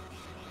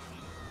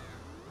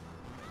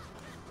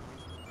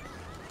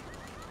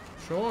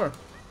 Sure.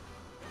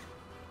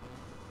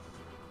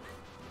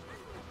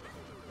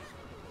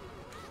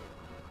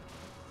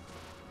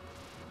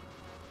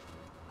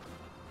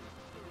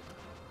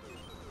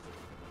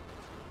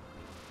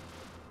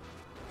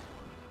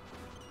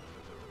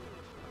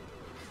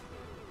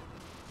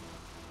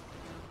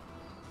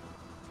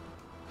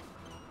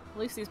 At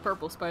least these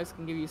purple spikes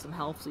can give you some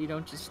health so you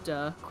don't just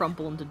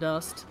crumple into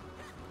dust.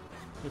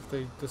 If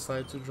they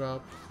decide to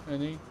drop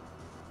any.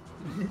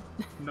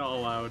 Not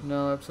allowed.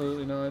 No,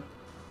 absolutely not.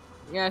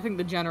 Yeah, I think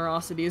the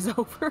generosity is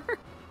over.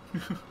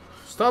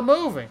 Stop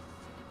moving!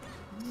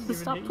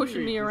 Stop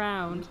pushing me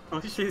around.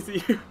 Pushes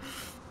you. And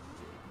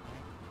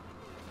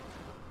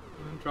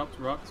then drops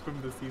rocks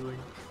from the ceiling.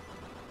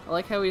 I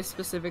like how he's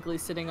specifically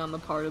sitting on the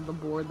part of the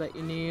board that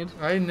you need.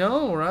 I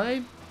know,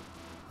 right?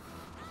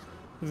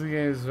 This game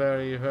is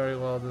very, very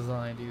well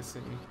designed, you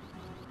see.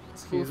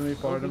 Excuse me,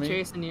 pardon me.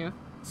 Chasing you.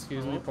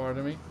 Excuse me,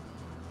 pardon me.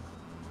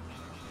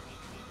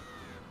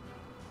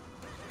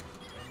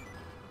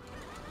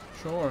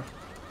 Sure.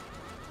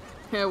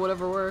 Yeah,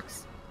 whatever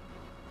works.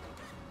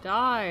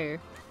 Die.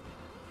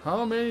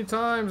 How many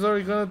times are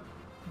we gonna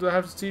do I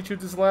have to teach you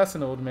this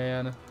lesson, old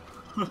man?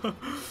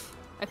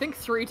 I think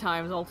 3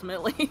 times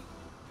ultimately.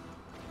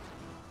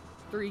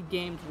 3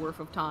 games worth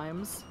of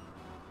times.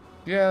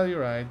 Yeah, you're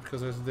right,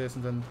 because there's this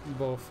and then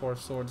both 4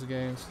 swords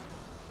games.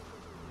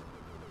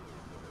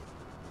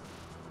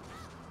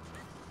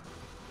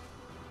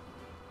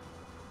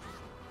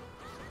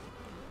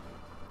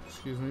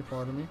 Excuse me,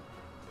 pardon me.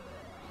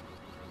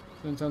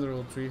 Nintendo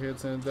rolled 3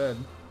 hits and dead.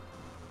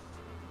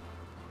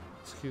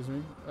 Excuse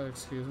me,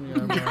 excuse me,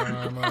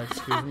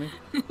 excuse me.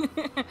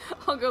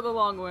 I'll go the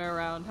long way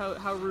around.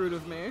 How rude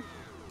of me.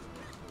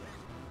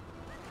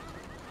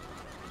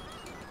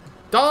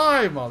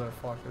 Die,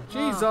 motherfucker!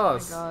 Jesus! Oh my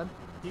god.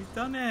 He's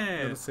done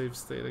Gotta it! save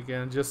state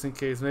again, just in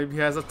case. Maybe he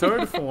has a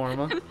third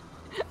form.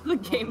 The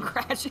game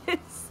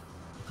crashes.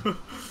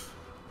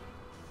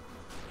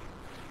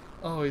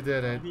 Oh, he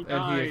did it. He And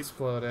died. he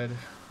exploded.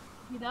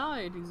 He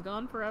died. He's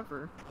gone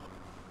forever.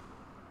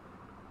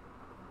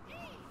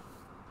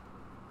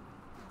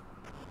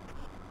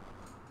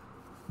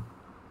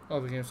 Oh,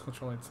 the game's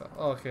controlling itself.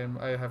 Oh, okay,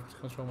 I have to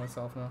control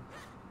myself now.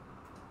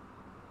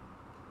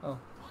 Oh.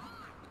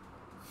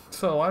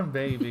 So, I'm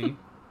baby.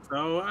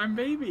 So, I'm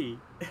baby.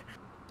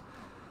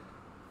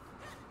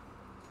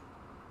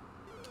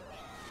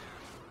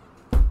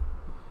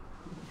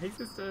 Hey,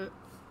 sister.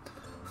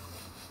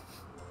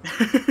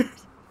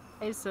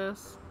 Hey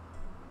sis.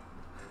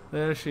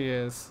 There she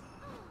is.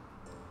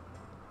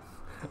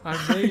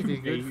 I'm baby,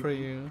 good for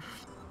you.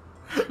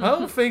 I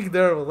don't think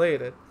they're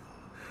related.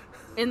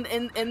 In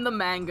the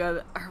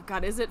manga, oh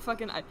god, is it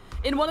fucking?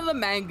 In one of the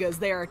mangas,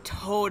 they are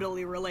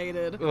totally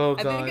related. Oh,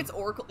 I God. think it's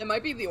Oracle. It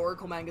might be the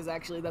Oracle mangas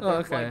actually that Oh, they're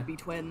okay. like be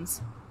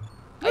twins.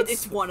 That's-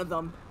 It's one of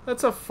them.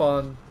 That's a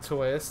fun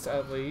twist,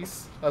 at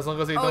least. As long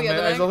as they Oh, don't, yeah,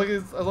 the as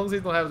long as they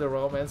don't have the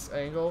romance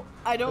angle.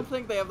 I don't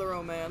think they have the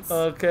romance.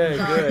 Okay,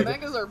 Sorry, good.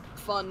 mangas are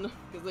fun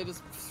because they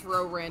just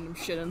throw random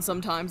shit in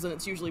sometimes, and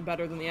it's usually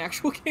better than the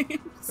actual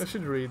games. I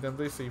should read them.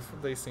 They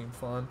seem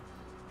fun.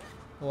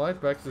 Alright,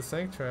 back to the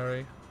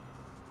sanctuary.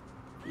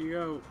 Here you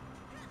go.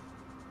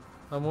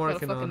 I'm Got a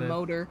working on fucking it.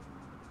 motor.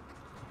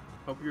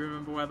 Hope you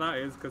remember where that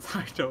is, because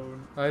I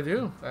don't. I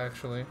do,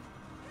 actually.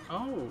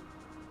 Oh.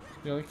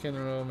 The only kin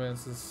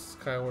romance is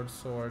Skyward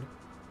Sword.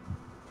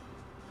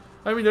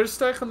 I mean, there's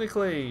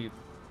technically...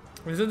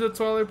 Isn't the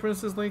Twilight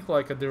Princess Link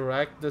like a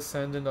direct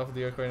descendant of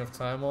the Ocarina of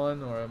Time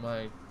one? Or am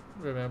I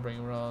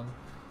remembering wrong?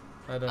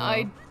 I don't know.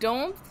 I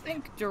don't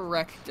think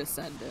direct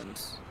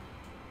descendant.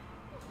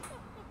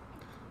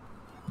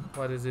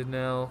 What is it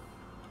now?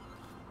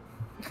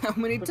 How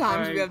many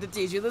times do we I- have to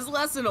teach you this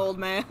lesson, old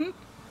man?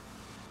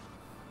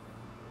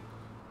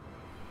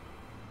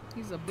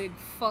 He's a big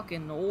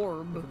fucking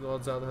orb.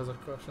 God, Zelda has a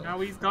crush on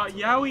Now he's got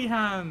Yowie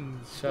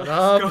hands. Shut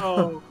Let's up.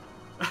 Go.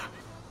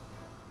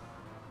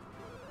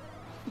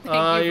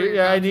 Thank you for your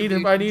Yeah, I need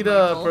contributions, a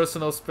Michael.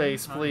 personal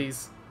space,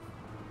 please.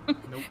 Nope.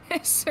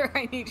 Sir,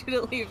 I need you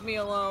to leave me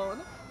alone.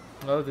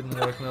 No, it didn't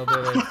work now,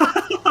 did it?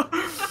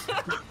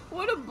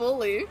 What a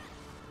bully.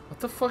 What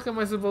the fuck am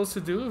I supposed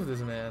to do with this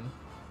man?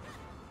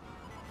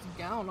 He's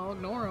down, I'll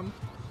ignore him.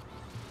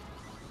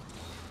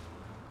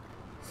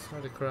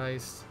 Swear to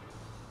Christ.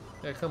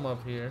 Yeah, come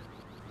up here.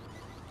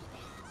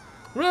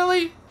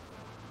 Really?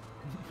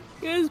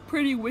 He has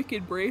pretty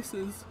wicked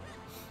braces.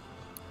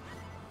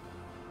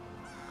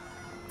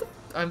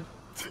 I'm...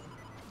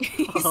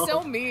 He's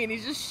so mean,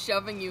 he's just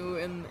shoving you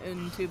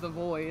into the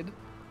void.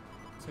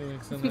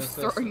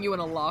 Throwing you in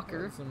a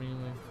locker. That's mean,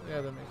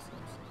 yeah, that makes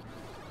sense.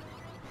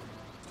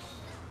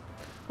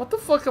 What the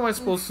fuck am I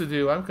supposed to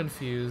do? I'm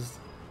confused.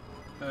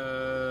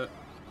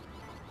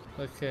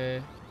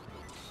 Okay.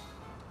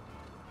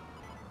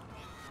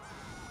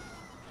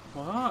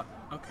 What?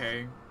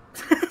 Okay.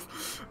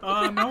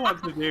 I know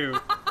what to do.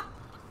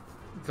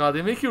 God,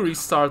 they make you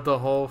restart the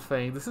whole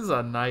thing. This is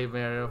a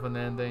nightmare of an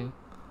ending.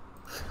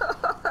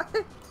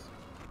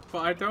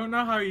 But I don't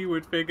know how you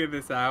would figure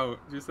this out,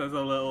 just as a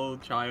little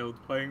child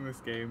playing this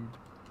game.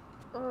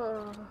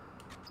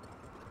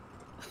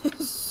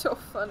 It's so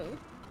funny.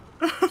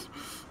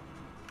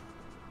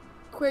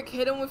 Quick,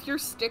 hit him with your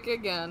stick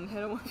again.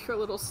 Hit him with your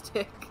little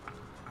stick.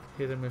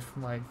 Hit him with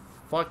my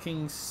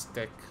fucking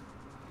stick.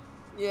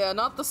 Yeah,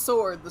 not the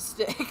sword, the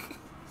stick.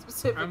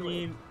 Specifically. I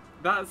mean,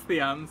 that's the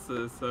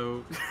answer,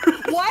 so...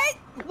 What?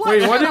 What?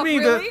 Wait, what do you mean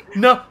Really?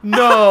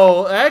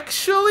 No,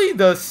 actually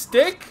the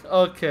stick?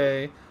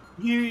 Okay.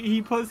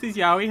 He puts his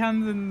yaoi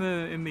hands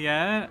in the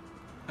air,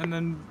 and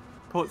then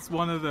puts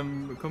one of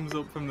them, comes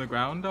up from the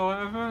ground or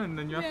whatever, and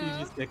then you have to use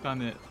your stick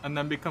on it, and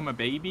then become a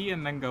baby,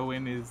 and then go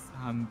in his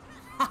hand.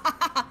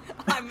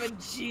 I'm a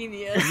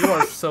genius. You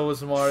are so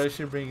smart. I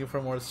should bring you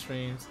for more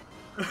streams.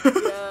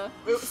 Yeah.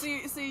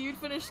 See, you'd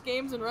finish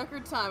games in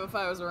record time if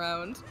I was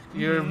around.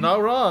 You're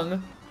not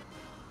wrong.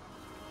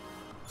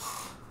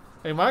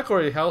 Hey, Mike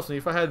already helps me.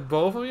 If I had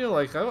both of you,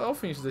 like, I'll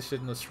finish this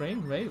shit in the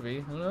stream, maybe.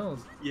 Who knows?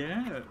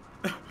 Yeah.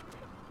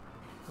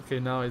 Okay,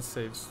 now it's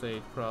save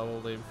state,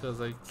 probably, because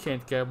I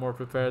can't get more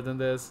prepared than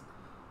this.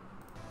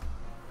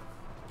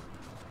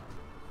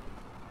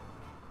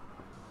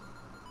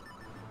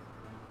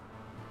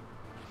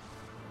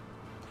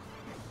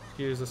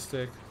 Here's a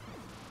stick.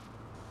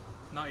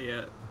 Not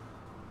yet.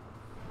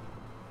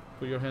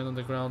 Put your hand on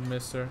the ground,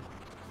 mister.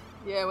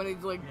 Yeah, when he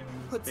like Yeah,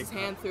 puts his stick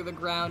hand through the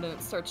ground and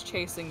it starts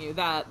chasing you.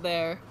 That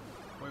there.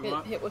 Wait,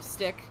 what? Hit with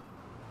stick.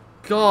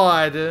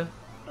 God!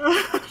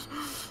 Oh,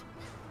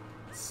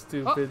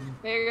 Stupid.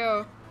 there you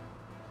go.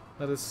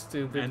 That is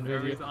stupid Enter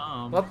his video.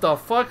 arm. What the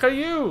fuck are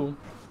you?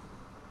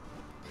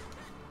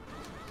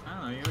 I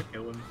don't know, you would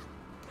kill him.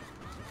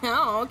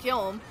 Oh,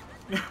 kill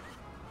him.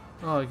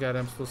 Oh god,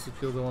 I'm supposed to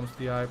kill the one with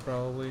the eye,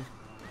 probably.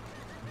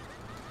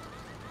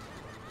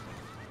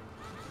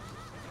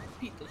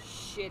 Beat the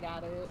shit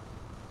out of it.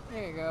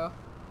 There you go.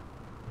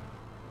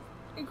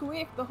 Hey,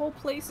 quick, the whole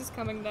place is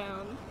coming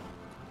down.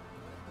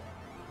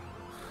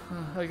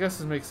 I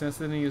guess it makes sense.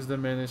 They didn't use the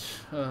Minish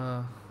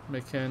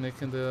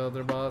mechanic in the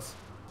other boss.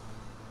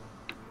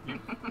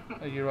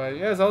 You're right.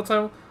 Yeah, Zelda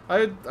time.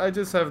 I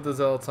just have the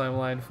Zelda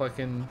timeline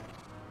fucking.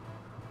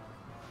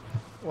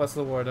 What's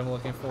the word I'm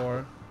looking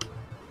for?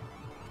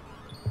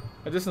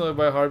 I just know it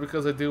by heart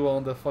because I do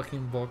own the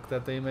fucking book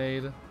that they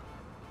made.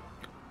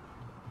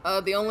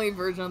 The only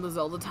version of the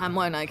Zelda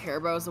timeline I care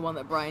about is the one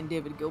that Brian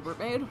David Gilbert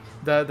made.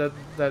 That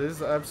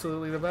is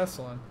absolutely the best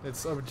one.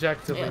 It's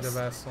objectively Yes. the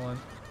best one.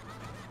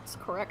 It's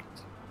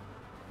correct.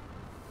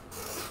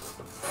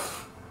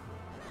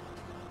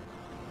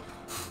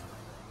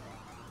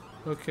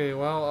 Okay,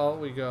 well, out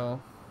we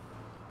go.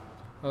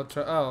 I'll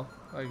try. Oh,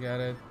 I get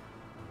it.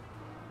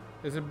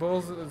 Is it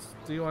both?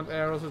 Do you want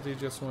arrows or do you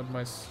just want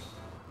my?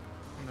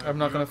 No, I'm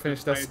not you gonna have to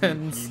finish that hide his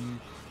sentence.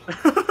 beam.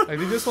 Like,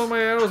 do you just want my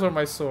arrows or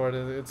my sword?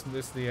 It's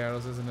the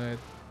arrows, isn't it?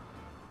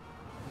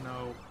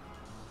 No.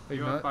 Like,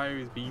 You want to not? fire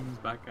his beams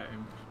back at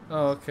him.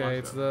 Oh, okay. Watch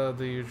It's it.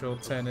 the usual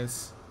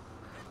tennis.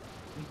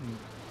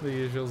 The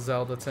usual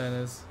Zelda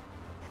tennis.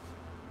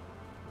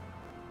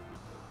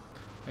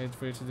 I need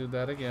for you to do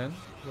that again,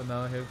 but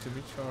now I have to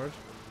be charged.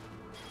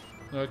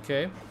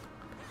 Okay.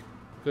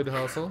 Good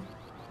hustle.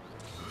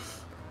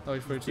 I'll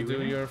wait for you to do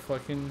Doing it? your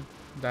fucking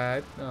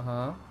that.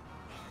 Uh-huh.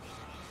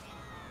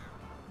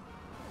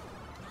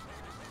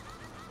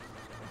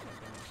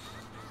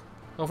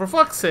 Oh, for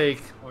fuck's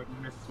sake! Oh, you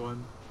missed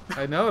one.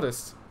 I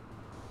noticed.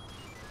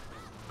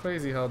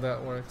 Crazy how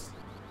that works.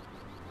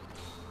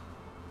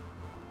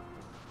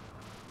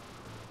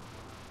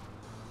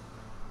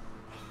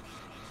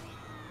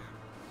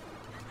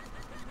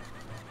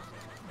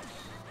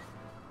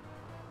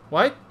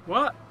 What?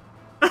 What?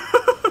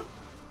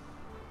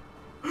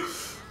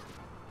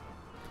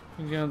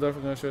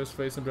 Ganondorf gonna show his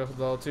face in Breath of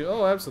the Wild too.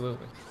 Oh,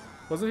 absolutely.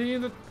 Wasn't he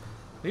in the?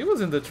 He was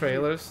in the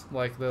trailers,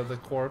 like the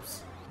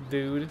corpse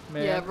dude,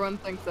 man. Yeah, everyone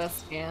thinks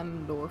that's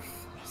Ganondorf,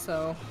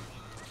 so.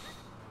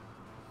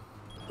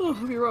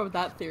 We wrote with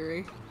that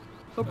theory.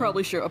 He'll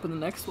probably show up in the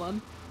next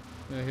one.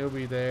 Yeah, he'll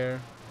be there.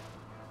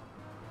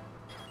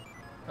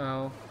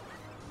 Oh.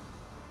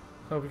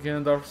 Hope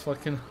Ganondorf's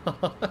fucking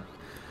hot.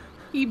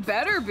 He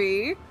better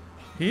be!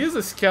 He is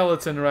a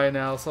skeleton right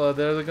now, so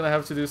they're gonna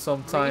have to do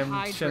some time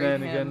Rehydrate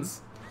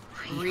shenanigans.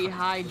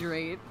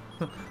 Rehydrate.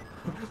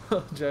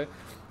 Okay.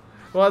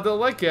 Well, I don't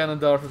like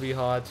Ganondorf to be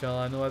hot,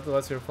 John.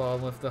 What's your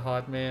problem with the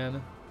hot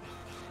man?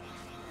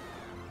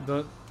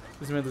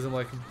 This man doesn't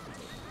like him.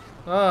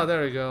 Ah,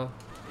 there we go.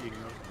 There you go.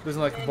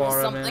 Doesn't like There's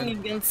Bara, something man.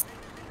 against.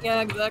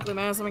 Yeah, exactly,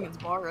 man. Something against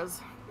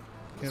Barras.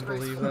 Can't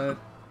believe that.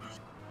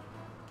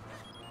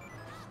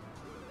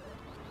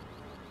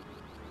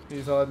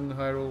 He's hot in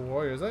Hyrule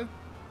Warriors. In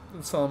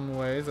some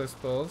ways, I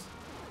suppose.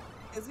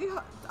 Is he?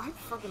 I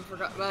fucking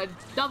forgot.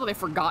 Not that I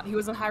forgot he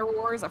was in Hyrule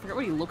Warriors. I forget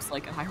what he looks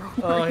like in Hyrule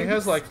Warriors. Oh, he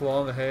has like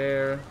long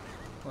hair,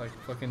 like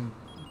fucking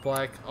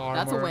black armor.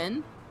 That's a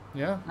win.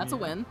 Yeah. That's a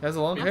win. He has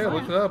a long That's hair. fine.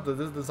 Look it up.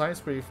 The design's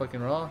pretty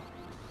fucking raw.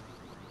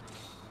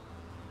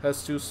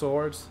 Has 2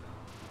 swords.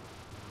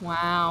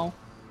 Wow.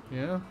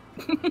 Yeah.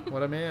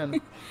 What a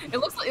man. It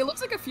looks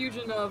like a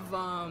fusion of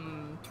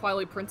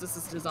Twilight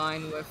Princess's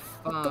design with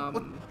I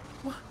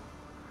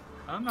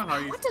don't know how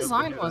you. what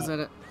design was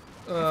it?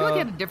 I feel like he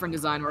had a different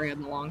design where he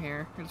had the long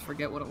hair. I just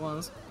forget what it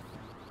was.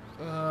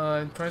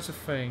 I'm trying to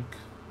think.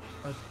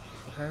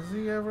 Has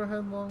he ever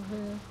had long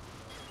hair?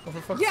 Oh,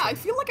 for fuck's Yeah, I sake.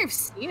 feel like I've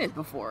seen it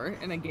before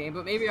in a game,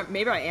 but maybe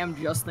I am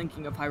just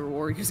thinking of Hyrule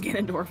Warriors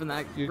Ganondorf in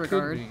that You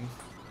regard. could be.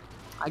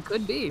 I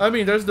could be. I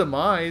mean, there's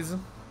Demise.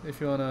 if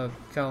you wanna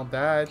count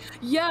that.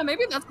 Yeah,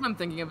 maybe that's what I'm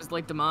thinking of, is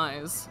like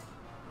Demise.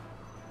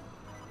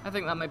 I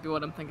think that might be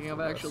what I'm thinking of,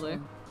 actually.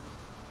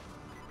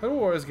 Hyrule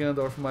Warriors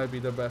Ganondorf might be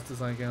the best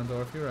design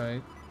Ganondorf, you're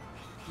right.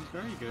 He's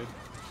very good.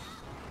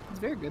 It's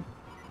very good.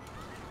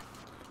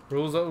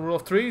 Rule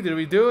of 3, did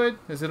we do it?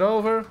 Is it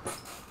over?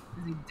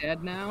 Is he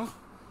dead now?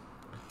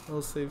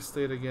 We'll save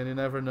state again, you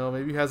never know.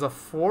 Maybe he has a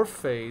 4th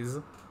phase.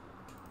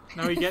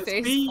 No, he gets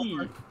Phase speed.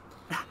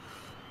 4.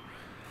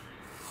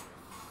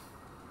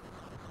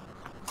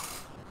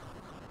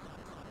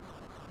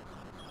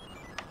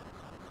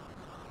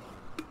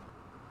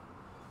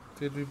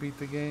 Did we beat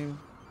the game?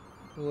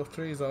 Rule of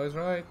 3 is always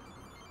right.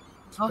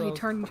 Oh, he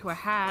turned into a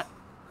hat.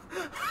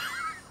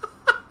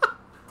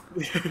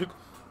 The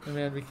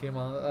man became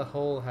a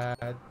whole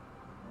hat.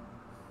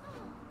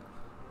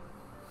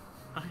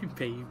 I'm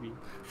baby.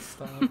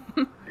 Stop.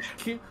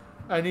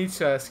 I need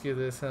to ask you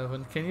this,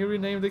 Heaven. Can you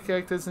rename the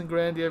characters in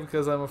Grandia?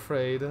 Because I'm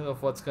afraid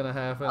of what's gonna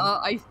happen.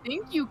 I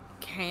think you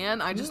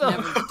can. I just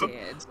never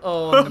did.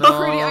 Oh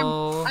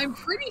no. I'm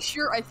pretty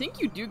sure. I think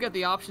you do get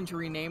the option to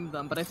rename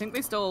them, but I think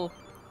they still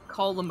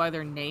call them by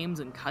their names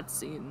in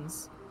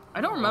cutscenes.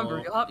 I don't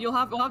remember. We'll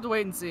have to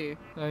wait and see.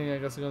 Oh yeah, I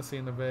guess we're gonna see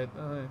in a bit.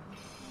 Oh,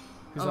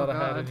 he's Oh, not a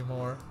hat God.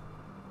 anymore.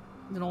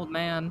 He's an old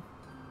man.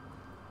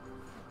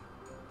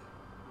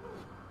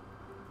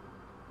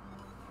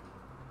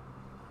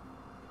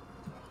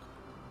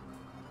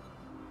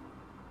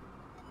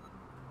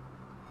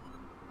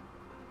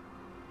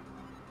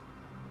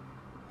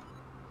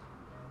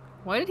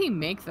 Why did he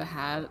make the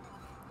hat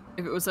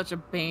if it was such a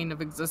bane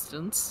of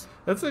existence?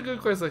 That's a good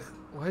question. Like,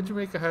 why'd you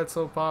make a hat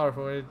so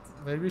powerful?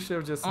 Maybe you should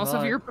have just Also,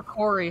 not. if you're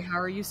Picori, how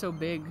are you so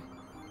big?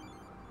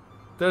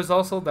 There's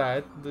also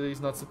that he's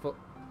not supposed.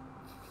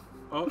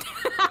 Oh.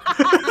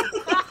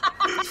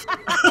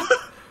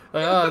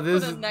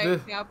 This Put a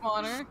nightcap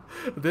on her.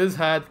 this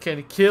hat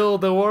can kill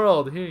the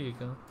world. Here you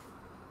go.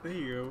 There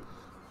you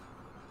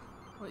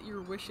Let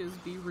your wishes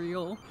be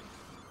real.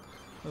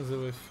 How's it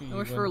with you? I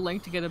wish for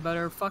Link to get a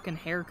better fucking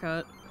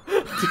haircut.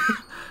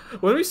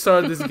 When we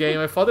started this game,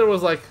 I thought there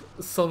was like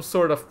some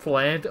sort of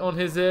plant on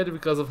his head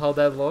because of how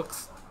that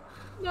looks.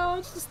 No,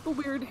 it's just the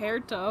weird hair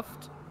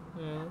tuft.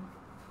 Yeah.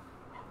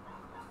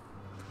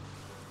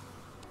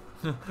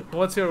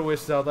 What's your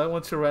wish, Zelda? I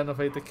want to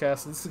renovate the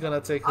castle. This is gonna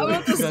take. I was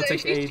about It's to gonna say,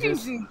 take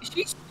ages.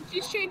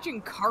 she's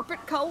changing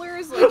carpet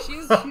colors. Like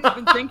she's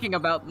been thinking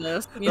about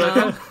this. You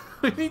know.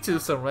 We need to do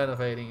some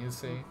renovating. You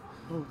see.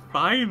 go.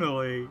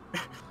 Finally.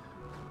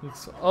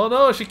 Oh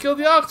no! She killed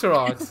the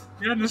Octoroks.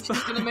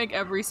 She's gonna make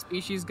every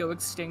species go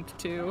extinct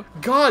too.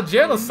 God,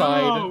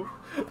 genocide. No.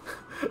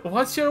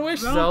 What's your wish,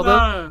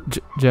 Zelda?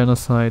 Zelda?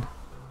 Genocide.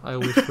 I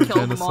wish for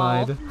Kill them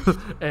all. genocide.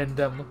 And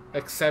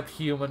except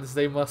humans,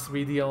 they must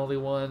be the only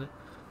one.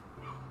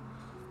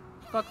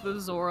 Fuck the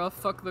Zora.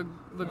 Fuck the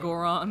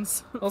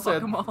Gorons. Also,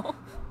 Fuck them all.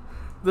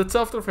 The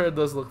tuft of hair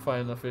does look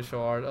fine in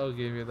official art. I'll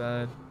give you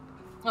that.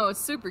 Oh,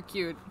 it's super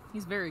cute.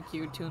 He's very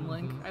cute, Toon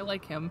Link. I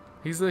like him.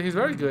 He's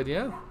very good,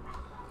 yeah.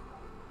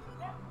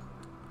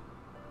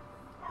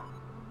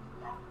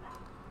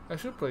 I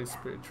should play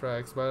Spirit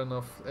Tracks, but I don't know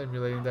if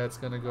emulating that's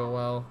gonna go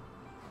well.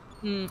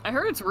 I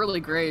heard it's really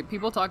great.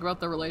 People talk about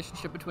the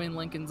relationship between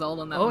Link and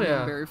Zelda, and that was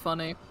very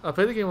funny. I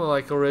played the game with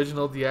like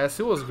original DS.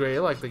 It was great. I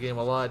liked the game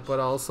a lot, but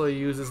also it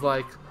uses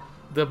like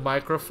the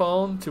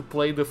microphone to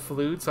play the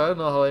flute. So I don't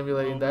know how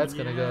emulating that's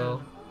gonna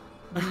go.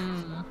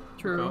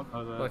 True.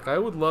 Like I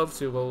would love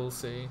to, but we'll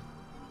see.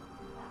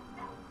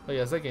 But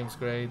yes, that game's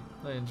great.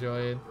 I enjoy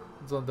it.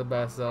 It's one of the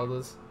best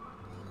Zeldas.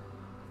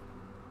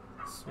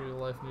 This real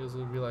life news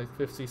would be like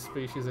 50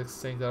 species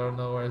extinct out of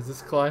nowhere. Is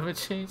this climate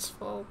change's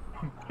fault?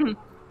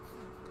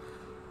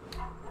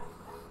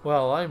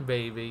 Well, I'm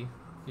baby.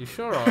 You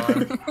sure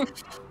are.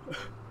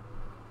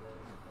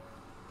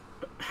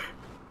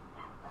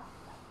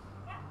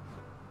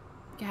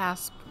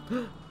 Gasp.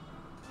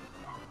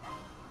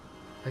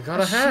 I got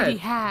a hat. Shitty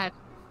hat.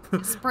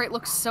 The sprite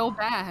looks so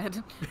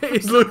bad for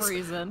It some looks.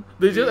 reason.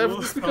 They just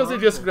it's because they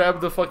just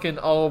grabbed the fucking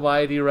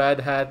almighty red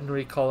hat and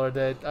recolored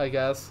it. I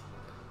guess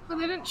But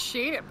they didn't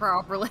shade it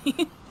properly.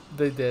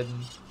 they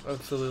didn't.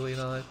 Absolutely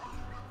not.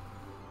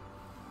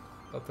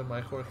 Got the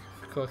mic work.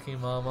 Cookie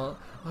Mama.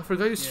 Oh, I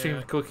forgot you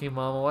streamed Cookie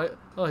Mama. Why?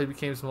 Oh, he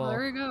became small.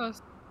 There he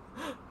goes.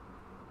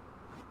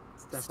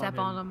 Step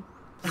on him.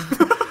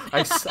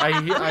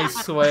 I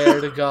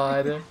swear to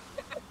God.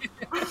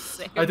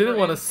 I didn't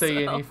want to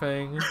say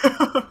anything.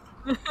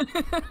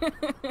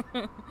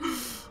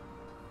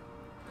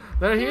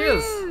 There he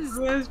is.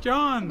 Where's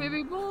John?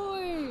 Baby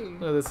boy.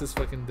 Oh, this is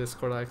fucking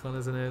Discord icon,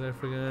 isn't it? I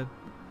forgot.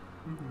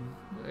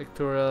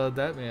 Victoria,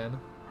 that man.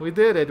 We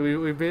did it.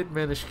 We beat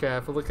Minish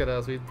Cap. Look at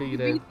us. We beat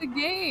We it. beat the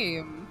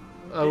game.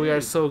 Oh, we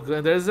are so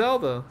good. There's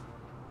Zelda.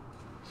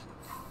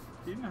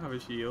 You didn't have a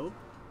shield.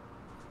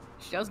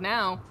 She does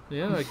now.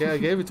 Yeah, I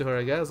gave it to her.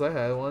 I guess I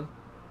had one.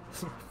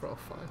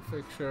 Profile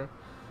picture.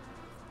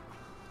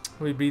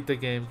 We beat the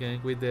game,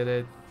 gang. We did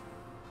it.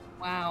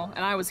 Wow.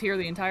 And I was here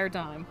the entire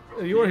time.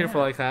 You were here for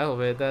like half of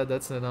it.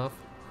 That's enough.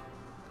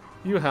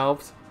 You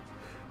helped.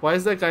 Why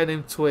is that guy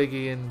named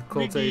Twiggy in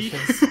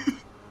quotations?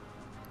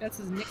 That's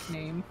his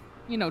nickname.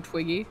 You know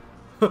Twiggy.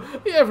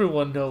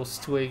 Everyone knows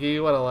Twiggy.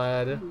 What a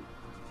lad.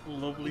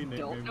 Lovely You nickname.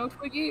 don't know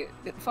Twiggy?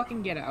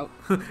 Fucking get out.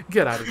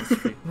 Get out of the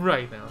street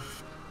right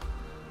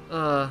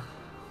now.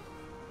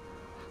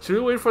 Should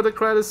we wait for the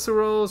credits to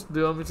roll? Do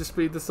you want me to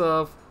speed this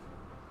up?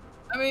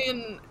 I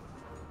mean,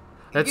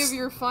 give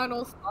your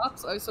final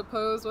thoughts, I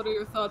suppose. What are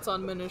your thoughts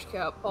on Minish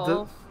Cap,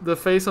 Paul? The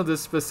face on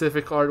this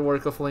specific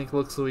artwork of Link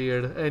looks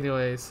weird.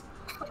 Anyways.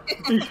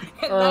 That's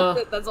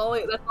it. That's all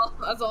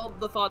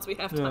the thoughts we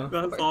have time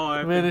for. That's all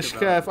I Minish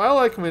Cap. I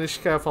like Minish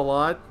Cap a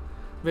lot.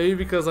 Maybe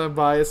because I'm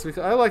biased.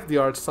 Because I like the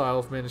art style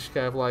of Minish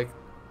Cap, like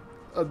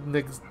an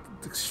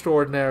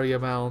extraordinary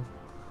amount.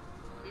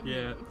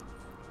 Yeah.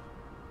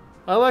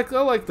 I like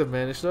the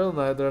Minish. They're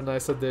a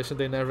nice addition.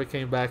 They never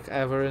came back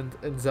ever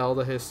in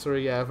Zelda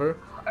history ever.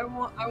 I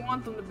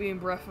want them to be in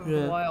Breath of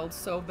the Wild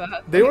so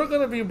bad. They were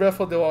gonna be in Breath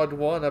of the Wild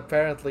 1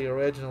 apparently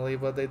originally,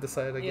 but they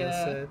decided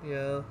against it.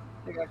 Yeah.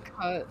 They got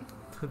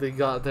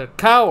cut. They're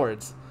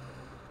cowards.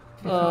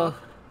 The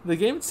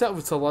game itself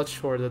is a lot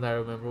shorter than I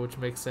remember, which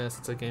makes sense.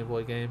 It's a Game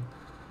Boy game.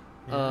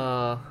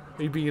 Yeah.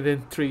 We beat it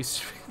in 3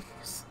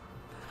 streams.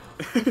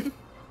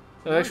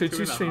 Actually,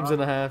 2 streams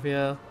and a half.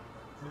 Yeah.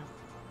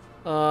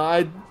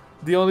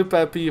 The only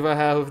pet peeve I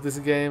have with this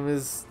game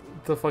is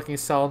the fucking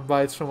sound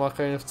bites from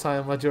Ocarina of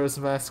Time, Majora's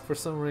Mask for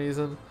some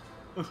reason.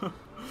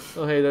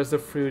 Oh hey, there's the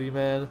Fruity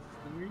Man.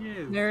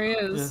 There he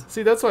is. Yeah.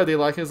 See, that's why they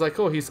like him. It's like,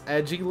 oh, he's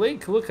edgy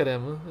Link. Look at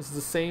him. It's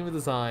the same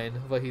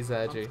design, but he's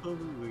edgy.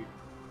 Absolutely.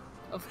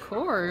 Of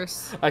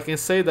course. I can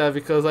say that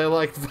because I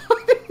liked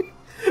Bonnie.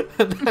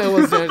 And I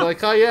was there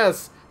like, oh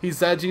yes,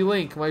 he's edgy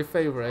Link, my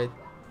favorite.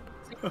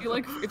 If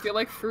you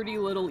like fruity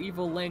little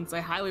evil Links,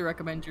 I highly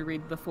recommend you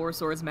read the Four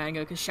Swords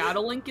manga because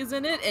Shadow Link is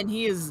in it, and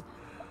he is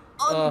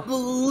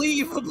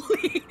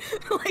unbelievably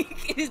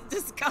like, it is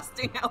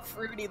disgusting how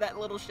fruity that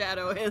little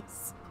shadow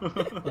is.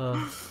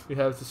 We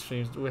have to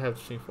stream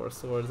Four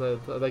Swords.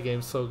 That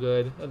game's so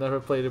good. I never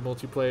played it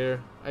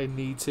multiplayer. I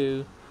need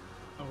to.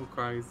 Oh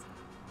Christ.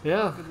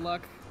 Yeah. Good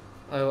luck.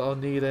 I'll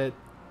need it.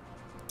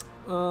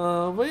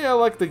 But yeah, I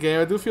like the game.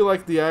 I do feel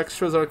like the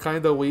extras are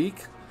kind of weak.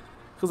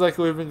 Because like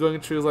we've been going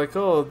through, like,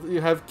 oh, you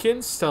have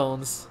kin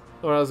stones.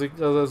 Or as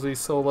we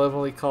so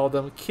lovingly call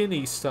them,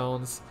 kinny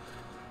stones.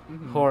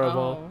 Mm-hmm.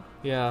 Horrible. Oh.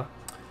 Yeah.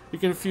 You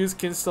can fuse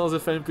kin stones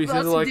with NPCs.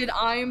 Thus like, did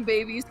I'm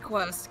Baby's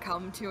quest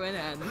come to an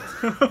end.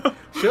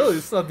 Surely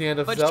it's not the end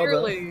of but Zelda.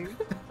 Surely.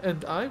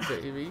 And I'm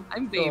Baby.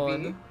 I'm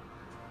Baby.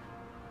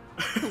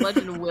 The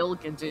legend will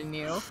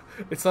continue.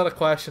 It's not a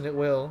question, it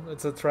will.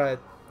 It's a threat.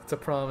 It's a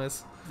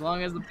promise. As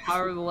long as the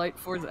power of the light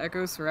force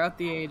echoes throughout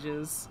the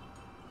ages.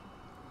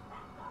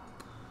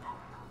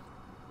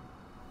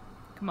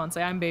 Come on,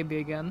 say I'm Baby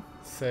again.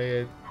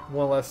 Say it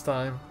one last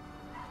time.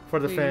 For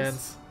the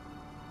fans.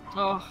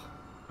 Oh.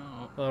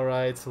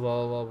 Alright,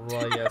 blah blah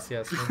blah. Yes,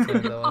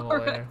 Nintendo, I'm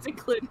aware.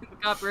 Including the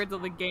copyrights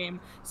of the game,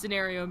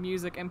 scenario,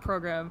 music, and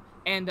program,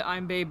 and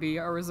I'm Baby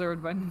are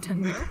reserved by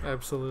Nintendo.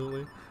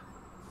 Absolutely.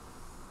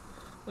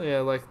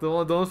 Yeah, like the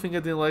only thing I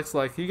didn't like is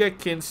like you get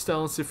kin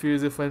stones to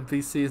fuse with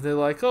NPCs, and they're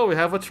like, "Oh, we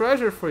have a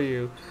treasure for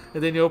you,"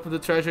 and then you open the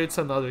treasure, it's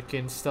another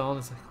kin stone.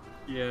 It's like,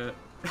 yeah.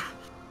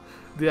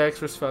 The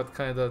extras felt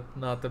kind of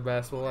not the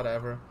best, but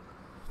whatever.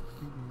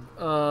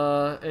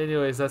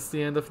 Anyways, that's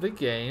the end of the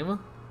game.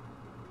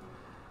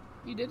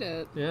 You did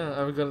it. Yeah,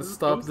 I'm gonna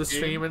stop the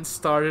stream and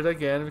start it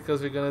again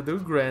because we're gonna do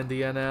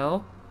Grandia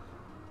now.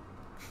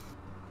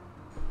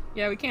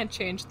 Yeah, we can't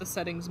change the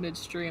settings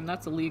midstream.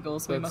 That's illegal,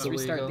 so we must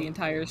restart the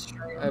entire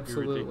stream.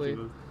 Absolutely.